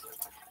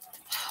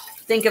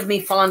think of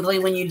me fondly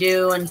when you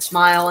do and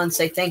smile and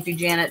say, thank you,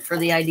 Janet, for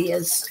the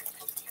ideas.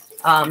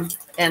 And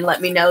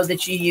let me know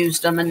that you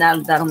used them, and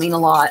that'll mean a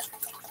lot.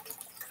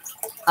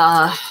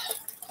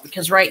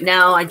 Because right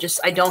now, I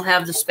don't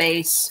have the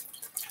space.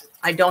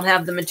 I don't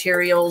have the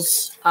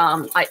materials.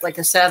 Like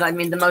I said, I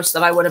mean, the most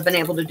that I would have been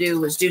able to do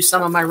was do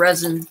some of my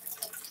resin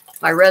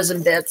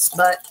bits,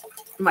 but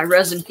my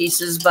resin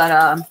pieces,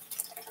 but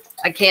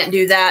I can't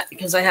do that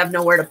because I have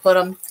nowhere to put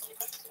them.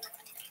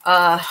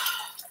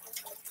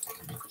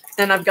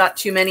 And I've got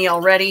too many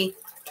already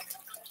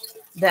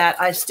that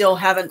I still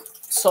haven't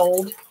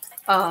sold.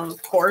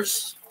 Of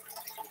course,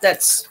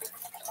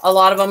 a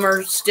lot of them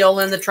are still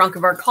in the trunk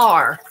of our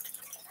car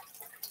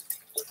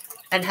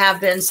and have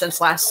been since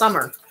last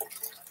summer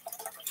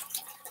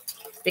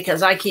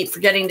because I keep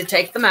forgetting to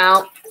take them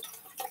out,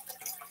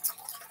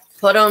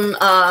 put them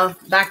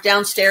back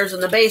downstairs in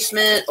the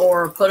basement,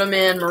 or put them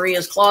in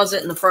Maria's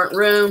closet in the front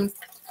room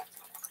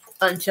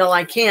until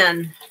I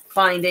can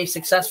find a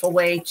successful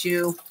way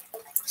to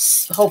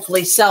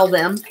hopefully sell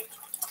them.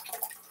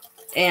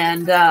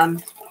 And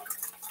the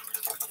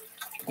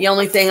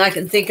only thing I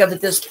can think of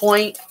at this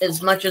point,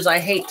 as much as I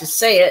hate to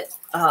say it,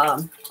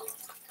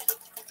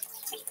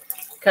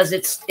 because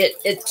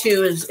it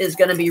too is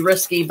going to be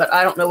risky, but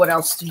I don't know what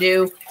else to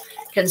do,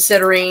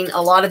 considering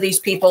a lot of these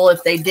people,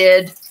 if they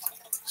did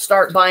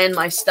start buying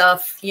my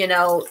stuff, you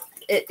know,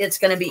 it's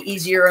going to be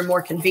easier and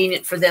more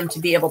convenient for them to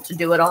be able to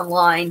do it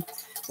online,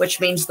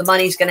 which means the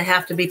money's going to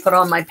have to be put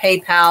on my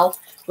PayPal,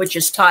 which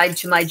is tied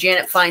to my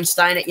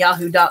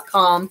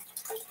janetfeinstein@yahoo.com.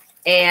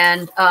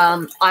 And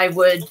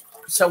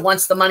so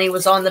once the money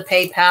was on the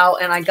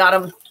PayPal and I got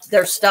them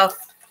their stuff,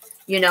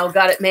 you know,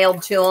 got it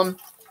mailed to them,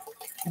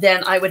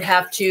 then I would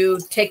have to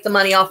take the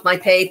money off my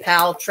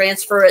PayPal,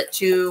 transfer it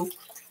to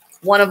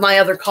one of my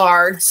other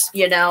cards,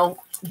 you know,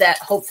 that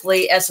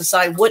hopefully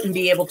SSI wouldn't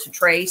be able to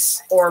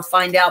trace or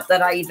find out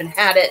that I even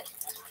had it,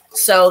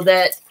 so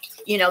that,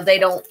 you know, they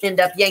don't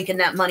end up yanking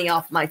that money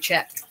off my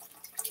check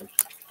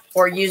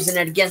or using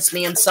it against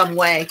me in some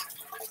way.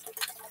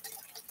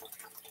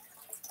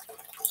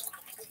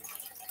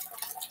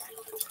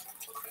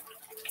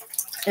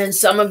 And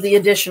some of the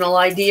additional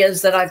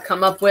ideas that I've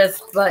come up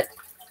with, but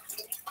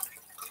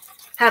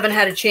haven't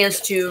had a chance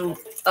to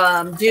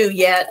do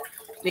yet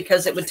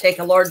because it would take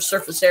a large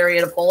surface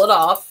area to pull it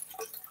off.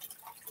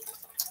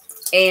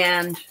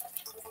 And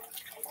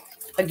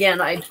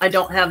again, I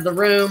don't have the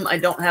room. I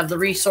don't have the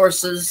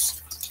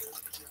resources.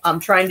 I'm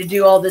trying to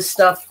do all this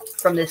stuff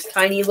from this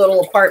tiny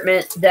little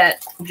apartment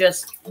that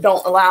just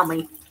don't allow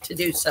me to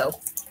do so.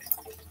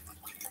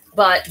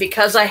 But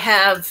because I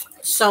have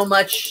so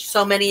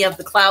many of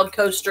the cloud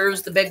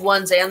coasters, the big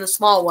ones and the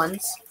small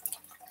ones,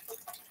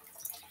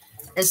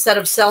 instead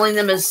of selling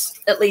them as,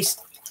 at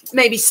least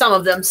maybe some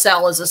of them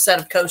sell as a set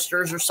of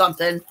coasters or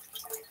something,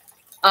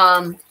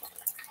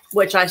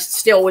 which I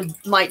still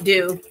might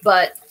do,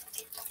 but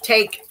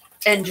take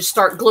and just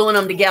start gluing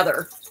them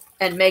together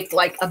and make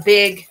like a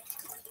big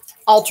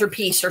altar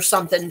piece or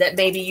something that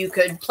maybe you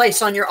could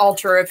place on your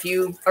altar if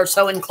you are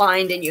so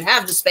inclined and you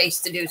have the space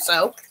to do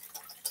so.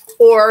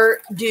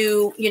 Or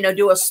do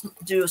a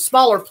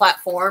smaller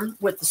platform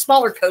with the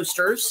smaller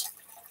coasters.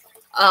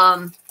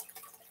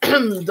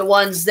 The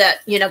ones that,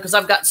 because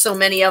I've got so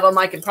many of them,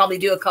 I could probably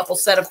do a couple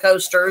set of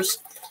coasters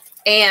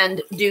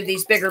and do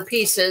these bigger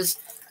pieces,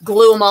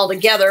 glue them all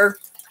together.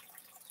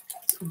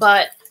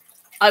 But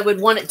I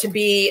would want it to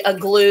be a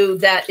glue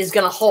that is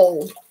going to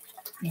hold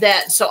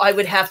that. So I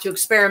would have to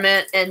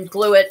experiment and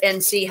glue it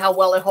and see how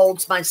well it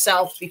holds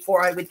myself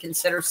before I would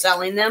consider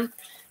selling them,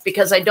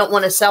 because I don't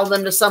want to sell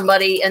them to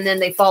somebody and then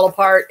they fall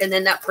apart. And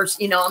then that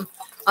person,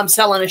 I'm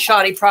selling a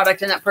shoddy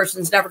product and that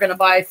person's never going to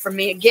buy from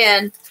me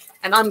again.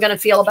 And I'm going to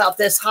feel about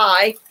this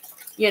high,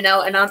 and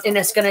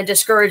it's going to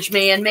discourage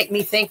me and make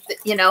me think that,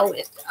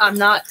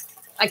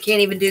 I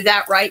can't even do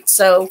that right.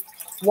 So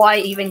why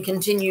even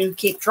continue,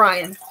 keep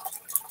trying?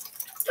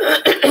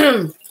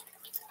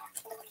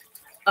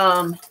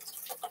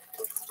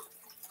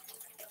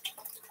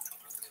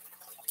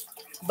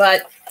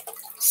 But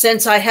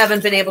since I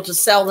haven't been able to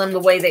sell them the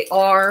way they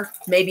are,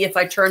 maybe if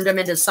I turned them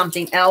into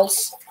something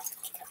else,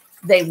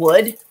 they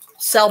would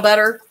sell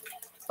better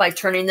by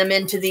turning them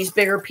into these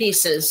bigger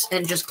pieces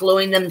and just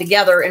gluing them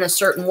together in a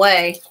certain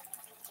way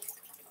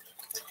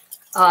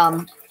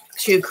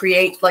to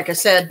create, like I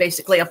said,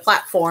 basically a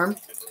platform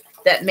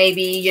that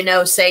maybe,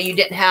 say you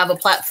didn't have a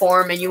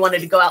platform and you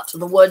wanted to go out to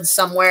the woods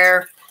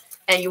somewhere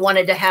and you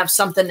wanted to have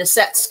something to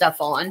set stuff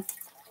on,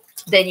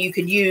 then you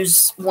could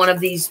use one of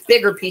these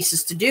bigger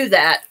pieces to do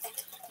that.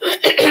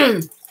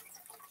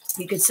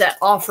 You could set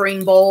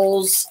offering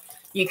bowls.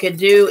 You could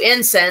do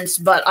incense,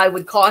 but I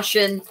would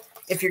caution,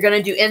 if you're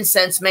going to do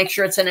incense, make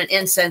sure it's in an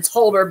incense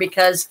holder,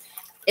 because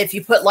if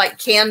you put like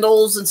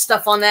candles and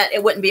stuff on that,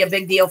 it wouldn't be a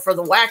big deal for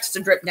the wax to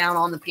drip down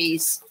on the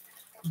piece.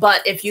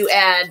 But if you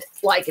add,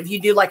 like, if you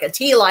do like a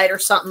tea light or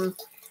something,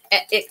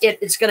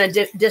 it's going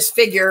to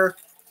disfigure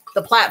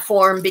the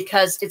platform,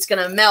 because it's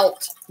going to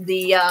melt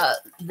the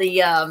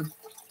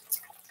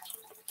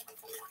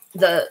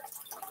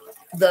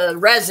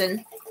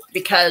resin,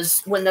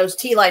 because when those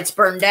tea lights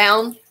burn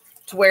down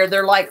to where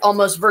they're like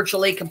almost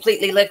virtually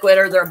completely liquid,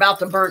 or they're about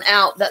to burn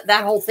out,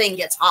 that whole thing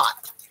gets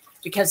hot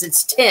because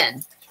it's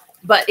tin,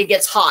 but it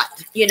gets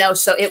hot,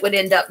 so it would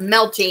end up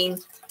melting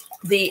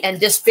and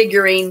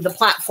disfiguring the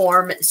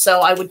platform. So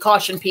I would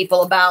caution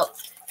people about,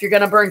 if you're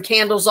going to burn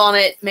candles on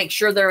it, make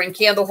sure they're in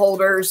candle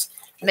holders,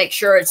 make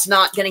sure it's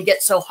not going to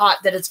get so hot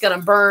that it's going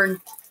to burn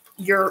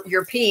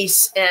your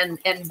piece and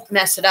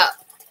mess it up.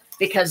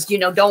 Because,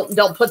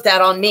 don't put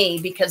that on me,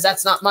 because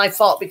that's not my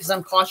fault, because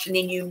I'm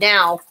cautioning you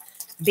now.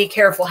 Be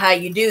careful how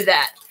you do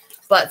that.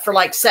 But for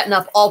like setting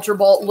up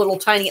little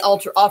tiny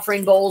altar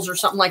offering bowls or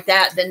something like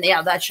that, then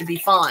yeah, that should be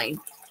fine.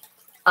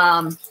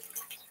 And,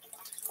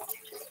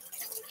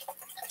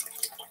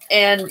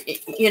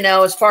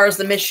 as far as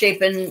the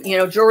misshapen,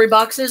 jewelry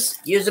boxes,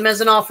 use them as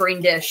an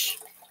offering dish.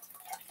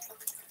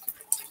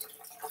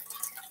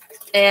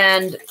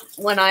 And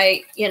when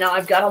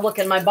I've got to look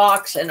in my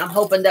box, and I'm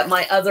hoping that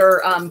my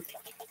other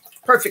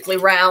perfectly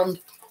round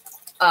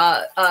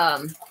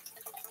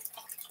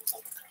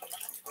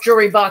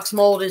jewelry box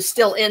mold is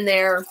still in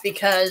there,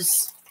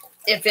 because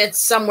if it's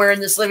somewhere in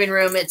this living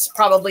room, it's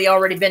probably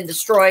already been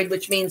destroyed,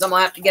 which means I'm going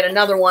to have to get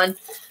another one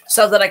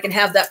so that I can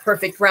have that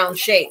perfect round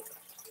shape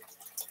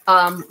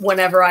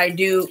whenever I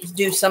do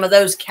some of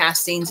those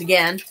castings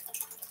again.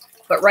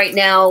 But right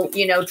now,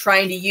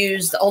 trying to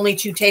use the only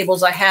 2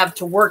 tables I have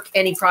to work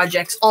any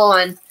projects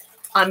on,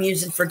 I'm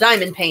using for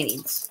diamond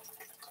paintings.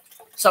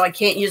 So I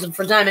can't use them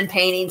for diamond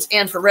paintings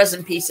and for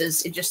resin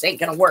pieces. It just ain't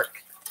going to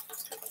work.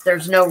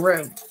 There's no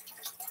room.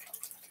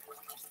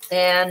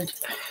 And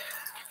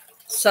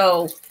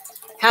so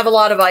have a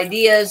lot of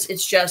ideas.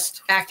 It's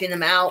just acting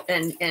them out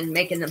and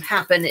making them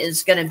happen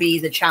is going to be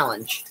the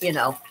challenge,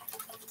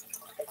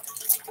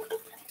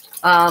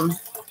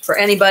 For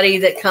anybody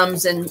that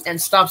comes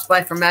and stops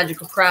by for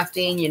Magical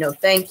Crafting,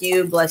 thank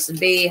you. Blessed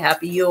be.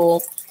 Happy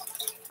Yule.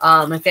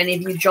 If any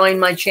of you join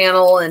my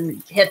channel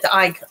and hit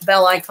the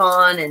bell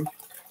icon and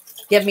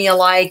give me a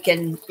like,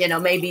 and,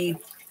 maybe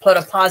put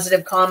a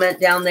positive comment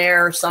down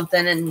there or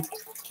something, and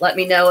let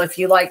me know if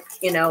you like,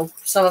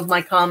 some of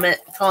my comment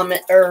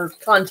or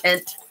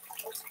content.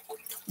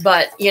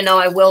 But,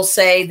 I will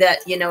say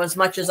that, as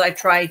much as I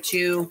try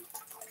to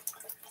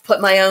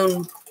put my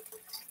own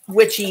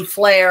witchy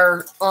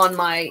flair on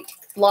my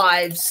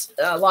lives,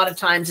 a lot of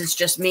times it's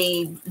just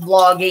me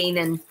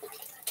vlogging and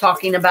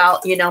talking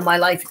about, my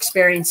life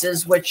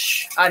experiences,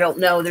 which I don't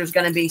know. There's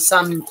going to be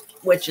some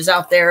witches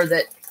out there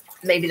that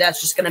maybe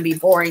that's just going to be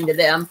boring to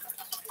them,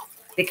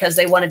 because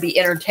they want to be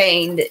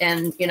entertained.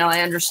 And,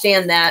 I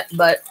understand that,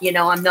 but,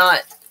 I'm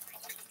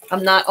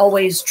not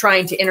always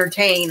trying to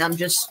entertain. I'm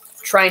just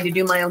trying to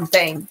do my own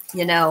thing,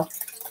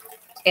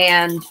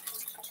 and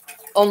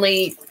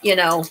only,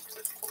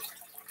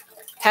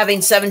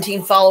 having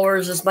 17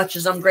 followers, as much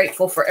as I'm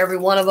grateful for every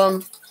one of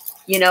them,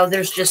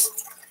 there's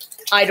just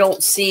I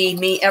don't see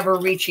me ever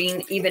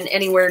reaching even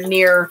anywhere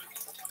near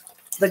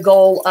the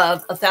goal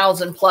of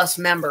 1,000+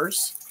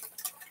 members.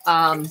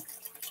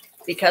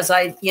 Because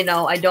I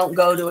don't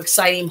go to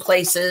exciting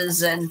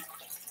places, and,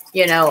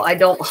 I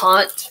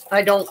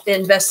don't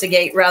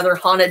investigate rather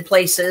haunted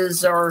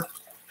places, or,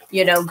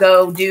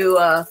 go do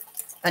a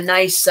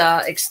nice,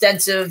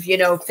 extensive,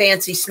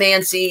 fancy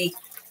smancy,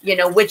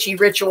 witchy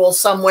ritual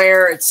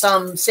somewhere at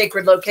some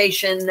sacred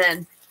location.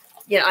 And,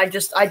 I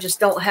just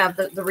don't have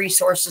the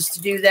resources to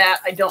do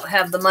that. I don't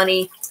have the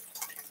money.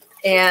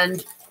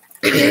 And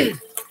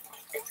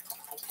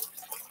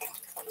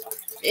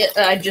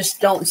I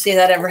just don't see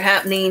that ever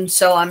happening.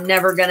 So I'm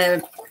never going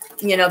to,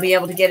 be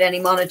able to get any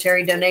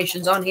monetary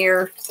donations on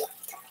here.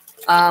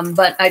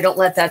 But I don't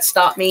let that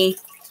stop me,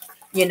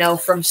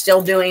 from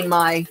still doing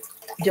my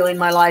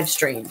live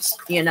streams,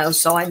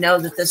 so I know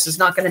that this is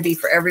not going to be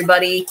for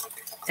everybody.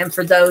 And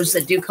for those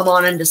that do come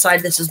on and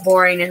decide this is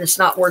boring and it's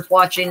not worth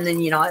watching, then,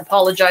 I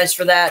apologize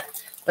for that.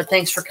 But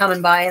thanks for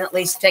coming by and at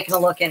least taking a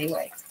look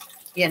anyway,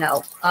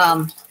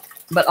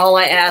 But all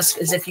I ask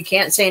is, if you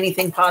can't say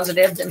anything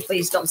positive, then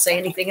please don't say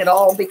anything at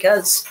all,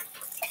 because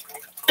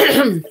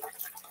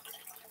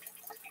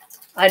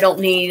I don't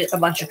need a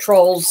bunch of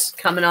trolls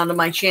coming onto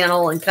my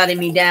channel and cutting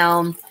me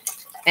down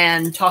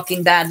and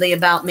talking badly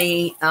about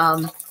me,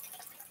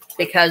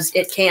 because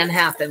it can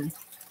happen.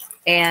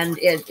 And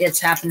it's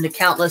happened to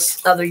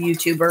countless other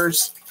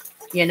YouTubers,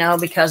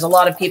 because a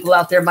lot of people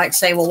out there might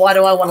say, well, why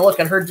do I want to look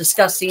at her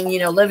disgusting,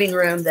 living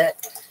room that,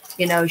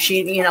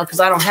 she, because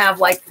I don't have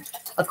like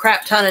a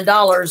crap ton of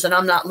dollars, and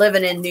I'm not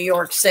living in New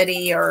York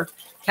City or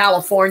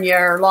California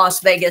or Las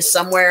Vegas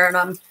somewhere, and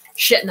I'm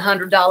shitting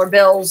 $100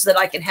 bills that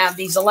I can have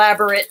these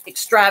elaborate,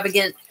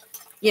 extravagant,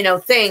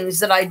 things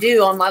that I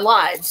do on my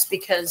lives,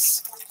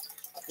 because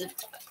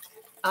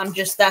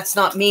that's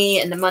not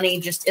me, and the money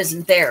just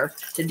isn't there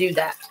to do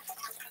that.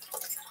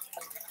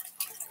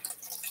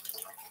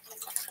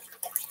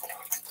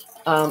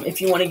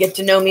 If you want to get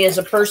to know me as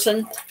a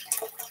person,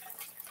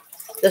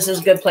 this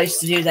is a good place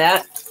to do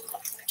that.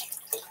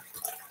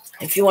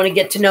 If you want to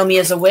get to know me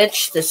as a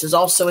witch, this is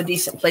also a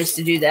decent place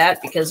to do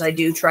that, because I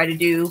do try to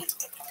do,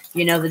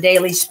 the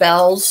daily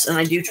spells, and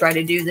I do try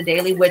to do the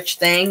daily witch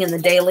thing and the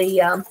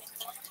daily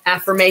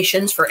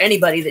affirmations for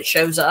anybody that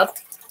shows up.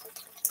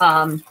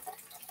 And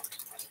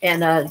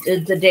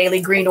the daily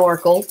green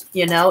oracle,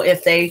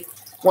 if they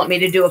want me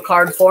to do a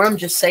card for them,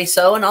 just say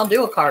so, and I'll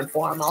do a card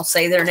for them. I'll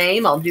say their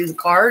name, I'll do the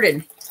card,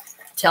 and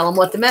tell them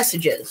what the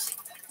message is,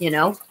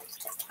 and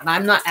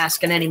I'm not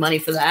asking any money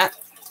for that,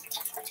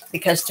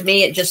 because to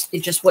me, it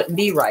just wouldn't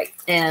be right.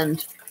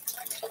 And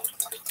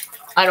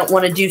I don't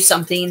want to do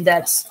something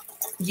that's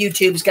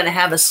YouTube's going to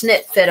have a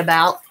snit fit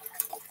about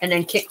and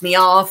then kick me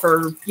off,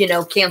 or,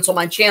 cancel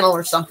my channel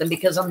or something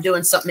because I'm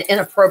doing something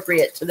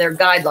inappropriate to their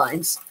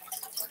guidelines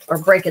or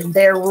breaking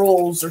their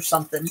rules or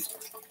something.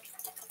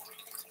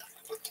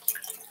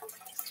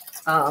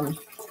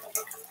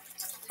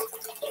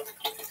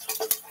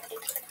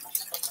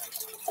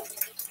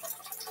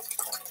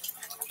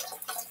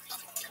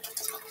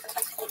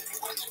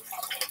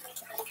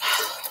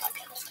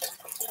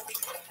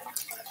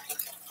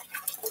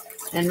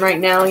 And right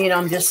now,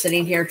 I'm just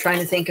sitting here trying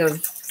to think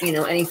of,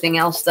 anything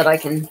else that I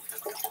can,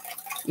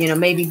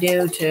 maybe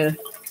do to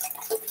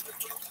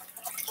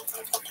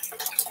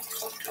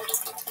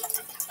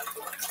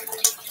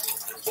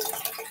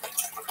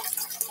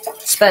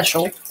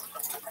special,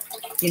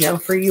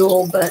 for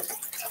Yule, but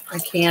I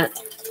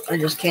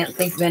just can't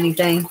think of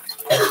anything.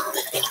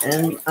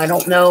 And I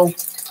don't know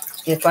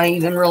if I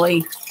even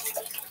really,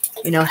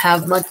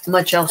 have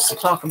much else to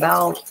talk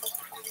about.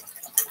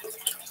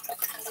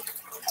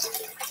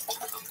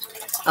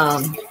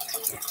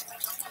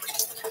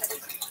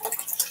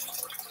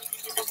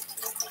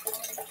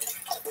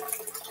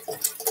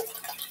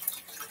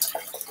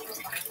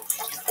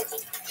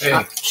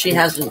 Hey, she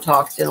hasn't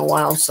talked in a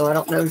while, so I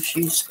don't know if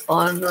she's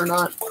on or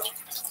not.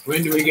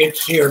 when do we get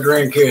to see our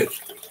grandkids?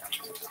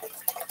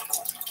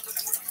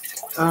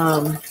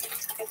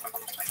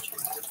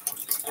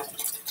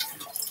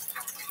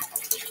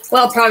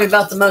 Well, probably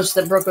about the most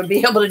that Brooke would be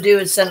able to do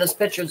is send us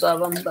pictures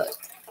of them, but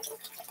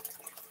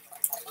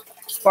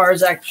as far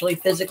as actually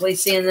physically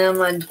seeing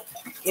them, and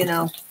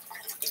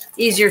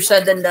easier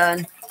said than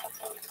done.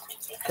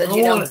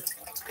 Because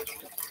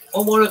I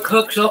want to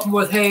cook something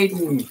with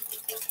Hayden.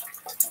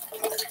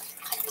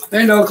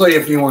 And Oakley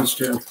if he wants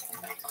to.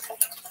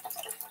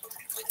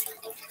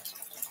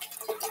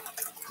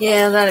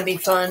 Yeah, that'd be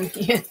fun.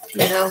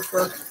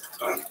 For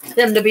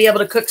them to be able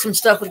to cook some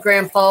stuff with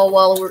Grandpa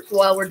while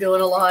we're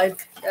doing a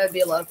live. That'd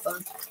be a lot of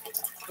fun.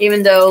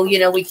 Even though,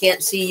 we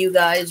can't see you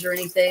guys or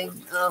anything.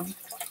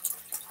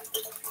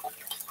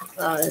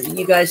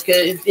 You guys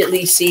could at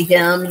least see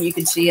him. You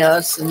could see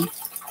us and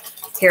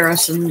hear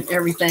us and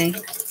everything.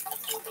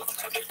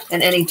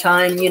 And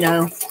anytime,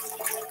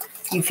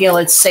 you feel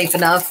it's safe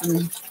enough,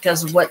 and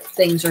because of what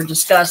things are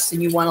discussed,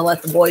 and you want to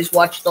let the boys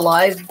watch the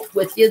live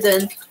with you,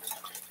 then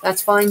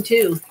that's fine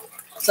too.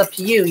 It's up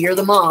to you. You're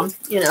the mom.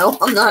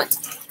 I'm not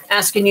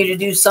asking you to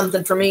do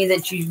something for me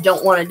that you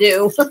don't want to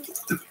do.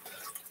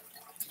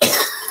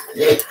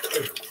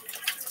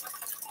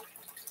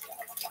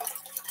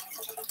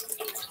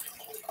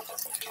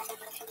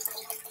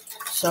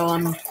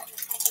 So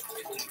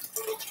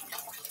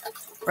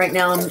right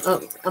now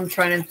I'm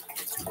trying to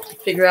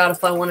figure out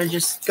if I want to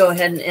just go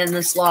ahead and end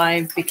this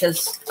live,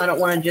 because I don't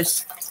want to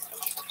just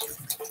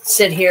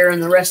sit here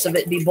and the rest of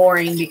it be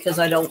boring because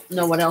I don't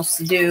know what else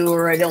to do,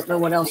 or I don't know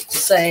what else to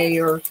say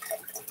or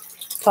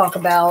talk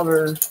about,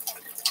 or,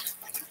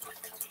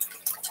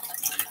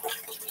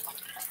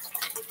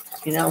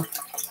 you know,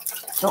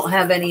 don't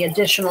have any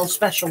additional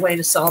special way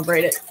to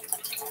celebrate it.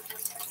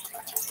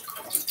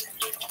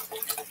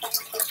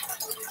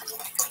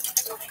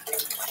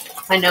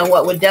 I know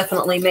what would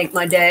definitely make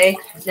my day,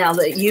 now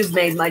that you've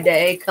made my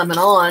day coming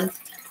on,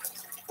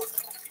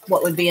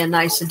 what would be a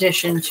nice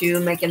addition to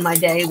making my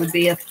day would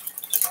be if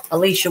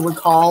Alicia would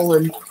call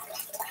and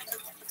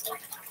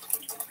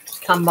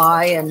come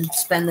by and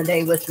spend the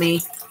day with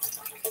me.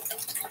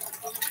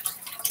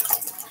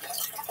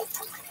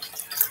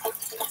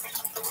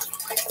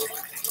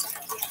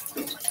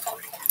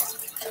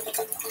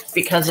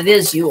 Because it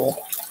is Yule.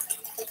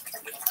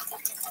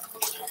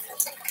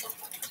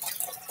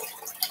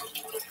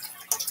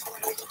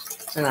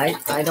 And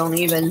I don't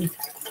even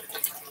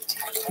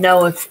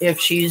know if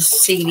she's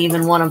seen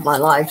even one of my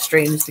live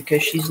streams,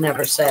 because she's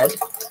never said.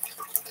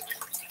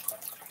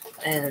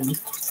 And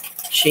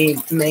she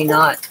may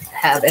not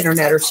have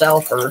internet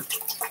herself, or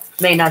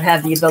may not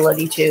have the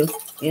ability to,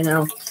 you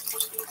know,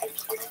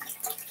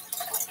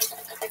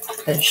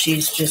 because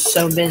she's just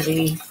so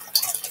busy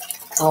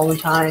all the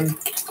time.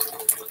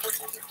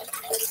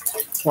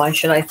 Why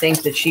should I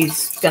think that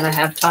she's going to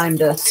have time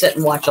to sit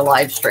and watch a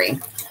live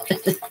stream,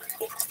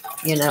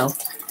 you know,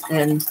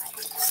 and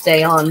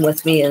stay on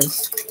with me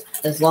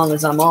as long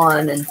as I'm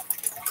on and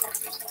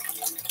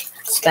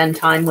spend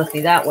time with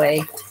me that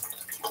way?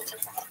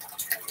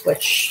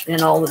 Which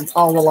in all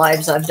the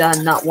lives I've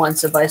done, not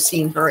once have I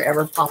seen her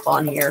ever pop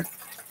on here.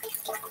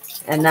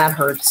 And that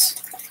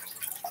hurts.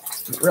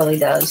 It really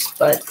does.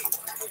 But,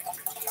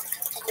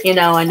 you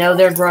know, I know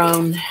they're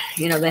grown.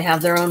 You know, they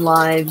have their own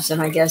lives.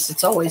 And I guess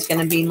it's always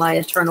going to be my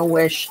eternal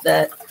wish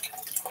that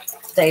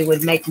they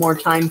would make more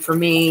time for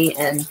me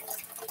and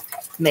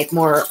make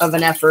more of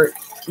an effort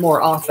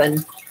more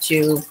often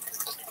to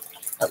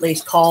at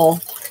least call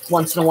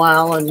once in a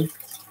while and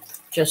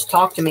just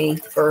talk to me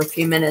for a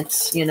few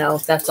minutes, you know,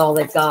 if that's all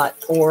they've got,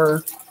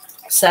 or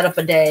set up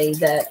a day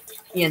that,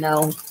 you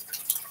know,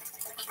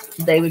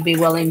 they would be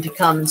willing to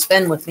come and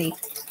spend with me.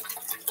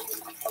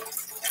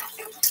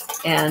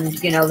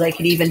 And, you know, they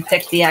could even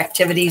pick the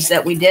activities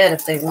that we did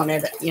if they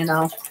wanted, you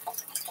know.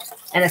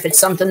 And if it's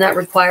something that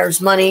requires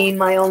money,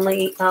 my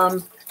only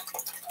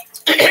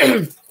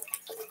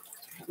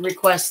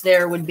request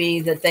there would be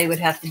that they would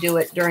have to do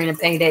it during a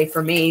payday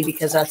for me,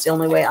 because that's the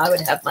only way I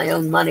would have my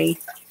own money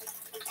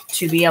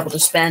to be able to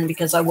spend,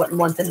 because I wouldn't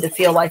want them to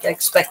feel like I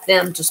expect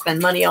them to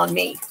spend money on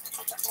me.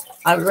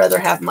 I would rather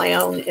have my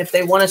own. If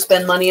they want to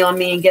spend money on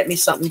me and get me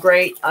something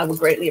great, I would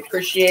greatly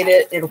appreciate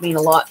it. It'll mean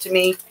a lot to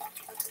me.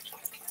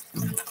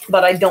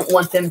 But I don't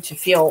want them to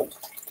feel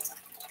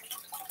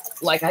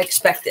like I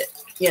expect it,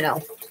 you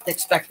know,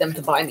 expect them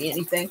to buy me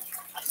anything.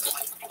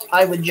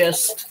 I would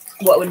just,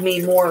 what would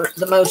mean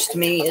the most to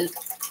me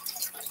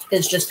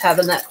is just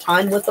having that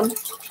time with them.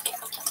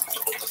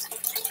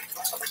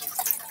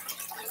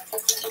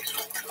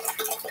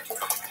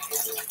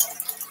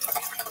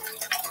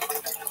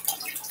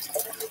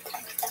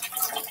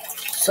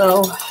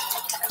 So,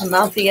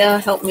 Amalthea,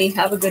 help me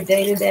have a good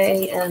day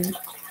today, and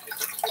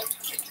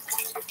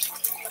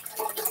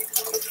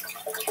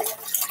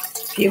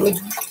if you would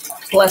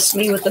bless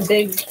me with a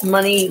big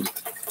money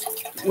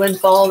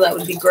windfall, that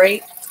would be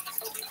great,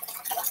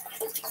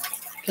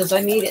 because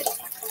I need it,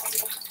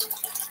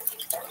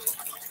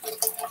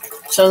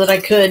 so that I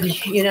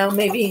could, you know,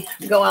 maybe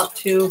go out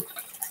to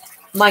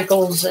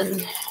Michael's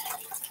and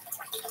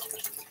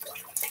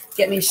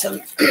get me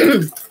some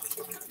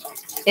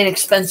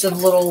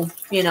inexpensive little,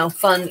 you know,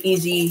 fun,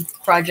 easy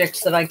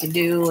projects that I could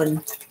do,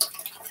 and,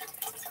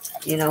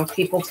 you know,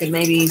 people could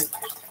maybe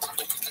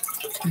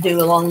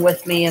do along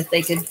with me if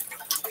they could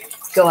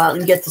go out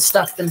and get the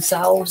stuff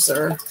themselves,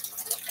 or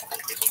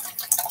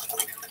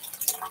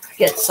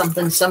get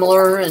something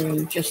similar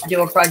and just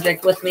do a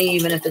project with me,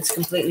 even if it's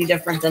completely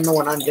different than the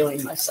one I'm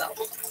doing myself.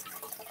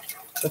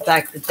 The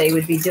fact that they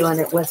would be doing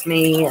it with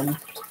me and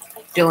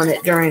doing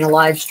it during a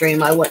live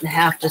stream, I wouldn't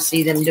have to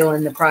see them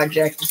doing the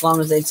project, as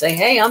long as they'd say,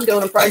 hey, I'm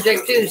doing a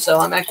project too,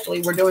 so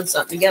we're doing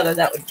something together.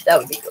 That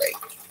would be great.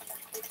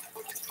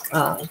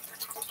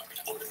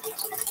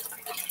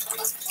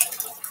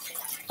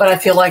 But I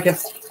feel like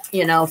if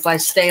I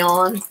stay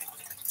on,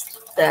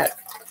 that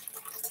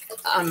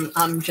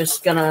I'm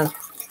just gonna,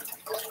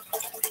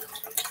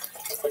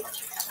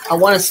 I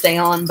want to stay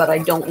on, but I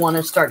don't want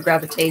to start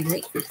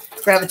gravitating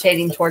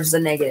towards the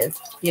negative,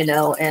 you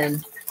know,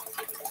 and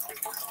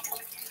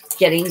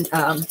getting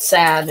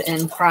sad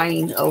and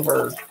crying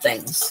over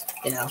things,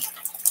 you know,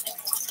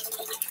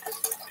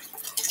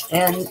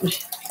 and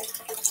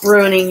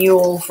ruining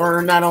Yule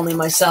for not only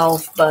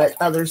myself, but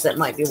others that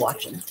might be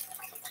watching.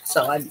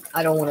 So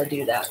I don't want to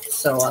do that.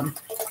 So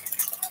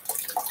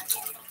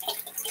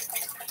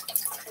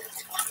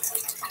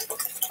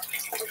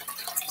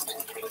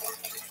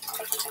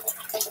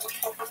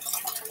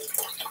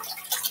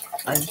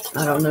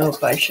I don't know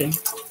if I should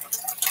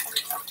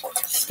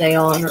stay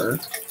on or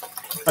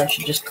if I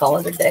should just call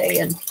it a day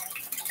and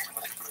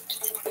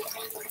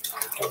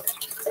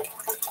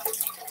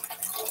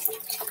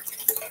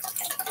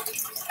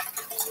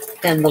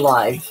end the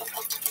live.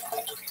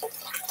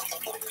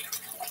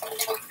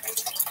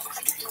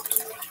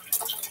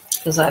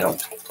 Because I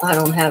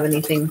don't have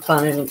anything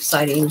fun and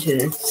exciting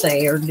to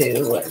say or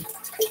do. And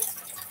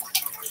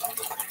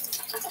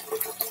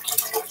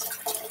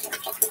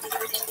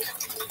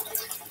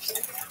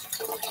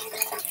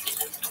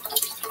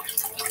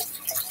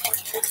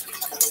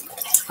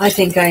I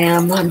think I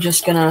am. I'm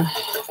just gonna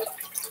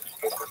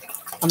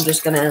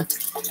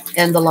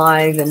end the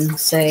live and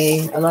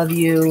say I love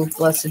you,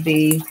 blessed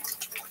be,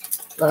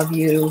 love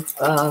you.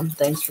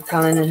 Thanks for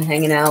coming and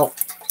hanging out.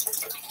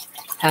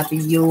 Happy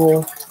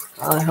Yule.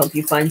 I hope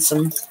you find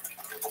some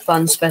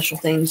fun, special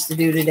things to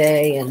do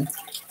today, and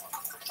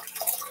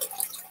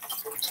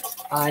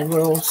I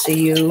will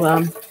see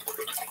you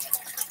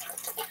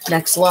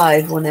next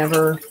live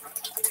whenever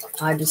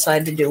I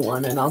decide to do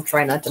one, and I'll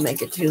try not to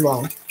make it too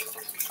long.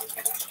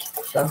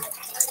 So,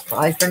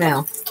 bye for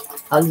now.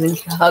 Hugs and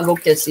huggle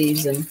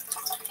kissies and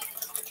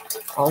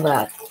all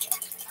that.